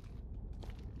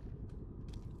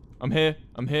 I'm here.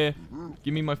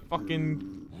 Give me my fucking...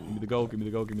 Give me the gold.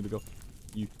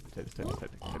 You take this. Right.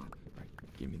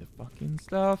 Give me the fucking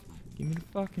stuff.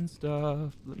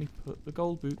 Let me put the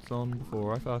gold boots on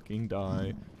before I fucking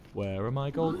die. Where are my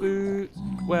gold boots?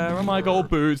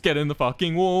 Get in the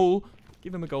fucking wall.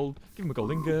 Give him a gold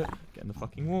ingot. Get in the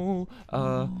fucking wall.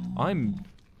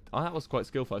 That was quite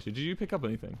skillful actually. Did you pick up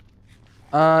anything?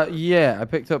 Yeah, I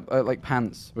picked up like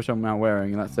pants, which I'm now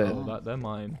wearing, and that's it. Oh, they're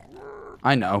mine.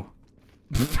 I know.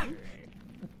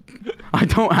 I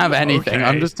don't have anything. Okay.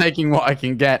 I'm just taking what I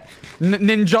can get.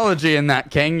 Ninjology in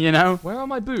that, King, you know? Where are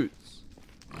my boots?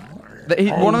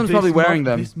 One of them's probably wearing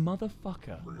them. This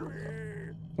motherfucker.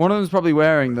 One of them's probably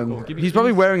wearing them. Cool. He's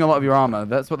probably wearing a lot of your armor.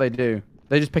 That's what they do.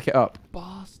 They just pick it up.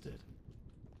 Bastard.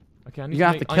 Okay, I need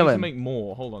to kill him. to make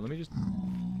more. Hold on, let me just...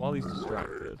 While he's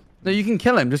distracted. No, you can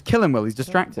kill him. Just kill him while he's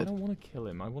distracted. I don't want to kill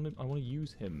him. I want to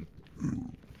use him.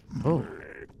 Oh.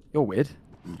 You're weird.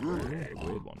 You're a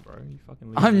weird one, bro. You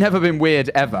fucking I've never been weird,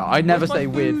 ever. I never say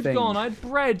weird food things. Gone? I had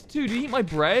bread, too. Did you eat my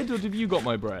bread, or have you got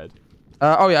my bread?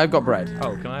 Oh, yeah, I've got bread.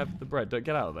 Oh, can I have the bread? Don't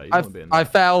get out of there. You don't want to be in there. I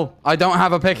fell. I don't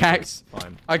have a pickaxe.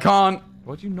 Fine. I can't.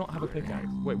 Why do you not have a pickaxe?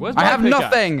 Wait, where's my pickaxe? I have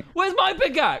nothing. Where's my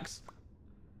pickaxe?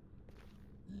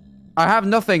 I have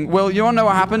nothing. Well, you want to know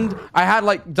what happened? I had,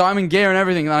 like, diamond gear and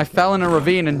everything, and then I fell in a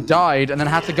ravine and died, and then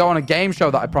had to go on a game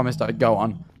show that I promised I'd go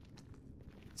on.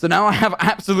 So now I have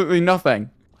absolutely nothing.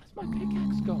 Where's my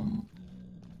pickaxe gone?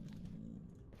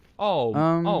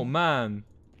 Oh, man.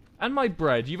 And my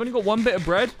bread. You've only got one bit of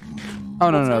bread? Oh,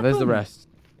 no, there's the rest.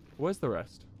 Where's the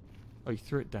rest? Oh, you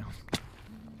threw it down.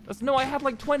 No, I had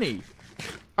like 20.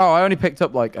 Oh, I only picked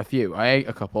up like a few. I ate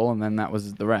a couple, and then that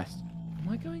was the rest.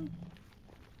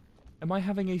 Am I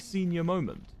having a senior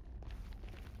moment?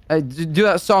 Do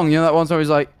that song, you know that one song where he's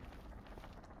like,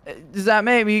 Does that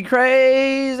make me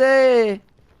crazy?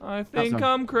 I think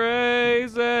I'm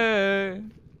crazy.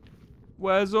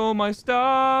 Where's all my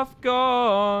stuff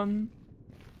gone?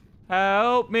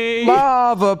 Help me.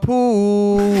 Lava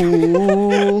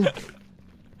pool. I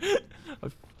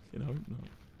fucking hope not.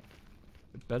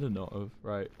 It better not have.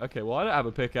 Right. Okay, well, I don't have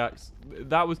a pickaxe.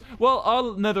 That was... Well,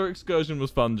 our nether excursion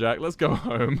was fun, Jack. Let's go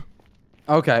home.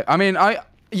 Okay. I mean,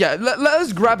 yeah, let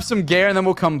us grab some gear and then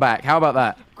we'll come back. How about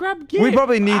that? Grab gear? We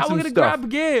probably need How some are we stuff. gonna grab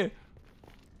gear?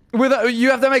 You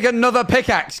have to make another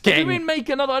pickaxe, What do King. you mean make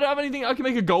another? I don't have anything. I can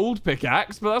make a gold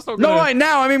pickaxe, but that's not No, gonna... right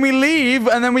now. I mean, we leave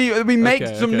and then we make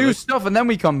some new stuff and then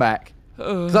we come back.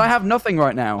 Because I have nothing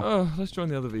right now. Let's join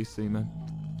the other VC, man.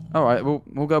 All right,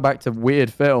 we'll go back to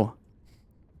Weird Phil.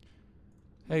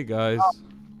 Hey, guys.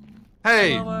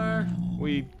 Hey. Hello.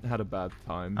 We had a bad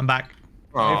time. I'm back.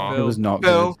 Aw. It was not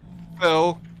Phil, good.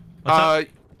 Phil, What's up?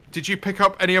 did you pick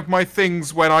up any of my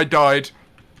things when I died?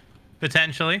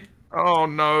 Potentially. Oh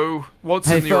no. What's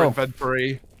Hey, in your Phil.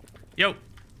 inventory? Yo.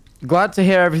 Glad to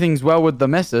hear everything's well with the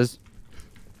missus.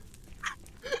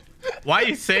 Why are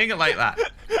you saying it like that?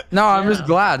 No, I'm just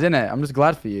glad, innit? I'm just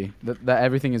glad for you that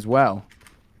everything is well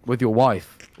with your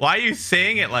wife. Why are you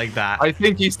saying it like that? I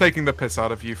think he's taking the piss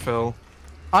out of you, Phil.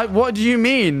 What do you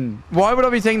mean? Why would I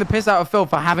be taking the piss out of Phil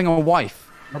for having a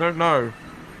wife? I don't know.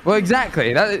 Well,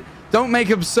 exactly. Don't make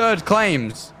absurd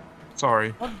claims.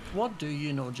 Sorry. What do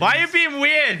you know, James? Why are you being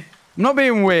weird? I'm not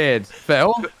being weird,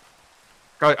 Phil.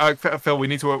 Phil, we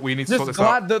need to sort Just this out.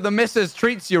 glad that the missus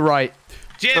treats you right.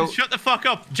 James, So- shut the fuck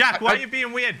up. Jack, why are you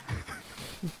being weird?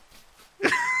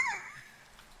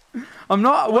 I'm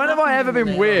not. When have I ever been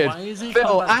Why weird? is he Phil,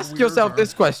 coming back ask yourself weirder?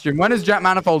 this question: when has Jack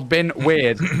Manifold been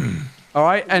weird? All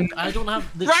right, and I don't have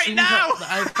the Right now!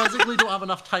 I physically don't have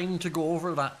enough time to go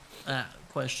over that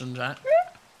question, Jack.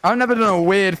 I've never done a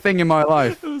weird thing in my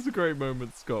life. It was a great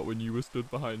moment, Scott, when you were stood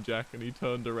behind Jack and he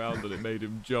turned around and it made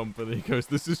him jump and he goes,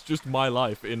 "This is just my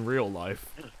life in real life."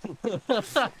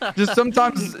 Just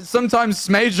sometimes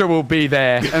Smager will be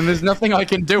there, and there's nothing I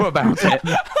can do about it.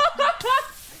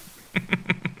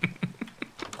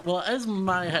 Well, it is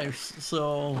my house,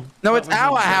 so... No, that it's would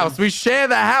our make house. sense. We share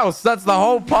the house. That's the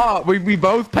whole part. We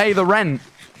both pay the rent.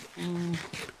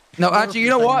 No, More actually, you of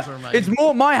know the what? things are mine. It's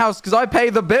more my house because I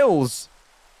pay the bills.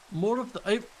 More of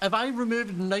the... If I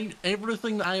removed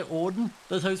everything that I own,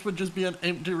 this house would just be an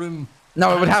empty room.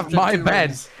 No, it would House have with my empty bed.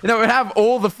 rooms. You know, it would have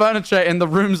all the furniture in the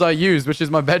rooms I use, which is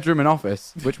my bedroom and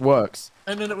office, which works.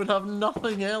 And then it would have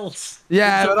nothing else.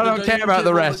 Yeah, except but I the don't care dining about the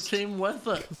table that rest. came with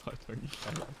it. I don't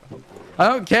care about I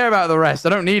don't care about the rest. I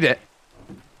don't need it.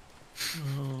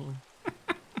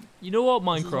 You know what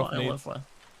This is what Minecraft I needs? live with.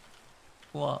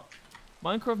 What?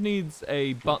 Minecraft needs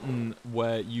a button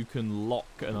where you can lock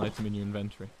an item in your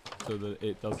inventory so that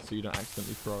it does so you don't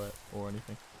accidentally throw it or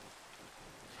anything.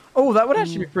 Oh, that would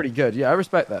actually be pretty good. Yeah, I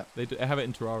respect that. They have it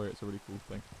in Terraria. It's a really cool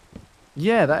thing.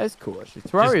 Yeah, that is cool, actually.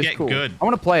 Terraria is get cool. good. I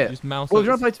want to play it. Just mouse. Well, up do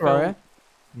you want to play the Terraria? spell-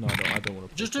 No, I don't want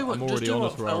to. Just do what- I'm just already do on a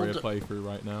what Phil Terraria did. playthrough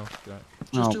right now, Jack.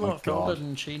 Just Oh do my what Phil God. did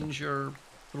and change your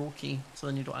throw key so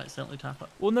then you don't accidentally tap it.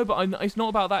 Well, no, but it's not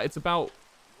about that. It's about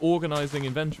organizing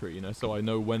inventory, you know, so I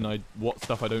know what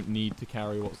stuff I don't need to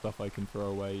carry, what stuff I can throw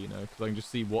away, you know, because I can just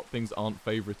see what things aren't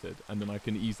favorited, and then I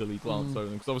can easily glance over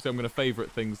them. Because obviously I'm going to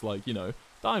favorite things like, you know,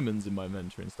 diamonds in my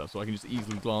inventory and stuff, so I can just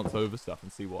easily glance over stuff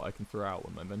and see what I can throw out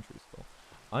when my inventory's full.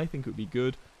 I think it would be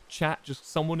good. Chat, just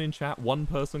someone in chat, one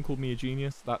person called me a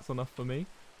genius. That's enough for me.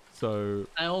 So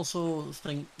I also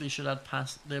think they should add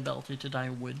the ability to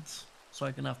dye woods so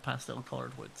I can have pastel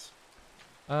colored woods.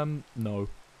 no.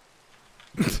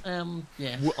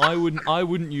 Yeah. I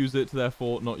wouldn't use it,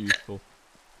 therefore not useful.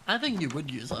 I think you would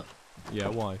use it. Yeah,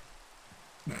 why?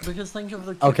 Because think of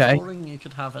the Okay. coloring you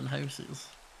could have in houses.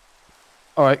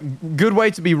 All right, good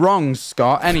way to be wrong,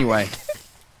 Scott. Anyway.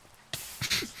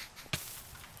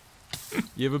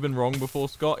 You ever been wrong before,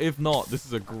 Scott? If not, this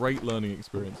is a great learning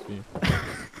experience for you.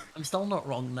 I'm still not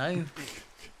wrong now.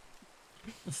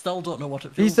 I still don't know what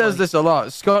it feels He says like. this a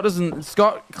lot.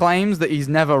 Scott claims that he's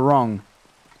never wrong.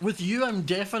 With you, I'm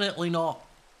definitely not.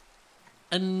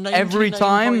 And Every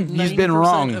time, he's been 99.9%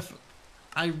 wrong. of-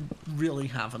 I really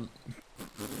haven't.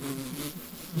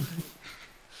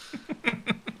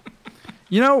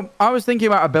 You know, I was thinking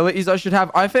about abilities I should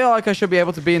have. I feel like I should be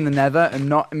able to be in the nether and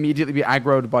not immediately be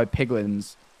aggroed by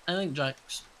piglins. I think Jack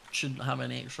shouldn't have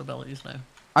any extra abilities now.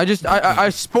 I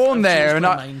spawn I've there changed and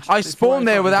my I mind. Before spawn I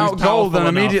there thought without he's gold and powerful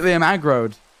immediately am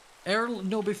aggroed.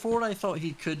 No, before I thought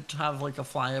he could have like a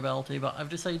fly ability, but I've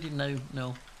decided now,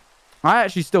 no. I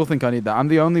actually still think I need that. I'm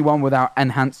the only one without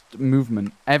enhanced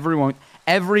movement. Every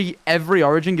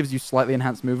origin gives you slightly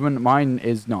enhanced movement. Mine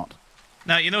is not.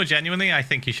 Now, you know, genuinely, I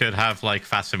think you should have like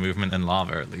faster movement in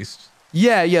lava at least.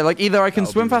 Yeah, like either I can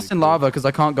That'll swim be really fast in cool. lava because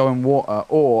I can't go in water,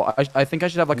 or I think I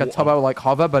should have like a turbo like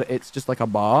hover, but it's just like a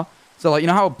bar. So like, you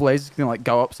know how blazes can like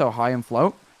go up so high and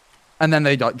float, and then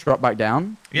they like drop back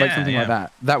down, like Yeah, something yeah. like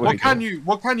that. That would What be can cool. you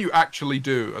what can you actually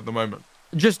do at the moment?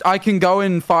 Just I can go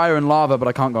in fire and lava, but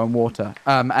I can't go in water.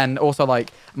 And also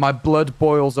like my blood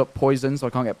boils up poison, so I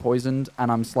can't get poisoned, and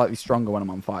I'm slightly stronger when I'm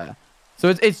on fire. So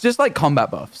it's just like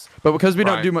combat buffs. But because we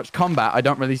don't Right. do much combat, I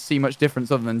don't really see much difference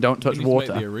other than don't touch We need to make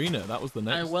water. the arena. That was the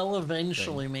next. I will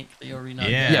eventually make the arena.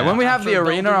 Yeah. Yeah, when we have the After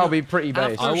arena, building I'll it- be pretty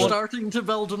base. After starting to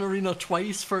build an arena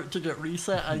twice for it to get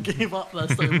reset, I gave up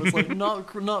this time. It was like,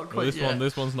 not Well, quite yet.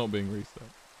 this one's not being reset.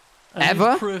 I need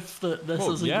Ever? proof that this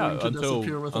Well, isn't yeah, going to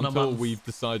disappear within a until month. we've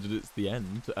decided it's the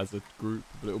end as a group.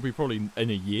 But it'll be probably in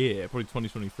a year, probably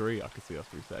 2023. I could see us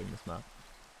resetting this map.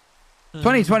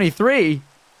 2023?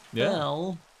 Yeah,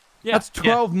 Well, yeah. That's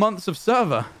 12 months of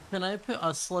server. can I put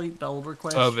a slight build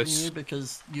request Service. from you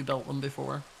because you built them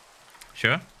before?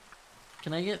 Sure.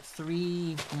 Can I get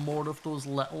 3 more of those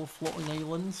little floating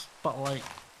islands, but like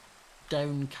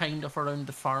down kind of around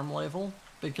the farm level?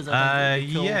 Because I think it'd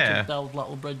be cool yeah. to build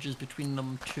little bridges between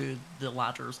them to the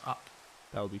ladders up.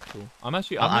 That would be cool. I've I'll never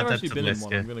add that actually to been the in list,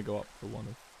 one. yeah. I'm gonna go up for one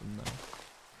of them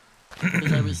now.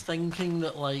 Because I was thinking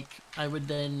that like I would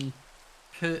then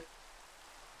put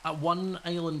one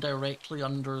island directly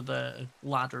under the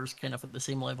ladders, kind of at the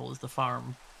same level as the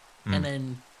farm, and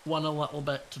then one a little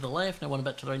bit to the left and one a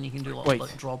bit to the right. And you can do little Wait.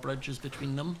 like draw bridges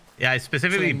between them. Yeah, I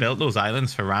specifically So- built those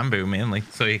islands for Rambo mainly,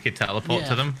 so he could teleport to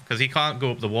Yeah. them because he can't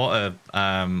go up the water,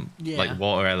 Yeah. like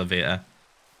water elevator.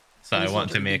 So I I just wanted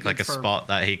to wanted to be make like a good for- spot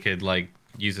that he could like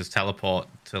use his teleport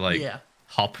to like Yeah.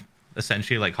 hop,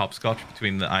 essentially like hopscotch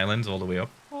between the islands all the way up.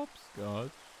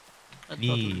 Hopscotch. I thought it would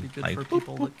be Yeah, good like- for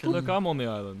people that can. Look, I'm on the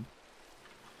island.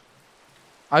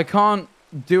 I can't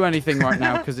do anything right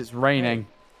now because it's raining.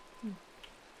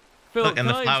 Phil, Look, and can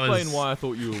the I flowers- explain why I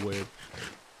thought you were weird?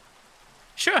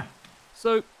 Sure.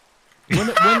 So,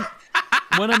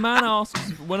 when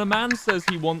a man says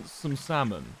he wants some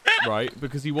salmon, right?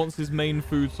 Because he wants his main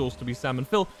food source to be salmon.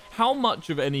 Phil, how much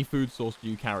of any food source do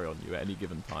you carry on you at any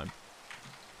given time?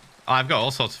 I've got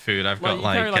all sorts of food. I've got you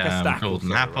carry like, like a stack or golden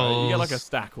so, right? apples. You get like a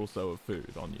stack or so of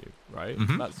food on you, right?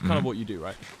 Mhm, That's kind of what you do,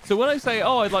 right? So when I say,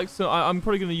 oh, I'd like so, I'm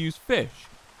probably gonna use fish,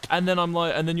 and then I'm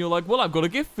like, and then you're like, well, I've got a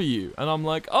gift for you, and I'm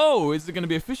like, oh, is it gonna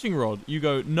be a fishing rod? You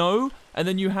go, no, and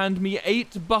then you hand me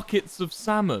 8 buckets of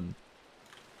salmon.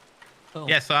 Oh.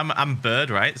 Yeah, so I'm bird,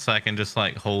 right? So I can just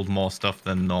like hold more stuff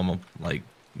than normal, like,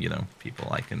 you know, people.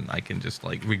 I can just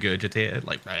like regurgitate it,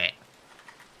 like. Bleh.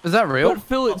 Is that real? But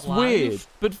Phil, it's Alive? weird.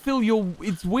 But Phil,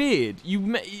 it's weird. You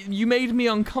made me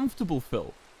uncomfortable,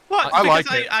 Phil. What? I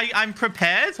Because like it. I'm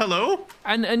prepared. Hello.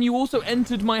 And you also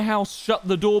entered my house, shut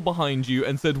the door behind you,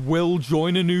 and said, "Will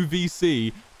join a new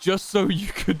VC," just so you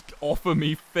could offer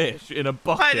me fish in a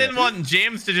bucket. I didn't want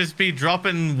James to just be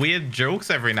dropping weird jokes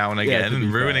every now and Yeah, again to be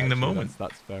and fair, ruining the actually, moment.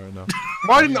 That's fair enough.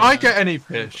 Why didn't I get any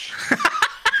fish?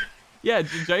 Yeah,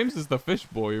 James is the fish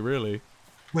boy, really.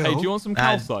 Well, Hey, do you want some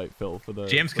calcite, Phil, for the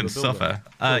James for can the building? suffer.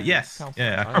 Phil, Yes. calcite. Yeah,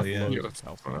 I have actually, yeah. loads Yeah, of that's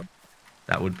calcite. fine.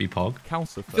 That would be Pog.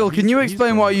 Calcifer. Phil, can you He's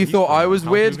explain from- why you he's thought from I was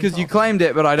House weird? Moving Because you Castle. claimed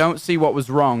it, but I don't see what was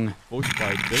wrong. Voiced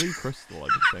by Billy Crystal, I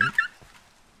would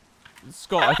think.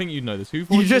 Scott, I think you know this. Who You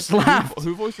voices, just laughed.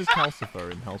 Who voices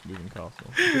Calcifer in House Moving Castle?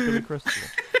 Is it Billy Crystal?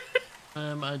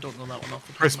 I don't know that one off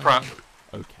the top Chris of my Pratt. head.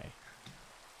 Okay.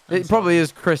 It probably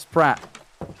is Chris Pratt.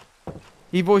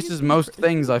 He voices most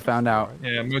things, I found out.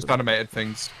 Yeah, most animated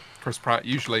things. Chris Pratt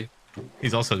usually.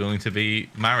 He's also going to be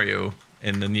Mario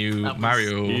in the new That was-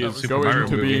 Mario He that is was Super going Mario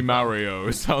to movie. be Mario.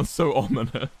 It sounds so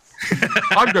ominous.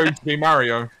 I'm going to be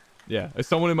Mario. Yeah, if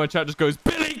someone in my chat just goes,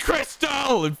 Billy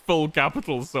Crystal! In full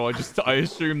capitals, so I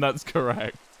assume that's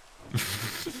correct.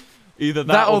 Either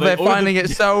that, That or they're they- finding it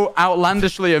so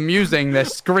outlandishly amusing, they're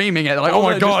screaming it like, oh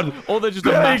my they're god! just, or they're just a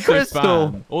Billy massive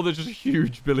Crystal! fan. Or they're just a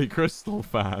huge Billy Crystal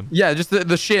fan. Yeah, just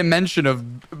the sheer mention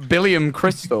of Billiam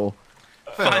Crystal.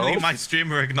 Finally, my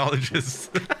streamer acknowledges.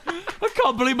 I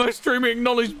can't believe my streamer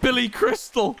acknowledged Billy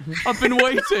Crystal. I've been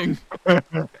waiting.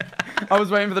 I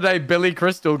was waiting for the day Billy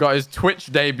Crystal got his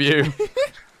Twitch debut.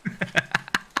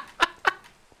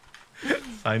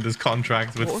 Signed his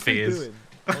contract with What was he Fizz. doing?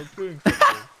 I was doing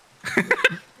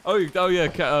oh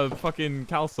yeah, fucking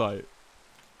calcite.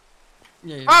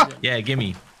 Yeah, yeah, Ah! yeah. Yeah,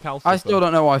 gimme. Calcifer. I still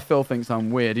don't know why Phil thinks I'm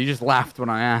weird. He just laughed when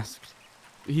I asked.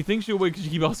 He thinks you're weird because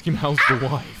you keep asking him how's the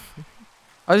wife.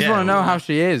 I just Yeah, want to know well- how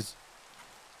she is.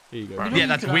 Here you go. You know Yeah, you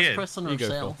that's could ask weird. Kristen Here you go,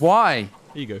 herself. Why? Here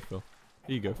you go, Phil.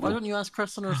 Here you go, Why Phil. don't you ask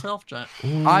Kristen herself, Jack?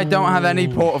 I don't have any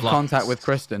port of Flux. contact with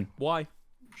Kristen. Why?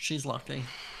 She's lucky.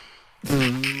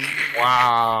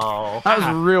 Wow. That was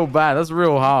real bad. That's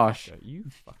real harsh. You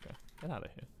fucker. Get out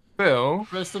of here. Phil,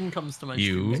 Preston comes to my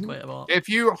You? streams quite a lot. if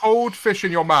you hold fish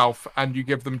in your mouth and you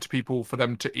give them to people for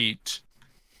them to eat,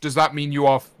 does that mean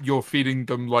you're feeding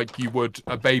them like you would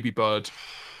a baby bird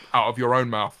out of your own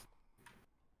mouth?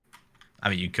 I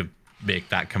mean, you could make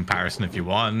that comparison if you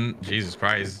want. Jesus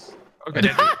Christ. Okay.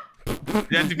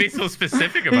 You have to be so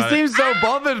specific He about it. seems so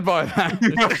bothered by that.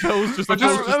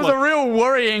 That was a real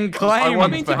worrying claim. I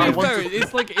mean, to be I want fair, to-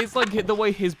 it's like the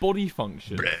way his body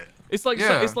functions. It's like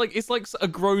Yeah. it's like a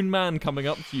grown man coming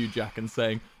up to you, Jack, and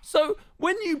saying, "So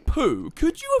when you poo,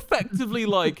 could you effectively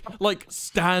like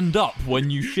stand up when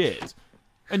you shit?"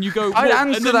 And you go, I'd "Well,"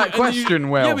 answer and then- that and then question, you,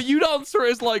 Will. Yeah, but you'd answer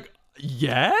it as like,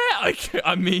 "Yeah,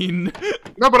 I mean."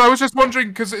 No, but I was just wondering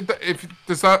because if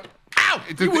does that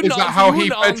You wouldn't is that answer, how you he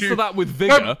wouldn't fed answer you? that with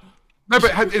vigor. No,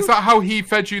 but is that how he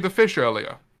fed you the fish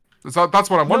earlier? That's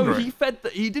what I'm No, wondering.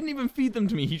 he didn't even feed them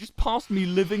to me. He just passed me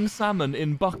living salmon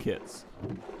in buckets.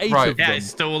 8 Right. of Yeah, them. it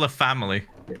stole a family.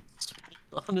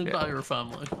 An entire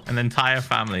family. An entire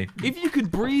family. If you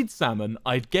could breed salmon,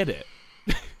 I'd get it.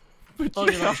 But Oh,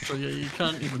 yeah, that's true. Yeah, you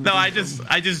can't even. No, feed them.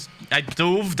 I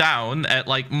dove down at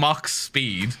like Mach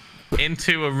speed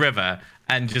into a river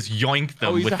and just yoinked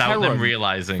them he's a without them heron.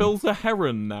 realizing. Phil's a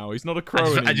heron now. He's not a crow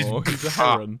I just- anymore. He's a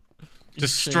heron.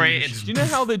 Just straight. Do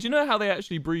you know how they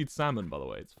actually breed salmon? By the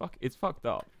way, it's fucked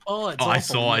up. Oh, it's Oh, I awful,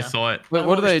 saw yeah. it. Wait, I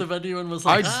what do watched they? the video and was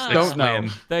I like, don't know.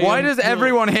 Explain. They, Why does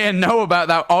everyone here know about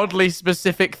that oddly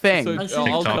specific thing? So I see I'll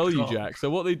TikTok. tell you, Jack. So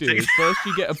what they do is first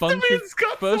you get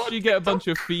a bunch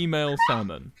of female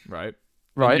salmon, right?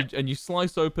 Right. And you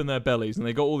slice open their bellies, and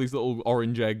they got all these little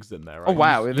orange eggs in there. Right? Oh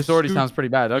wow, You this already scoop- sounds pretty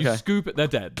bad. You Okay. scoop it. They're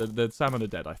dead. The salmon are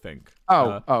dead, I think. Oh,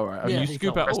 right. Okay. And Yeah, you he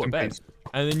scoop fell. out. Rest Oh, I in bet. peace.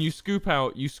 And then you scoop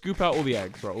out all the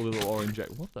eggs, right? All the little orange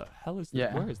eggs. What the hell is this?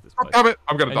 Yeah. Where is this Oh, place? damn it!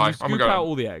 I'm gonna And die. you I'm scoop gonna out go.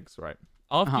 all the eggs, right?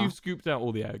 After Uh-huh. you've scooped out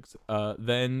all the eggs,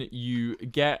 then you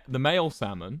get the male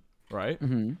salmon, right?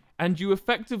 Mhm. And you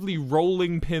effectively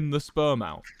rolling pin the sperm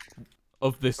out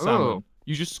of this salmon. Oh.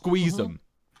 You just squeeze them.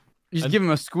 You just And give him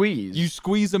a squeeze. You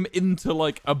squeeze them into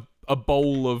like a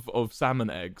bowl of salmon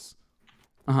eggs.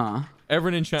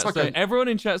 Everyone in chat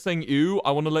like saying, "Ew!"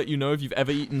 I want to let you know if you've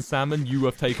ever eaten salmon, you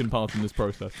have taken part in this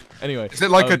process. Anyway, Is it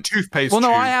like a toothpaste? Well, no,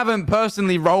 tube? I haven't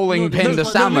personally rolling No, pinned no, a no,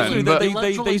 salmon, literally, but they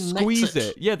literally squeeze mix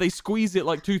it. Yeah, they squeeze it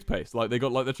like toothpaste. Like they're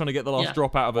trying to get the last Yeah.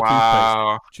 drop out of a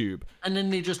Wow. toothpaste tube. And then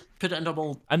they just put it in a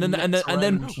bowl. And then mix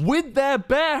around. with their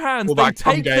bare hands, All they that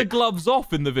cum take the gate. gloves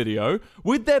off in the video.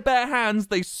 With their bare hands,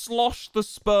 they slosh the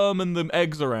sperm and the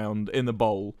eggs around in the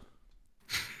bowl.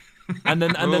 And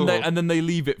then they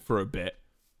leave it for a bit.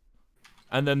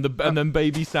 And then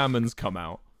baby salmons come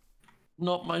out.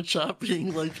 Not my chat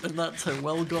being like, and that's how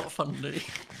Will got funny.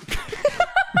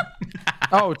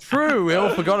 oh, true. We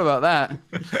all forgot about that.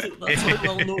 That's how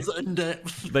Will knows it in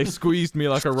depth. They squeezed me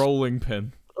like a rolling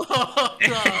pin. Oh,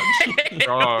 God.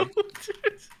 God.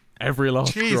 Every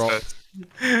last drop. Jesus.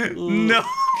 No.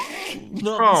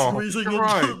 Not Oh, squeezing into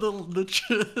right.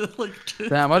 the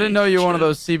Damn, I didn't know you were one of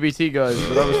those CBT guys,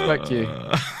 but I respect you.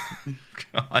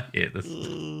 God, I hate this.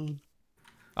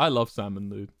 I love salmon,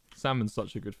 dude. Salmon's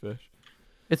such a good fish.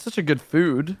 It's such a good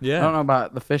food. Yeah. I don't know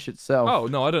about the fish itself. Oh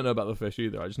no, I don't know about the fish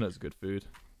either. I just know it's good food.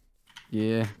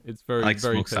 Yeah. It's very I like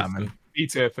very smoked tasty. salmon.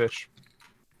 B-tier fish.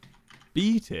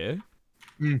 B tier?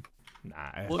 Mm. Nah.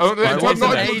 Oh, Why not, what's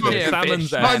not an in terms of- A-tier Salmon's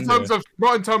fish? not in A terms of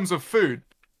not in terms of food,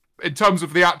 in terms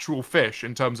of the actual fish,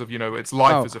 in terms of its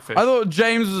life Oh, as a fish. I thought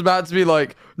James was about to be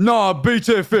like, nah,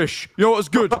 B-tier fish. You know what's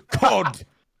good? Cod.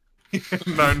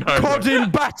 no. Cod in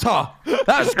batter.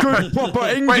 That's good proper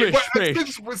English fish.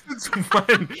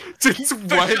 Since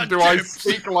when do I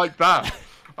speak like that?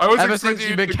 I was Ever since expecting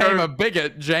you to became go- a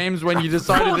bigot, James, when you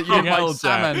decided that you didn't hell, like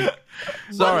salmon.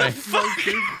 Sorry.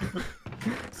 Sorry.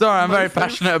 Sorry, I'm very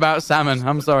passionate about salmon.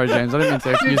 I'm sorry, James. I didn't mean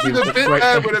to accuse you the of bit great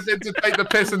there things. would have been to take the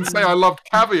piss and say I loved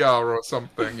caviar or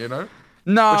something, No,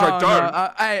 Which I don't. No,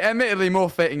 hey, admittedly more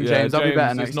fitting, Yeah, James. I'll be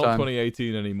better next it's not time.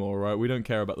 2018 anymore, right? We don't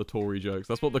care about the Tory jokes.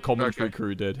 That's what the commentary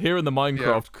crew did. Here in the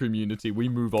Minecraft community, we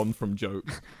move on from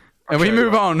jokes. And we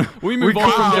move on. We move on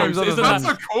cut from James jokes. other Isn't That's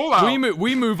things. a call out.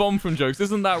 we move on from jokes.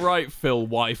 Isn't that right, Phil?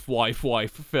 Wife, Phil,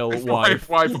 wife.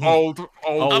 old,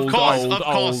 Of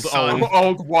course, son.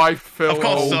 old wife, Phil. Of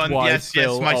course, old son. wife, Yes,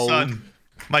 Phil, my old. son.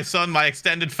 My son, my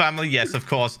extended family. Yes, of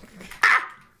course. Ah!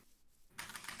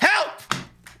 Help!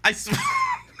 I.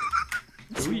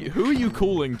 Who are you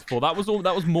calling for? That was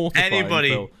mortifying. Anybody.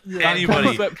 Phil.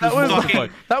 Anybody. That was, mortifying.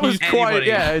 that was quite,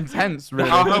 Anybody. intense, really.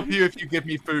 I'll help you if you give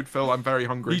me food, Phil. I'm very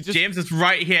hungry. James is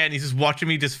right here, and he's just watching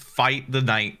me just fight the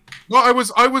night. No, I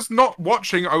was not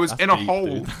watching. I was in a Deep, hole.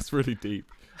 dude. That's really deep.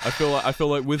 I feel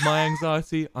like with my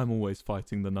anxiety, I'm always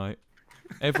fighting the night.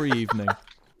 Every evening.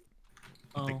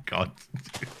 Oh my God.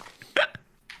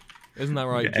 Isn't that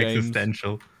right, You're James?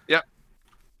 existential. Yep.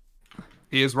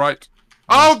 He is right.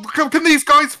 Oh, can these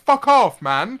guys fuck off,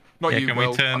 man? Not Yeah, you, can we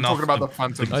Will. turn I'm off talking about the- the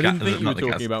Phantom. I didn't think you were Not the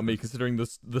talking gas. about me, considering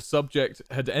the subject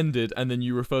had ended, and then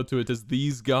you referred to it as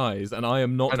these guys, and I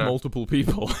am not I know. multiple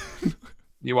people.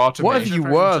 You are to What me. if you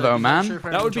were, though, man?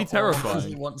 That would be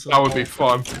terrifying. That would be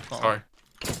fun. Sorry.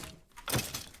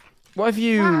 What if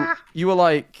you were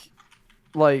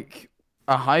like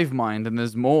a hive mind and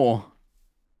there's more?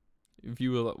 If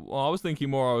you were, well, I was thinking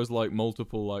more. I was like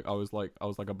multiple, like I was like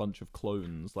a bunch of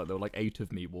clones. Like there were like 8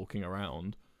 of me walking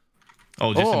around.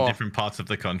 Oh, just in Oh. different parts of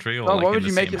the country, or Oh, like why in would the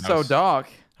you make same it so house? dark?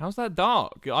 How's that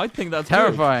dark? I think that's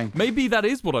Terrifying. Good. Maybe that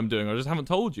is what I'm doing. I just haven't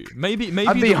told you. Maybe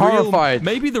I'd be the horrified.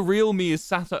 Maybe the real me is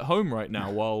sat at home right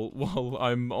now while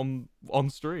I'm on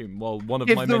stream. While one of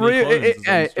If my the many real, clones is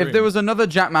on if stream. there was another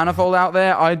Jack Manifold out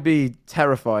there, I'd be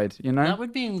terrified. You know? That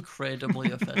would be incredibly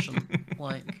efficient.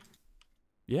 Like,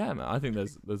 Yeah, man. I think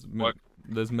What?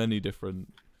 there's many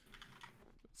different.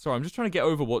 Sorry, I'm just trying to get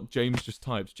over what James just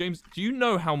typed. James, do you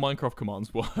know how Minecraft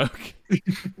commands work?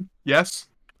 Yes.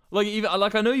 Like even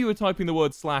like I know you were typing the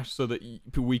word slash so that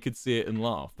we could see it and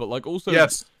laugh, but like also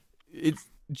Yes. it's.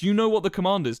 Do you know what the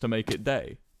command is to make it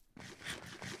day?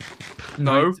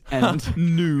 No. And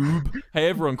Noob. Hey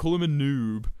everyone, call him a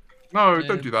noob. No,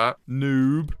 don't do that.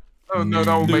 Noob. Oh, no,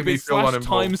 that will make Noob me is feel slash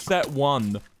uninvolved. time set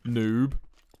 1. Noob.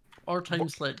 or time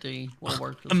select D will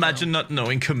work. As Imagine well. not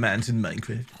knowing commands in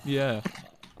Minecraft. Yeah.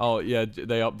 Oh yeah,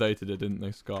 they updated it, didn't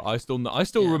they, Scott? I still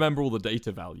Yeah. remember all the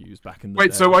data values back in the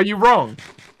Wait, day. so are you wrong?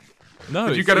 No,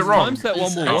 did you it's- get it it's wrong? Time set 1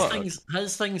 His, will his work.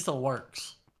 thing still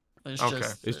works. It's Okay.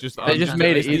 just It's just they just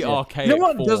made it it's the easier. archaic You know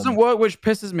what form. doesn't work, which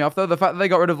pisses me off though? The fact that they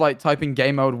got rid of like typing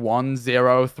game mode 1,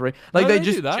 0, 3. Like No, they do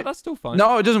just that. That's still fine.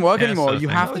 No, it doesn't work Yeah, it's anymore. still a You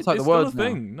thing. have No, to it's type the still words a now.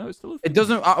 thing. No, it's still a thing. It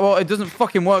doesn't. Well, it doesn't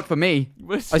fucking work for me.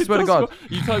 I swear to God.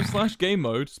 You type slash game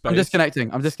mode space. I'm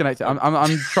disconnecting. I'm disconnecting.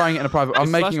 I'm trying it in a private. I'm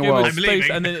slash making a game mode world. I'm space,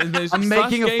 leaving. and then there's I'm slash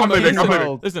making a game fucking mode. I'm leaving.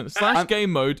 world. Listen, slash I'm- game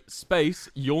mode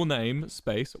space your name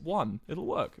space 1. It'll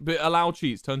work. But allow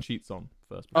cheats. Turn cheats on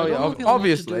first. Oh, I yeah, don't know if you'll need to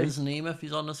obviously. do his name if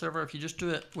he's on the server. If you just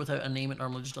do it without a name, it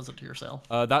normally just does it to yourself.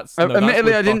 That's Admittedly,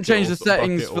 with I didn't Bucket change the also-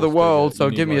 settings Bucket for the also world, did it. so You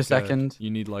need give me a like second. You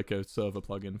need like a server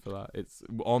plugin for that. It's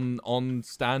on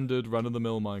standard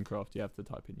run-of-the-mill Minecraft. You have to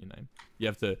type in your name. You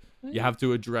have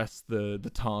to address the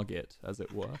target, as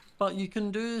it were. But you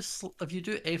can do if you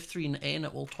do F3 and N,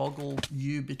 it will toggle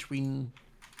you between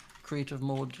creative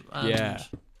mode and Yeah.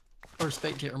 or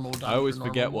spectator mode. I always and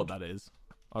forget normal what mode. that is.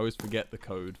 I always forget the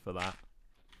code for that.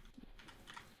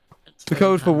 It's The very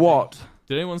code for handy. what?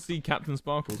 Did anyone see Captain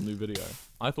Sparkle's new video?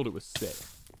 I thought it was sick.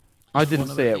 I didn't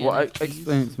one see of it. the What? NFTs.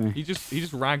 Explain it to me. He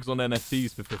just rags on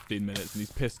NFTs for 15 minutes and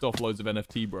he's pissed off loads of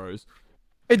NFT bros.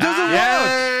 It doesn't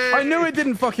Yay! work. I knew it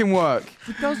didn't fucking work.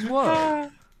 It does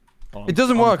work. It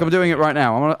doesn't work. I'm doing it right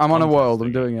now. I'm on a world.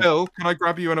 I'm doing it. Bill, can I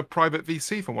grab you in a private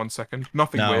VC for 1 second?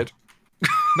 Nothing No. weird.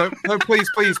 No, please.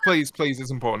 It's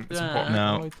important. It's Yeah. important. No.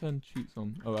 How do I turn cheats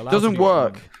on? Oh, allow Doesn't to do it on.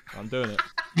 work. I'm doing it.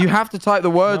 You have to type the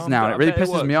words No, now, I and it really bet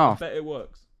pisses works. me off. I bet it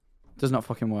works. Does not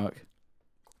fucking work.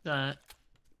 Jack.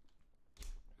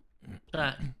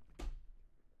 Jack.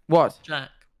 What? Jack.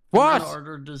 What? I'm gonna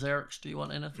order desserts. Do you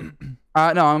want anything?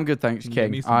 No, I'm good, thanks, Can you give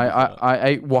King. me some I dessert?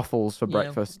 ate waffles for Yeah.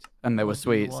 breakfast, and they were What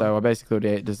do you sweet, so I want? basically already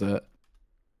ate dessert.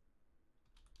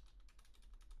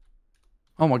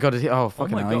 Oh my god! Oh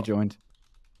fucking my hell! He God. joined.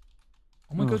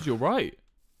 Oh my god, you're right.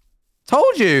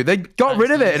 Told you they got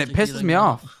rid of it, and Thanks it to pisses hearing me that.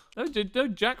 off. No,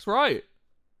 Jack's right.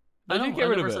 They I did know, get I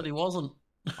rid never of said he it. wasn't.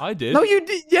 I did. No, you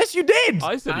did. Yes, you did.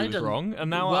 I said I he was didn't. wrong, and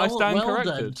now I Well- stand well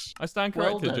corrected. did. I stand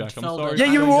Well corrected, did, Jack. I'm Phil sorry. did. Yeah, I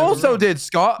you didn't. also did,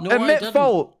 Scott. No, I Admit didn't.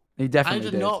 fault. He I definitely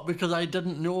did did. not because I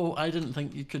didn't know. I didn't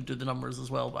think you could do the numbers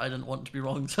as well, but I didn't want to be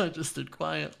wrong, so I just stood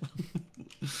quiet.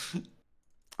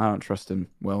 I don't trust him.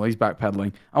 Well, he's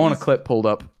backpedaling. I want a clip pulled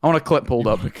up. I want a clip pulled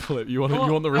up. The clip. You want the I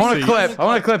want a receipt? clip. I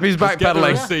want a clip. He's Just get the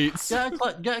backpedaling. receipts.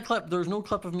 Get a clip. There's no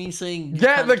clip of me saying. you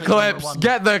Get can't the type number clips. one.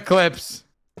 Get the clips.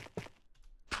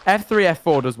 F3,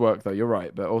 F4 does work though. You're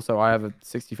right, but also I have a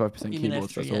 65% You mean keyboard,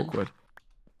 so that's F3N? awkward.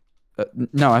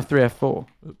 No, F3, F4.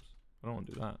 Oops. I don't want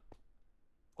to do that.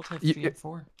 What's F3 You-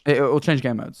 F4? It will change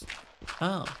game modes.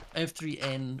 Oh,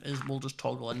 F3N is will just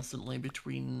toggle instantly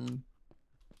between,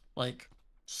 like,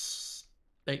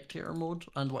 spectator mode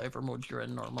and whatever mode you're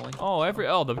in normally.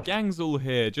 Oh, the gang's all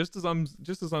here. Just as I'm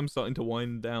starting to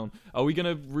wind down. Are we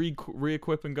gonna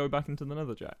re-equip and go back into the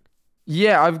Nether, Jack?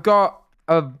 Yeah, I've got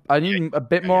I need a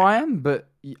bit more iron, but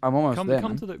I'm almost Come there. to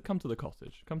man. the cottage. Come to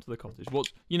the cottage.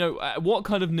 What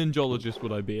kind of ninjologist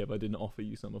would I be if I didn't offer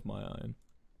you some of my iron?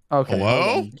 Okay. Hello?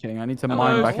 hold on, King. I need to Hello,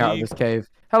 mine back out of Sneak. this cave.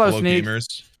 Hello, Hello, Sneak.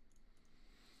 gamers.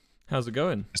 How's it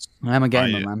going? I am a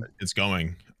gamer, man. It's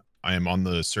going. I am on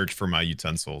the search for my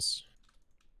utensils.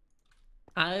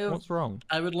 What's wrong?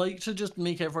 I would like to just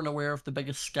make everyone aware of the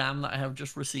biggest scam that I have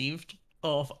just received.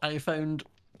 I found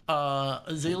a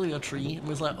azalea tree and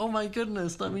was like, oh my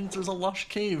goodness, that means there's a lush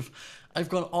cave. I've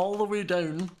gone all the way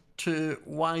down to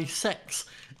Y6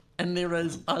 and there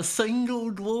is a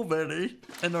single glowberry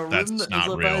in a room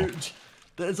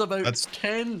that is about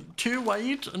 2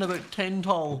 wide and about 10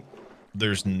 tall.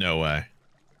 There's no way.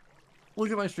 Look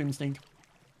at my stream, Sneak.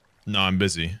 No, I'm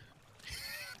busy.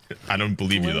 I don't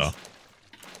believe you though.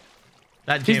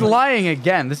 He's lying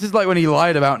again. This is like when he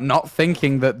lied about not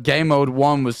thinking that game mode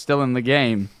 1 was still in the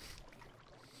game.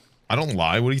 I don't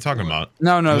lie. What are you talking about?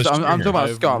 No, I'm just talking about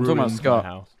I've Scott. I'm talking about ruined Scott. my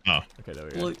house. Oh. Okay, there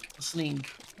we go. Look, Sneak.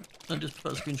 I just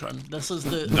put a screenshot in. This is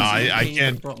the. No,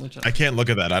 I can't look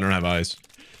at that. I don't have eyes.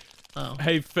 Oh.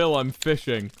 Hey, Phil, I'm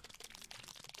fishing.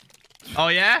 Oh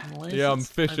yeah? Yeah, I'm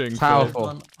fishing.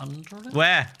 Powerful.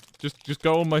 Where? Just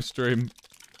go on my stream.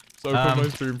 So open my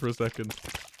stream for a second.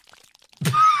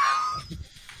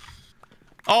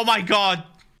 Oh my god.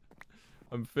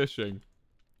 I'm fishing.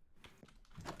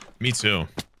 Me too.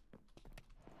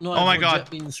 No, Oh my I've God. legit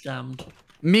been scammed.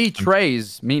 Me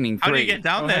trays, meaning How do you 3. get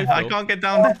down Oh, there? hey, I Phil. can't get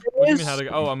down there. What do you mean how to go?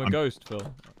 Oh, I'm a ghost, Phil.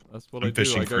 That's what I I'm do.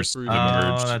 fishing I go for through some the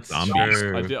emerged that's zombies.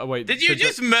 true. I did. Oh, wait. Did you so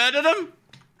just murder them?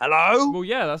 Hello? Well,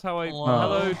 yeah, that's how I.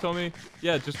 Hello, Tommy.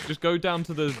 Yeah, just go down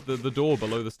to the door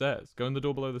below the stairs. Go in the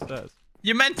door below the stairs.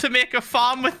 You meant to make a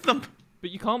farm with them. But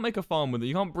you can't make a farm with it.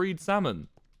 You can't breed salmon.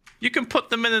 You can put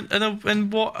them in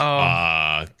what?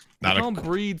 Oh, Not You can't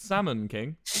breed salmon,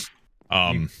 King.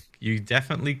 you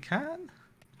definitely can.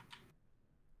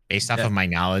 Based off of my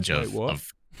knowledge Wait, of, what?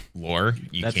 of lore,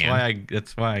 you That's can.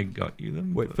 That's why I got you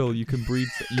them. Wait, Phil, you can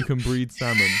breed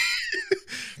salmon.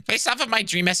 Based off of my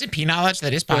Dream SMP knowledge,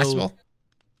 that is possible.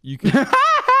 You can.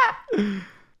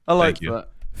 I like Thank you. that.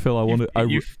 Phil, I want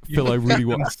to. Phil, I really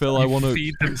want. Phil, I want to.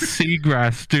 feed them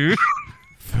seagrass, dude.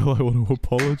 Phil, I want to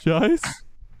apologize.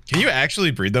 Can you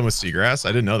actually breed them with seagrass? I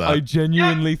didn't know that. I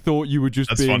genuinely thought you were just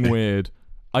That's being funny. weird.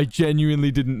 I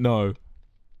genuinely didn't know.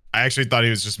 I actually thought he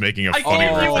was just making a I funny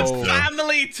gave you reference a to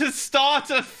family to start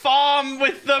a farm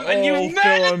with them, and you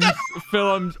murdered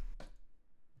them.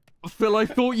 Phil, I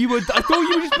thought you were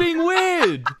just being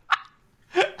weird.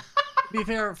 To be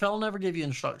fair, Phil never gave you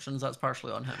instructions. That's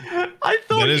partially on him. I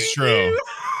thought That is true.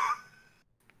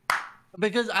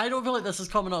 Because I don't feel like this is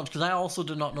common knowledge, because I also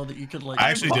did not know that you could, like... I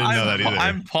actually didn't know that either.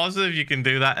 I'm positive you can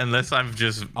do that unless I'm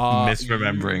just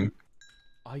misremembering.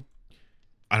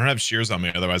 I don't have shears on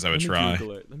me, otherwise I would try.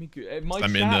 It might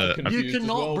I'm in the- sound You confused as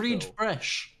cannot well, breed Phil.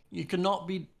 fish. You cannot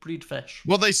breed fish.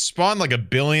 Well, they spawn like 1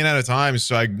 billion at a time,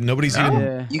 so nobody's even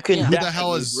Yeah. You can Yeah. Who the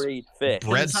hell is breed fish.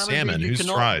 bred In salmon salmon. breed, you Who's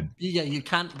cannot- tried? Yeah, you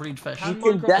can't breed fish. You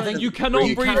can definitely You cannot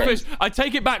breed breed fish. fish. I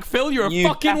take it back, Phil. You're a You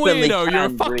fucking definitely weirdo. You're a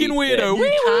can fucking breed weirdo.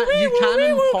 You can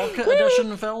in Pocket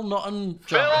Edition, Phil, not in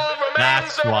Jar.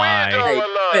 That's why. Hey,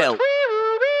 Phil,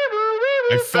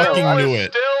 I fucking knew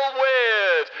it.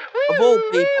 of all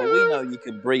people, we know you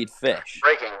can breed fish.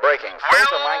 Breaking.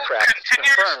 Minecraft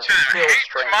confirms Phil's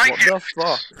training. What the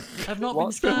fuck? I've not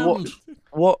What? been scammed.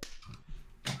 What?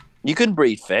 You can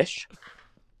breed fish?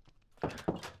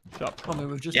 Tommy,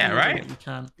 we've just Yeah, been right? told You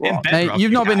can. In What? Bedrock, Mate,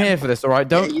 you've not you been can. here for this, all right?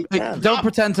 Don't you can. don't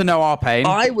pretend to know our pain.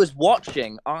 I was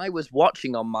watching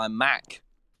on my Mac.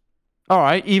 All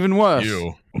right, even worse.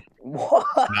 You. What?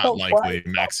 Not likely.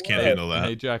 Max can't handle Hey,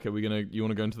 that. Jack, you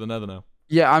want to go into the Nether now?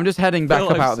 Yeah, I'm just heading back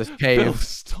Phil, up out of this Phil, cave.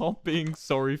 stop being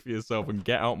sorry for yourself and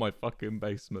get out my fucking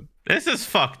basement. This is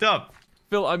fucked up.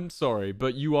 Phil, I'm sorry,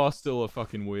 but you are still a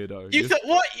fucking weirdo. You You're- thought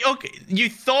what? Okay, you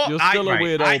thought You're still a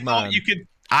weird I old thought man. you could.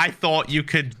 I thought you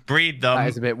could breed them. That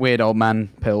is a bit weird, old man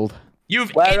pilled.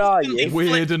 You've Where are instantly you? weird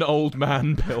flipped- and old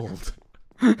man build.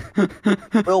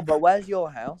 Wilbur, where's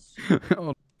your house?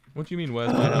 What do you mean?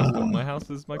 Where's my house? My house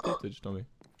is my cottage, Tommy.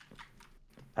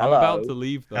 Hello. I'm about to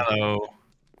leave though. Hello.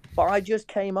 But I just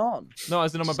came on. No,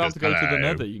 as in I'm Just about to go to the hello.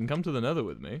 Nether. You can come to the Nether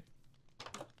with me.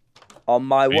 On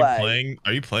my Are you way. playing?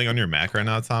 Are you playing on your Mac right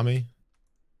now, Tommy?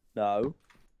 No.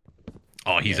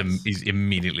 Oh, he's Yes. he's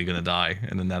immediately gonna die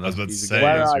in the I Nether. was about to He's a say, gay-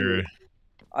 Where is are your, you?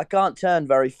 I can't turn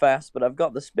very fast, but I've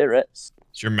got the spirits.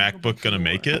 is your MacBook gonna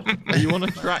make it? Are you on a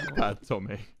trackpad,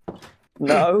 Tommy?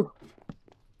 No.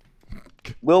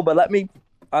 Wilbur, let me.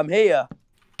 I'm here.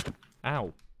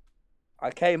 Ow.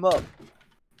 I came up.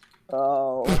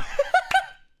 Oh.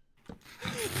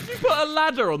 You put a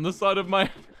ladder on the side of my...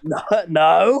 No,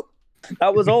 no.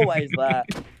 That was always there.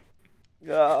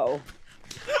 Oh.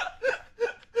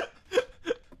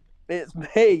 It's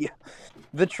me.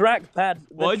 The trackpad.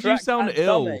 Why'd you sound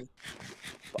ill? Tommy.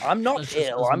 I'm not That's just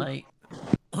ill. mate.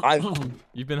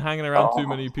 You've been hanging around too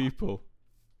many people.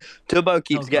 Turbo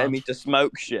keeps getting me to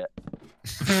smoke shit.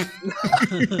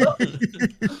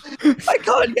 I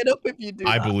can't get up if you do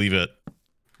I that. believe it.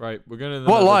 Right, we're going to the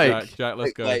What, nether, like? Jack,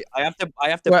 let's go. Wait, I have to.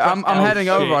 Wait, I'm heading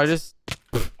over. I just.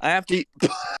 I have to.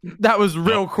 That was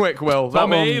real quick, Will. That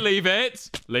Tommy, one- leave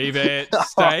it. Leave it.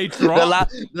 Stay. Drop.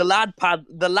 The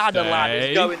ladder lad is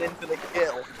Stay. going in for the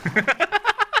kill.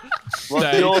 Stay.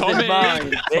 What's yours is Tommy.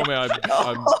 mine. Tommy,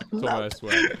 I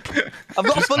swear. I've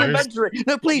got a full inventory.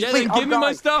 No, please, Yeah, please. then give me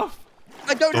my stuff.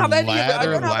 I don't have any of it. I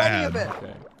don't have any of lad. it.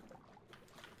 Okay.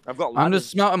 I've got. I'm Ladders.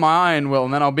 just smelting my iron, Will,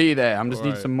 and then I'll be there. I'm just need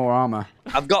Alright. some more armor.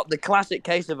 I've got the classic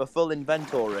case of a full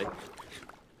inventory.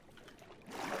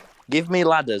 Give me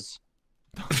ladders.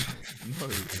 No.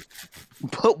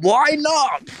 But why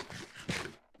not?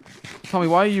 Tommy,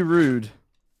 why are you rude?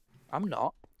 I'm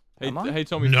not. Hey, Am I? hey,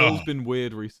 Tommy, No. Phil's been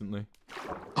weird recently.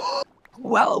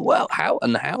 Well, how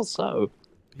so?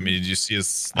 I mean, did you see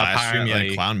his last stream? He had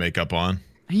Apparently. clown makeup on.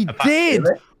 He did.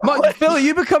 Phil, are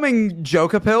you becoming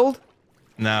Joker pilled?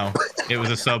 No, it was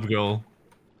a sub goal.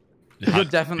 You're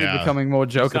definitely Yeah. becoming more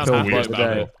Joker Sounds pilled by weird the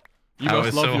about day. it. You I must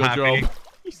was love so your happy. job.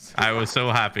 I was so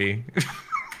happy.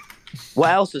 What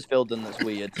else has Phil done that's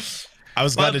weird? I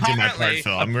was Well, glad to do my part, apparently-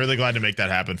 Phil. I'm really glad to make that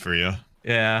happen for you.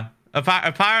 Yeah.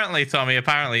 Apparently, Tommy,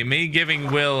 me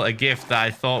giving Will a gift that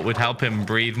I thought would help him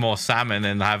breed more salmon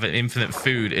and have infinite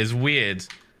food is weird.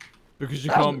 Because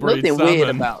you There's can't breed nothing salmon. weird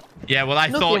about. Yeah, well, I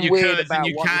Nothing thought you weird could, about and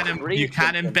you wanting can, to in, breed you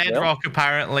can in something, Phil. Bedrock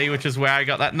apparently, which is where I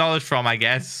got that knowledge from, I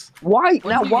guess. Why?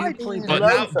 When Now, do why you do play you But know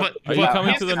now, something but Are you about coming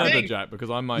here's to the the nether, thing. Jack? Because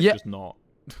I might Yeah. just not.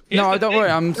 Here's No, the don't thing. worry.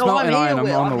 I'm No, smelting I'm iron. here, I'm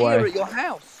Will. on the I'm here way. at your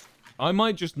house. I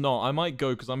might just not. I might go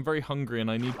because I'm very hungry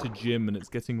and I need to gym and it's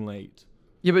getting late.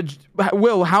 Yeah, but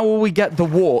Will, how will we get the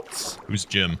warts? Who's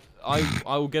Jim? I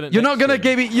will get it. You're next not gonna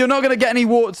stream. You're not gonna get any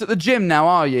warts at the gym now,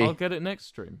 are you? I'll get it next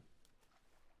stream.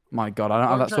 My God, I don't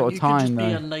have that Jack, sort of you could time just be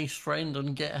a though. nice friend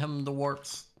and get him the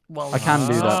warts. While I can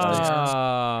do that, though.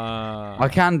 Ah. I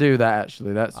can do that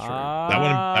actually. That's true.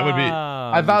 That would be-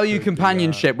 Ah, I we value could do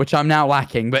companionship, which I'm now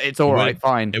lacking, but it's all right.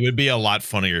 Fine. It would be a lot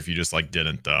funnier if you just like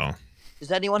didn't though.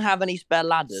 Does anyone have any spare that.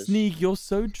 ladders? Sneak, you're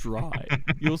so dry.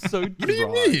 You're so dry. What do you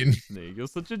mean? Sneak, you're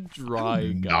such a dry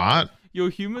guy. Not. Your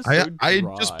humor's so dry. I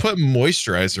just put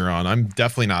moisturizer on. I'm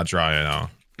definitely not dry now.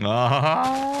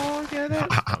 Oh, get it?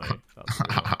 That's funny. That's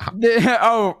funny.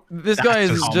 Oh, this guy is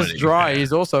That's just comedy. dry.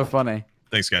 He's also funny.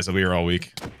 Thanks, guys. I'll be here all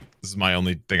week. This is my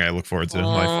only thing I look forward to in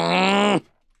life.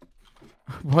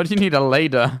 Why do you need a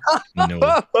ladder?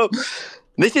 No.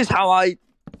 This is how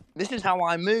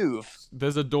I move.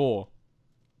 There's a door.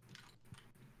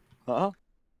 Huh?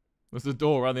 There's a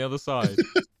door around the other side.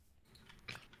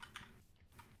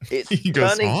 It's He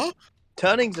goes, turning. huh?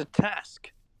 Turning's a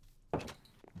task. the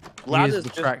Ladders,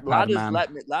 trackpad man.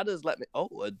 ladders let me. Oh,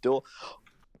 a door.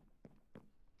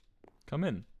 Come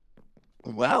in.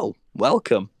 Well,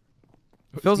 welcome.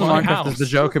 Phil's in My Minecraft as the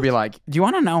house. Joker be like, do you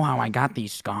want to know how I got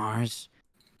these scars?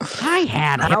 I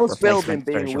had hip How's Phil been replacement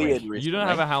being surgery." weird recently? You don't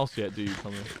have a house yet, do you,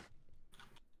 Tommy?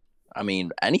 I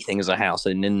mean, anything is a house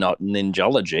in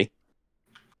ninjology.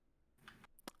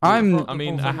 I'm I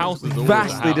mean, a house is always a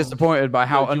vastly house. disappointed by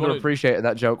how Yo, do you wanna- underappreciated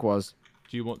that joke was.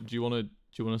 Do you want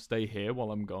to stay here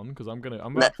while I'm gone? Because I'm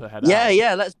about to head Yeah, out.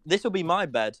 yeah. This will be my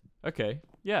bed. Okay.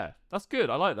 Yeah, that's good.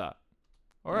 I like that.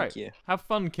 All right. Thank you. Have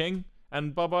fun, King.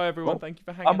 And bye-bye, everyone. Oh, Thank you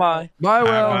for hanging Bye-bye. Bye,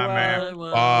 Will. Bye, man.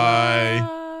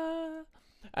 Bye.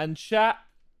 And chat.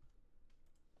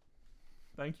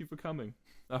 Thank you for coming.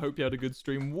 I hope you had a good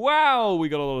stream. Wow, we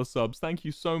got a lot of subs. Thank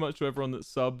you so much to everyone that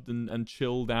subbed and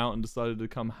chilled out and decided to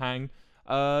come hang.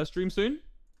 Stream soon?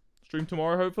 Stream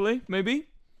tomorrow, hopefully? Maybe?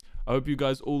 I hope you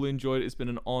guys all enjoyed it. It's been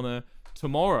an honor.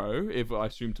 Tomorrow, if I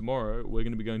stream tomorrow, we're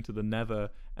going to be going to the Nether.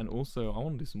 And also, I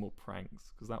want to do some more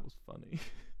pranks because that was funny.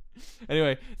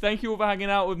 Anyway, thank you all for hanging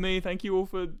out with me. Thank you all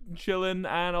for chilling.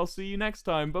 And I'll see you next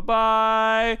time.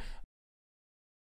 Bye-bye.